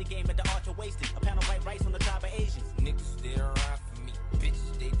 Married to the game, but the altar wasted. A pound of white rice on the tribe of Asians. Niggas they ride for me, bitch,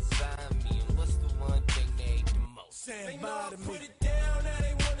 they design me. And what's the one thing they hate the most? They know I put it down, now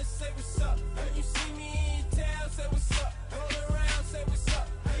they wanna say what's up. When you see me in town, say what's up. Roll around, say what's up.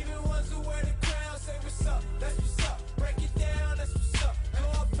 Even ones who wear the crown, say what's up. That's what's up. Break it down, that's what's up. Go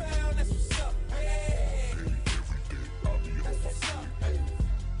up pound, that's what's up. Hey, that's what's up.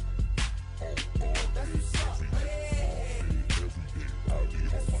 That's what's up. Hey,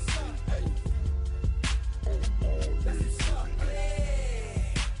 that's what's up. That's what's up.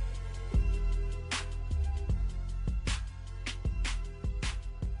 Hey.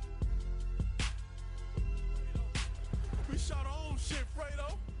 We shot our own shit,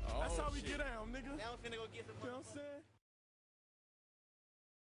 Fredo. That's how we get down, nigga. Now I'm finna go get some. You know what I'm saying?